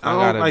don't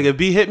gotta- like if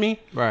B hit me.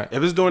 Right.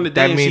 If it's during the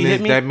day and she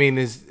hit me, that mean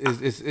is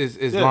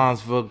Yeah.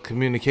 lines for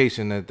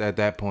communication at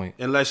that point.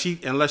 unless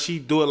she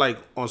do it like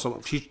on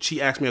some,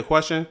 she asks me a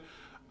question.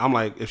 I'm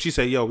like, if she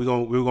say, "Yo, we're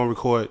gonna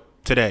record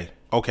today,"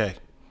 okay,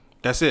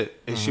 that's it.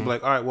 And she be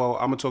like, "All right, well,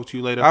 I'm gonna talk to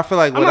you later." I feel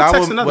like I'm not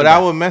texting nothing with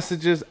back. our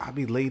messages, I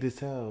be late as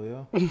hell,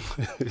 yo.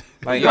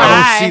 Like I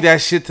Why? don't see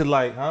that shit to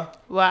like, huh?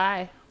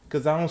 Why?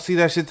 Cause I don't see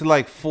that shit to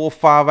like 4 or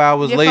 5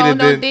 hours Your later. phone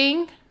no Than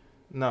ding?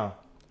 no.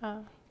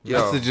 Yo.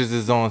 Messages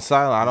is on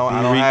silent. I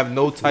don't have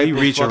no type of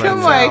reaching fucking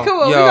right Come now. on, come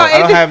on. Yo, we I gonna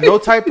don't end have no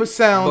type of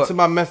sound But- to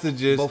my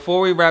messages.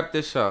 Before we wrap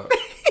this up,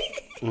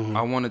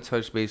 I want to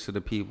touch base to the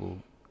people.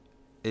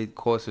 It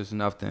costs us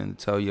nothing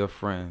to tell your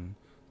friend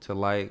to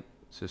like,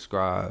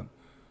 subscribe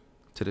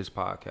to this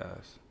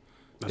podcast.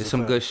 That's It's a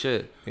some fact. good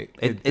shit.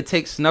 It- It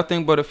takes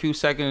nothing but a few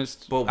seconds.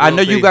 But I will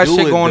know you they got do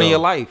shit it, going on in though? your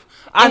life.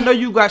 I know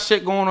you got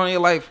shit going on in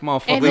your life,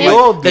 motherfucker. And We then-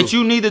 all do. That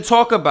you need to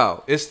talk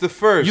about. It's the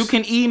first. You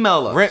can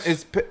email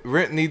us.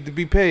 Rent need to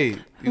be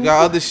paid. You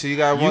got other shit. You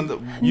got wonder.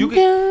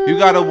 You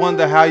gotta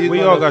wonder how you. We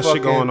gonna all got shit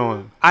fucking going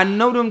on. I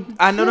know them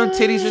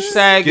titties are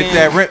sagging. Get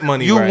that rent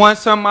money. You right. want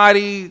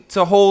somebody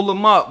to hold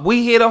them up.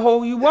 We here to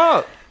hold you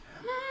up.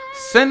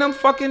 Send them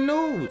fucking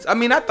nudes. I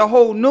mean, not the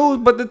whole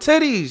nudes, but the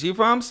titties. You know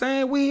what I'm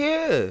saying? We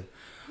here.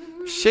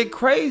 Shit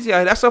crazy.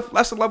 That's a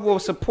level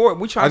of support.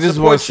 We trying I to just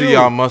support want to see you.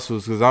 y'all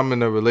muscles because I'm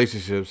in a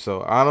relationship,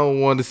 so I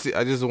don't want to see.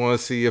 I just want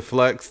to see your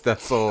flex.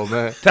 That's all,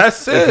 man.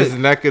 That's If it's it.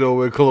 naked or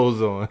with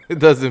clothes on, it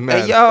doesn't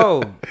matter. Hey,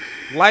 yo.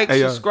 Like,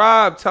 Hey, yo.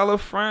 subscribe, tell a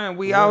friend.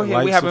 We out here.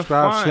 Like, We having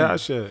subscribe, fun.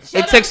 share shit.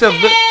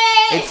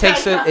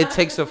 It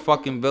takes a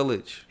fucking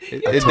village.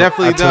 It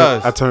definitely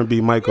does. I turned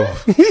B Mike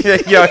off.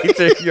 yo,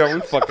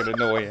 we fucking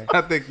annoying.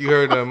 I think you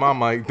heard that in my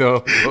mic though.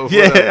 But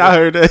Yeah, whatever. I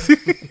heard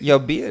that. Yo,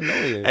 be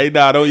annoying. Hey,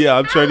 nah, don't. Yeah,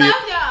 I'm turning it.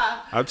 y'all.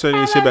 I'm turning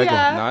your I shit love back on.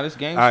 y'all. Nah, this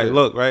game All right, shit.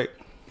 look, right.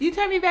 You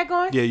turn me back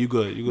on? Yeah, you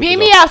good. You good. Beam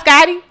to me go. out,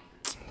 Scotty.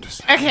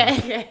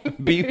 Okay.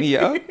 Beat me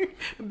up.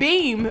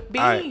 Beam.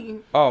 right.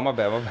 Oh, my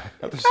bad.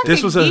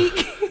 This was a,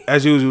 Geek.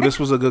 as usual. This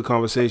was a good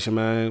conversation,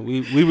 man.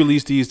 We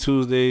release these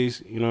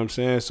Tuesdays. You know what I'm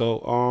saying?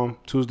 So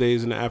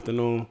Tuesdays in the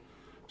afternoon,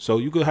 so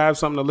you could have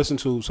something to listen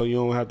to, so you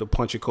don't have to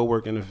punch your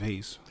coworker in the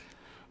face.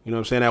 You know what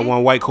I'm saying? That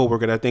one white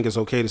coworker that think it's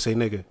okay to say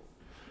nigga.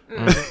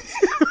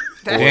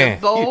 That's Damn.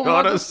 a bold You know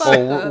what I'm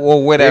motherfucker.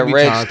 Or wear They that be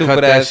red trying to cut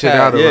stupid that ass shit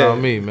hat. out Yeah.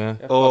 around me, man.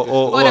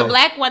 Or the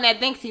black one that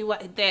thinks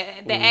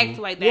that acts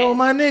like that. Yo,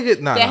 my nigga,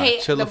 nah, the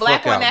chill the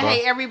black fuck one out, that bro.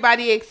 hate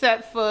everybody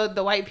except for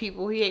the white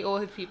people. He hate all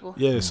his people.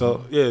 Yeah,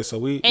 so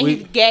we And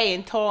he's gay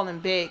and tall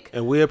and big.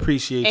 and we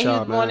appreciate And he y'all,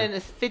 was born man. in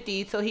his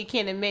 50s, so he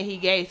can't admit he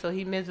gay, so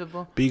he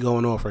miserable. Be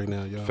going off right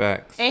now, y'all.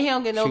 Facts. And he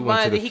don't get no She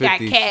went to buns, the and he got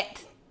 50s.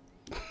 cats.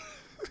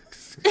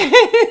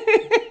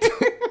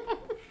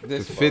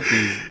 This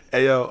 50s.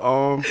 Hey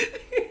yo,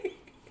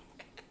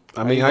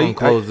 I mean, How you gonna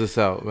close this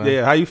out, man?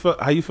 Yeah, how you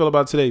feel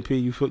about today, P?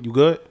 You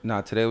good? Nah,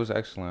 today was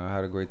excellent. I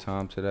had a great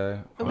time today.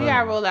 We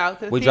gotta roll out.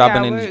 'cause We he got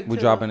dropping work,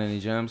 too. any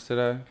gems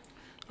today?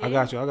 I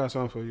got you. I got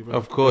something for you, bro.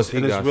 Of course he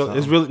and got it's real,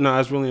 something.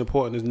 It's really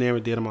important. It's near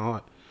and dear to my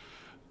heart.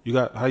 You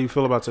got how you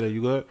feel about today?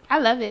 You good? I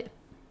love it.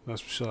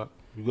 That's what's up.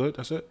 You good?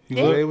 That's it. You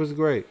Yeah. good? It was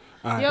great.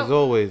 All right. Yo. As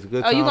always, good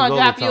Oh, times you gonna all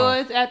drop the time.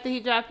 yours after he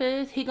drop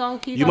his? He gonna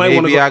keep. You on- might want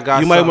to Maybe go. I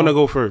got You might want to something.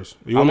 go first.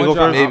 You want I'm me to go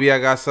gonna first? drop- Maybe I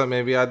got something.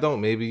 Maybe I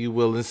don't. Maybe you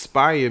will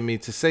inspire me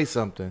to say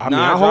something. I mean,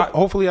 Nah, I drop-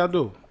 hopefully I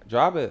do.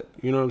 Drop it.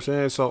 You know what I'm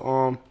saying?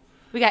 So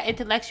We got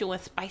intellectual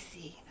and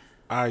spicy.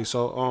 all right.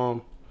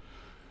 So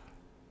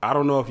I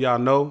don't know if y'all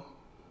know,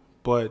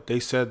 but they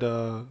said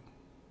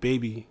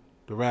Baby,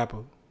 the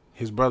rapper,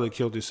 his brother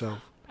killed himself.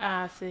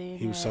 I see.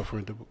 He was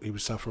suffering. He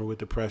was suffering with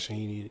depression.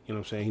 He needed, you know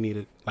what I'm saying. He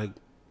needed like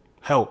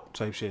help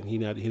type shit. He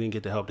didn't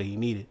get the help that he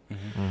needed.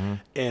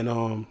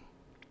 And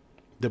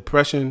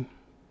depression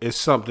is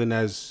something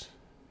that's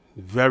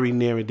very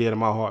near and dear to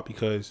my heart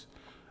because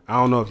I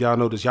don't know if y'all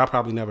know this. Y'all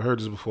probably never heard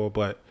this before,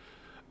 but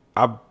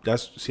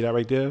see that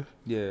right there.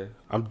 Yeah.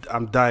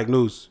 I'm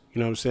diagnosed. You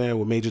know what I'm saying,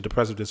 with major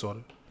depressive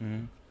disorder. You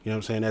know what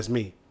I'm saying. That's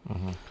me.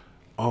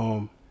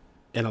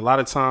 And a lot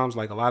of times,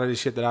 like a lot of the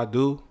shit that I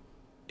do,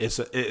 it's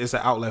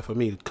an outlet for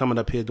me. Coming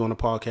up here doing a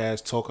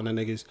podcast, talking to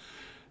niggas,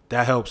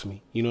 that helps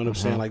me. You know what I'm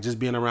saying? Like just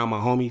being around my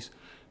homies,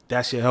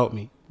 that shit help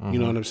me. You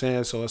know what I'm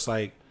saying? So it's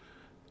like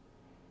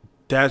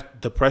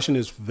that depression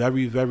is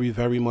very, very,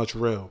 very much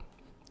real.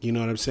 You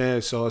know what I'm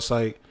saying? So it's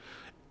like,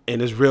 and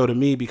it's real to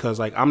me because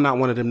like I'm not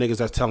one of them niggas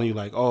that's telling you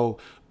like, oh,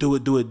 do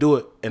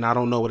it, and I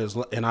don't know what it's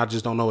and I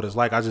just don't know what it's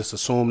like. I just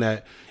assume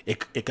that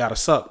it gotta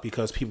suck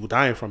because people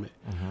dying from it.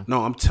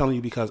 No, I'm telling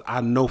you because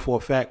I know for a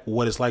fact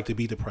what it's like to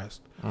be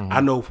depressed. I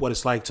know what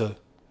it's like to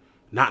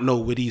not know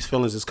where these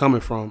feelings is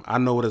coming from. I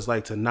know what it's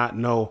like to not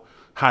know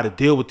how to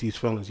deal with these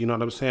feelings. You know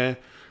what I'm saying?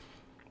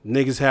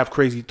 Niggas have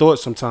crazy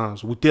thoughts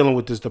sometimes. We're dealing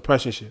with this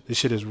depression shit. This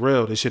shit is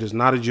real. This shit is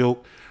not a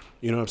joke.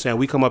 You know what I'm saying?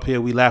 We come up here,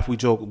 we laugh, we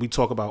joke, we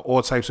talk about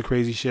all types of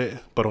crazy shit.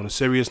 But on a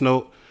serious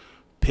note,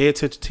 pay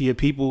attention to your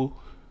people,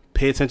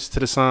 pay attention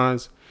to the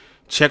signs,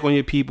 check on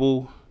your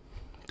people.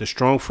 The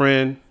strong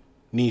friend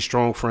needs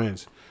strong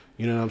friends.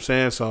 You know what I'm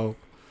saying? So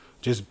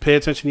just pay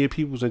attention to your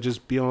peoples and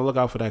just be on the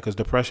lookout for that because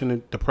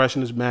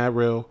depression is mad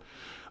real.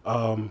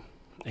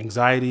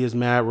 Anxiety is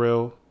mad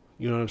real.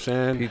 You know what I'm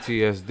saying?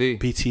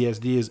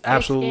 PTSD is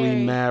absolutely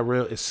scary. mad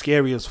real. It's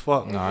scary as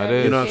fuck. Nah, it Very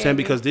is. You know what I'm saying? scary.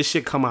 Because this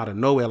shit come out of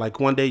nowhere. Like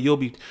one day you'll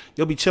be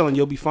chilling,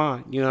 you'll be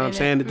fine. You know what I'm And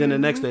saying? then- And then the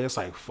next day it's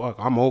like, fuck,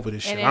 I'm over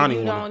this shit. And I then don't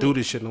even you want to don't do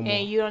this shit no more.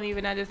 And you don't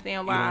even understand You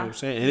know what why. I'm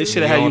saying? And this You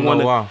should have had you don't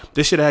know want why. to.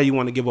 This should have had you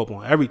want to give up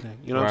on everything.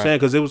 You know what I'm Right. saying?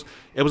 Because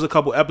it was a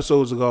couple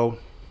episodes ago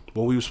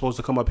when we were supposed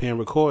to come up here and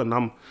record, and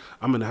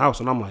I'm in the house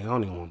and I'm like, I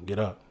don't even want to get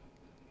up.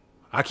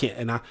 I can't,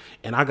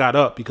 and I got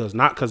up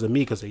not because of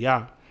me, because of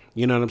y'all.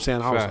 You know what I'm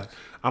saying? Facts.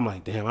 I'm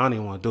like, damn, I don't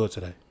even want to do it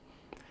today.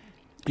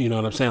 You know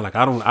what I'm saying? Like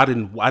I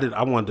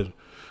wanted to,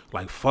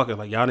 like, fuck it.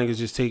 Like y'all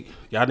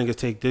niggas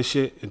take this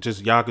shit and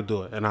just y'all could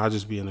do it, and I'll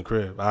just be in the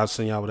crib. I'll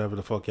send y'all whatever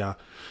the fuck y'all.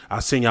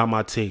 I'll send y'all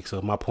my takes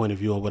or my point of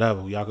view or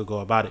whatever. Y'all could go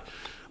about it.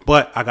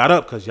 But I got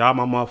up because y'all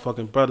my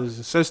motherfucking brothers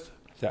and sisters.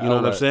 The You know what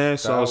I'm outlet. saying? The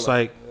So it's outlet.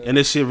 like, and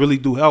this shit really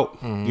do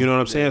help. You know what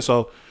I'm saying?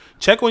 So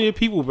check on your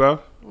people, bro.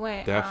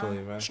 when Definitely,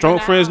 man. Strong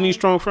When I, friends need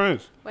strong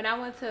friends. When I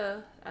went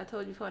to, I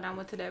told you before, when I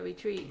went to that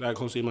retreat. Like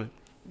close to your mic.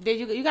 Did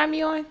you got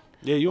me on?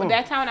 Yeah, you But on.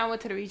 that time when I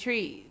went to the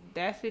retreat,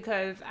 that's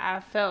because I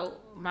felt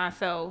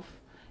myself,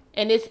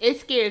 and it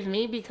scares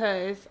me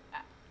because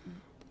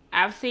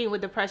I've seen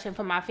with depression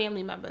from my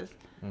family members.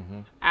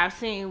 I've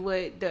seen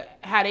with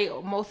how they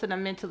most of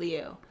them mentally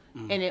ill,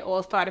 and it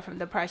all started from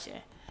depression.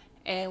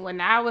 And when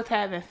I was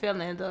having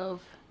feelings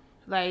of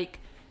like,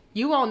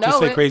 you won't know Just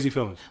say it. crazy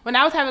feelings. When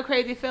I was having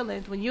crazy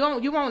feelings, when you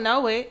won't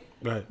know it.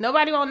 Right.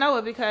 Nobody won't know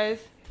it because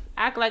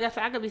like I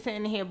said, I could be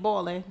sitting here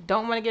bawling,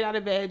 don't want to get out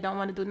of bed, don't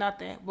want to do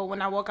nothing. But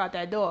when I walk out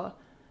that door,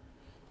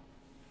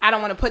 I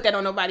don't want to put that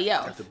on nobody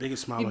else. Got the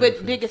biggest smile You on put your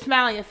face. biggest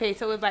smile on your face.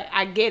 So it's like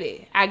I get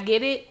it,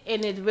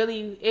 and it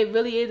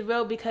really is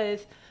real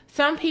because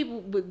some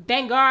people,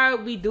 thank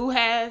God, we do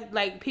have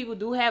people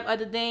do have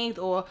other things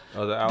or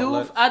Other do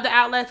outlets. other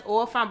outlets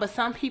or fun, but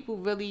some people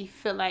really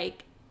feel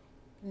like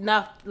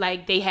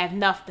they have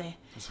nothing.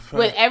 That's a fact.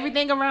 With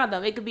everything around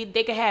them, they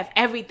could have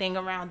everything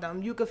around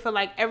them. You could feel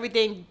like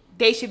everything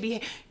they should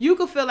be. You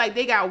could feel like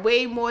they got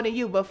way more than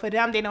you, but for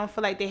them, they don't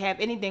feel like they have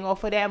anything, or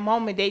for that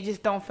moment, they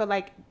just don't feel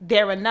like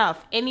they're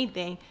enough.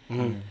 Anything.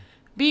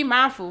 Be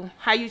mindful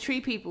how you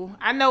treat people.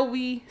 I know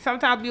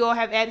sometimes we all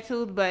have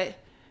attitudes, but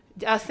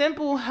a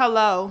simple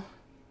hello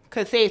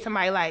could save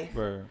somebody's life.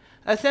 Right.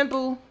 A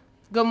simple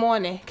good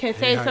morning can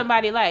save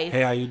somebody's life.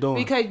 Hey, how you doing?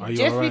 Because Are you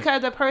just all right?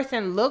 because a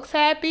person looks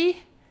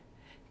happy,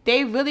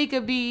 they really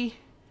could be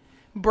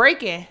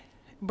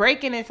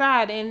breaking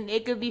inside, and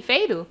it could be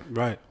fatal.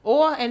 Right.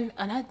 And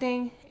another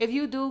thing, if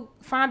you do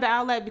find the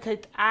outlet, because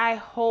I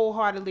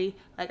wholeheartedly,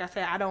 like I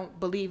said, I don't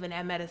believe in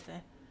that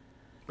medicine.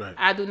 Right.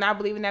 I do not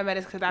believe in that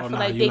medicine because I feel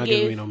like you're they not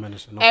giving me give no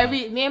medicine. No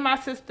me and my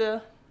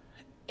sister,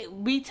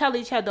 we tell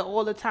each other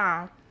all the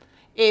time.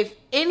 If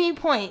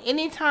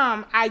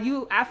anytime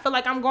I feel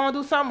like I'm going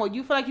to do something, or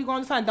you feel like you're going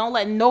to do something, don't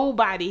let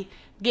nobody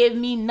give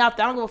me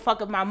nothing. I don't give a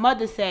fuck if my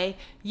mother say,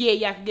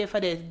 yeah, I can give her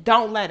this.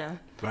 Don't let them.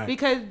 Right.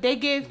 Because they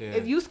give, Yeah.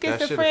 if you That shit'll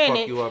fuck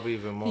schizophrenic, you up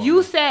even more.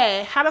 you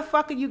said, how the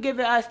fuck are you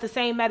giving us the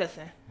same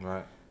medicine?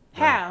 Right.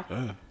 How?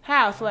 Yeah.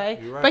 How, Sway?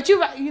 You're right. But you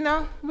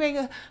know, we ain't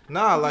gonna,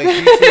 Nah, like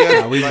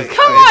PTS. we like, just-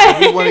 Come like,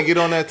 on. if we want to get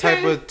on that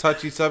type of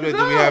touchy subject,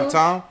 do we have No.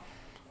 time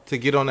to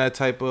get on that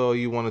type of? Or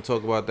you want to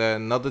talk about that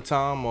another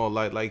time, or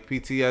like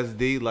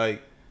PTSD?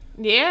 Like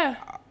yeah.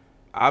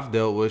 I've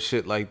dealt with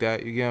shit like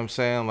that. You get what I'm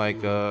saying?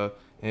 Like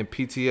and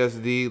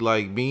PTSD,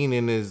 like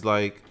meaning is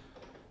like,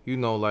 you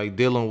know, like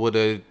dealing with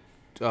a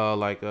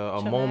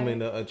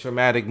moment, a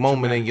traumatic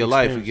moment in your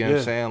life. You get what I'm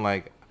experience, saying?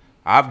 Like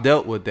I've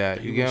dealt with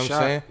that. You You get been what I'm shot.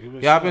 saying? You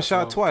been Yeah, I've been shot,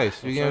 shot so-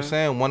 twice. You get what I'm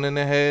saying? One in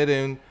the head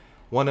and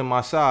one in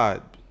my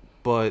side.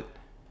 But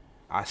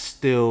I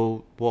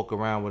still walk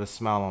around with a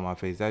smile on my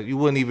face. That you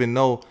wouldn't even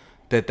know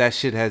that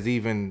shit has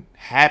even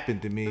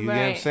happened to me. You get what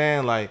I'm Right.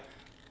 saying? Like,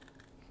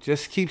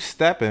 just keep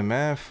stepping,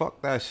 man.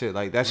 Fuck that shit.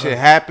 Like that shit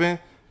happened.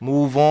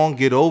 Move on.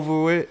 Get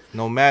over it.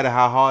 No matter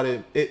how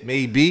hard it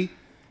may be.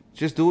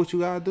 Just do what you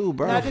gotta do,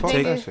 bro. Not to Fuck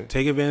take that it- shit.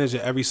 Take advantage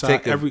of every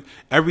side, Take a-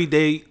 every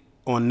day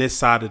on this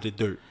side of the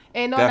dirt.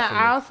 And on Definitely.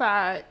 the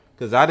outside,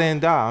 Cause I didn't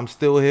die. I'm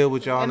still here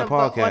with y'all on the and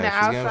but podcast. on the You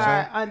get what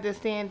I'm outside,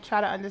 saying?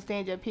 try to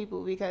understand your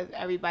people because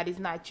everybody's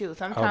not you.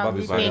 Sometimes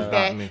we everybody's think not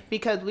that me.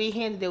 because we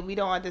handled it, we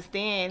don't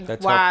understand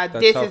That's why tough.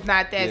 That's this tough. is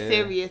not that Yeah.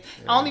 serious.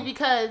 Only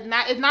because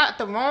it's not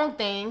the wrong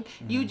thing.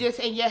 You just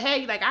in your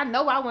head, you're like, I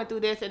know I went through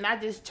this and I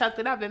just chucked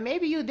it up, and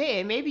maybe you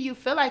did. Maybe you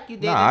feel like you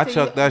did. Nah, I until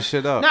you- chucked that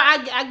shit up. No,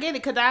 I get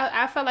it because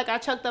I felt like I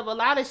chucked up a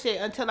lot of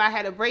shit until I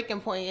had a breaking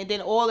point, and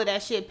then all of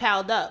that shit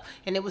piled up,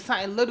 and it was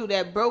something little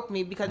that broke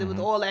me because it was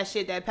all that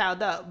shit that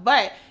piled up.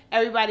 But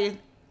everybody is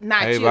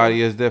not Everybody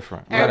you. is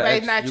different. You gotta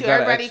Everybody's not you. gotta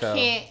Everybody exhale.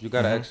 can't. You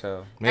gotta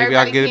exhale. Maybe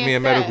Everybody I get can't me a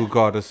step. medical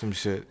card or some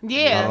shit.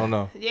 Yeah. I don't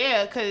know.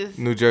 Yeah, because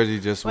New Jersey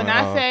just when went.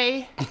 I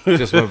say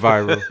just went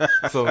viral.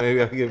 So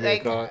maybe I can get me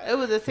like a card. it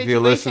was a you're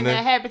situation listening,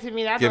 that happened to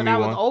me, and I give thought me I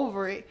was one.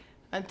 over it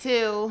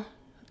until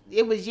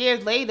it was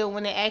years later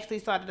when it actually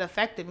started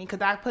affecting me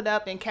because I put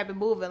up and kept it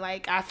moving.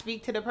 Like I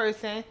speak to the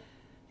person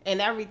and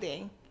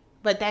everything,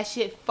 but that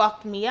shit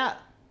fucked me up,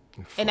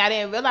 and I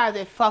didn't realize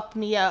it fucked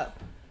me up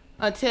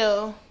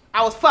until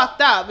I was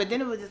fucked up. But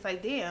then it was just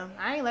like, damn,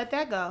 I ain't let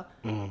that go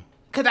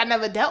because I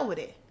never dealt with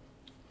it.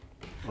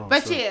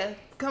 But yeah,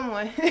 come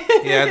on.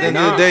 Yeah, at the end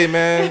of the day,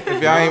 man,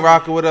 if y'all ain't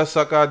rocking with us,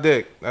 suck our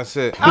dick. That's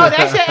it. Oh,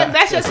 that's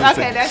just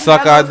okay. That's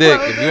Suck our dick.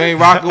 close. If you ain't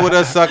rocking with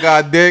us, suck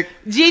our dick.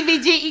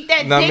 GVG, eat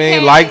that Know what I dick.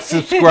 mean? Like,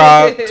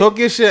 subscribe. Talk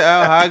your shit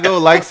out. How I go?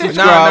 Like,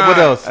 subscribe. What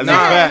else? That's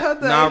Nah, a fact. hold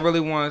on. No,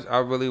 I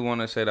really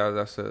want to say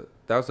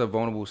that's a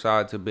vulnerable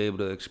side to be able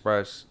to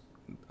express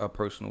a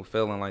personal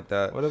feeling like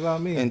that. What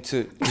about me? And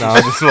to No,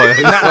 I'm just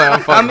playing.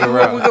 I'm fucking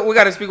around. we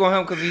got to speak on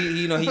him because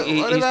he What he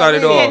about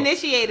started me? He off,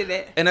 initiated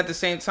it. and at the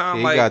same time,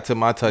 He like got to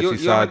my touchy you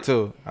side already-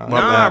 too. My Nah,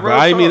 bad, bro. real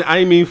I ain't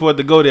talk. mean for it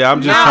to go there.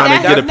 I'm just No, trying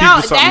to that's- get a no,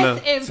 piece of something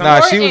else. that's Nah,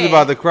 she was important.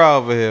 about to cry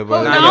over here, but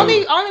Well, Nah, the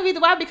you- only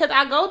reason why because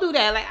I go through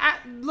that. Like,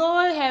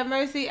 Lord have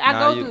mercy, I Nah,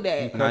 go you- through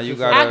that. Nah, you I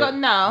gotta. go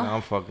no.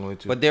 I'm fucking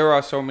with you. But there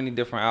are so many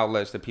different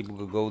outlets that people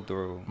could go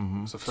through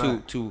It's a to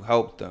fact. to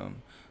help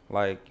them.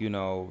 like, you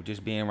know,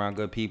 just being around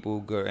good people,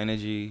 good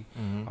energy.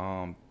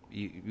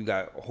 You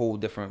got a whole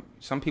different.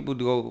 Some people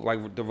do go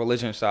like the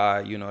religion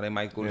side. You know, they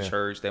might go to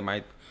church. They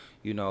might,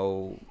 you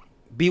know,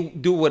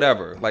 do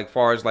whatever. Like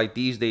far as like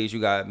these days,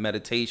 you got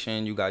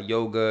meditation, you got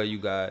yoga, you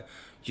got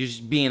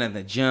just being in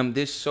the gym.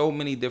 There's so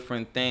many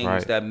different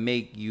things that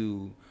make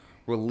you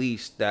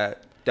release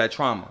that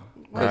trauma,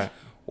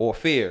 or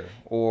fear,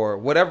 or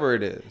whatever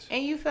it is.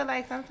 And you feel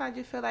like sometimes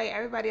you feel like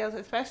everybody else,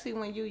 especially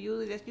when you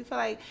use this, you feel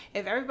like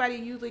if everybody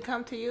usually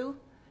come to you,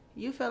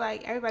 you feel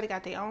like everybody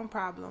got their own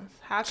problems.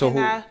 How can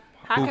I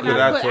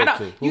talk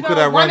to? You Who could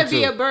I don't want run to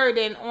be to? a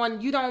burden on.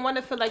 You don't want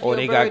to feel like you're a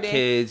they burden. got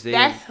kids.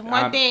 That's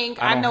one thing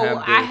I know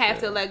I have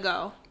to let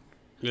go.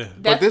 Yeah.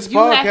 But this You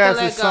have to podcast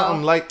let is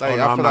something go. like Oh,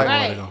 no, I I'm feel not like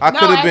gonna let go. I could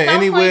have at been some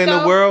anywhere point, in the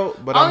though, world,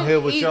 but I'm here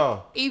with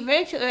y'all.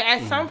 Eventually,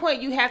 at some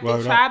point, you have to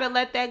Word try up. to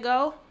let that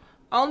go.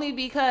 Only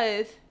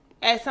because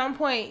at some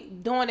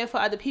point, doing it for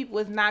other people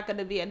is not going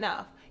to be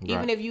enough. Even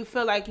Right. if you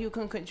feel like you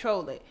can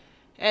control it.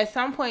 At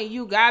some point,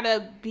 you got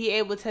to be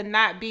able to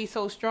not be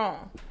so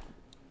strong.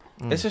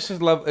 It's just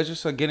love. It's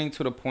just getting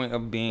to the point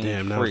of being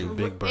Damn, that was free. a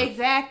big burp.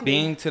 Exactly.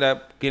 Getting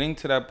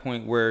to that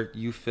point where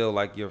you feel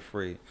like you're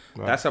free.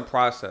 Right. That's a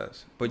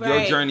process, but your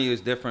Right. journey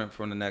is different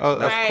from the next. Oh,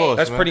 That's, of course,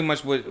 that's man. pretty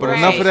much what. But Right.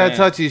 enough of that saying.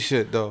 touchy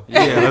shit, though.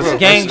 Yeah, that's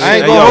gang I ain't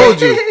shit. gonna Yo,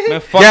 hold you.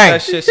 Man, fuck Gang.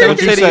 that shit. Send What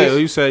them you say? titties.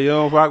 You say you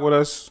don't rock with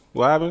us?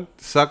 What happened?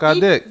 Suck our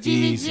dick.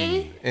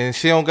 GVG. And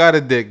she don't got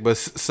a dick, but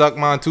suck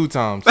mine 2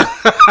 times.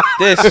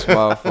 This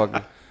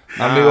motherfucker.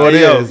 I mean, what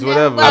it yo. is,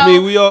 whatever. Well, I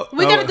mean, we all-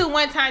 We're going to do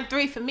 1 time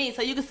 3 for me.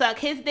 So you can suck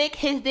his dick,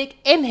 and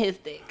his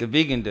dick. The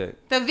vegan dick.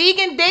 The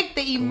vegan dick,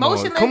 the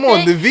emotional Come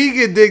on, the dick.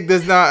 vegan dick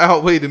does not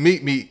outweigh the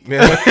meat,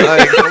 man.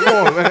 Like, come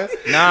on, man.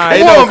 Nah,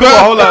 Hey, it's no, on, come bro.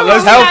 on, hold on.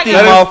 Let's healthy,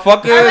 Let us-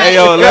 motherfucker. All right. Hey,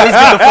 yo, let's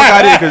get the fuck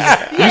out of here because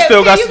Yeah, you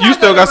still got you you gotta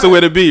still go got to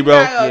somewhere to work. be,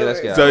 bro. Yeah,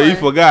 let's get So out. you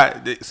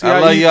forgot. See I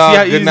how love easy, y'all. see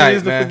how Good easy night, it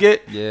is to man.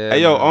 forget? Yeah,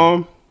 Hey, yo,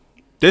 man.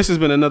 this has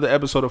been another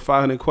episode of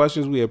 500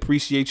 Questions. We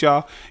appreciate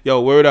y'all. Yo,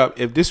 word up.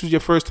 If this was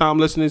your first time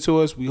listening to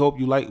us, we hope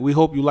you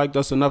liked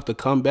us enough to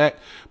come back.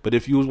 But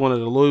if you was one of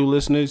the loyal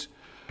listeners,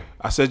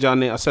 I said y'all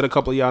name. I said a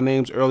couple of y'all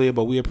names earlier,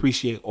 but we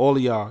appreciate all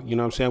of y'all. You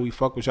know what I'm saying? We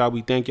fuck with y'all.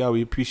 We thank y'all.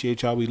 We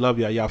appreciate y'all. We love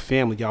y'all. Y'all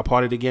family. Y'all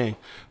part of the gang.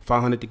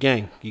 500 the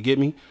gang. You get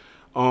me?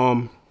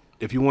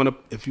 If you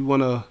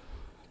wanna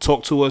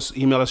talk to us,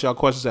 email us y'all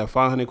questions at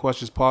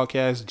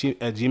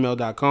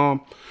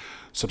 500questionspodcast@gmail.com.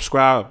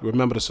 Subscribe.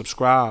 Remember to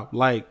subscribe,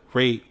 like,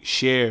 rate,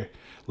 share,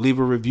 leave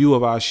a review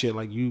of our shit.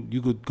 Like you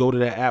could go to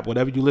that app,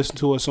 whatever you listen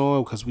to us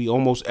on, because we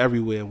almost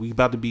everywhere. We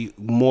about to be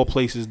more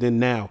places than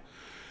now.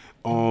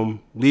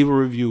 Leave a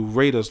review,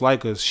 rate us,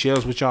 like us, share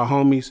us with y'all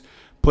homies.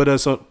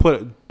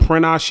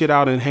 Print our shit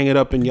out and hang it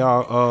up in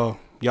y'all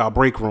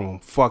break room.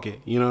 Fuck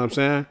it, you know what I'm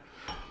saying?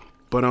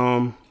 But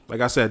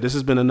like I said, this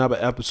has been another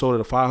episode of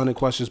the 500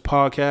 Questions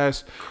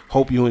podcast.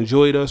 Hope you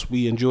enjoyed us.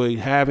 We enjoyed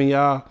having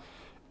y'all.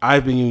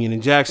 I've been Union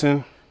and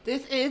Jackson.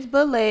 This is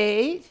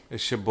Belage.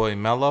 It's your boy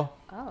Mello.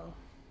 Oh.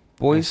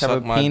 Boys And have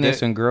a suck my penis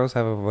dick. and girls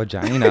have a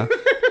vagina.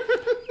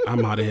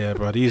 I'm out of here,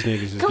 bro. These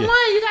niggas is Come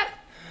on, you got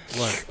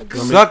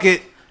Suck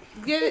it.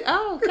 get it.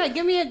 Oh, okay.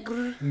 Give me a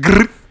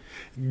grr.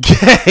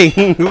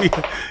 gang.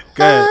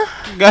 Go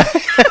ahead.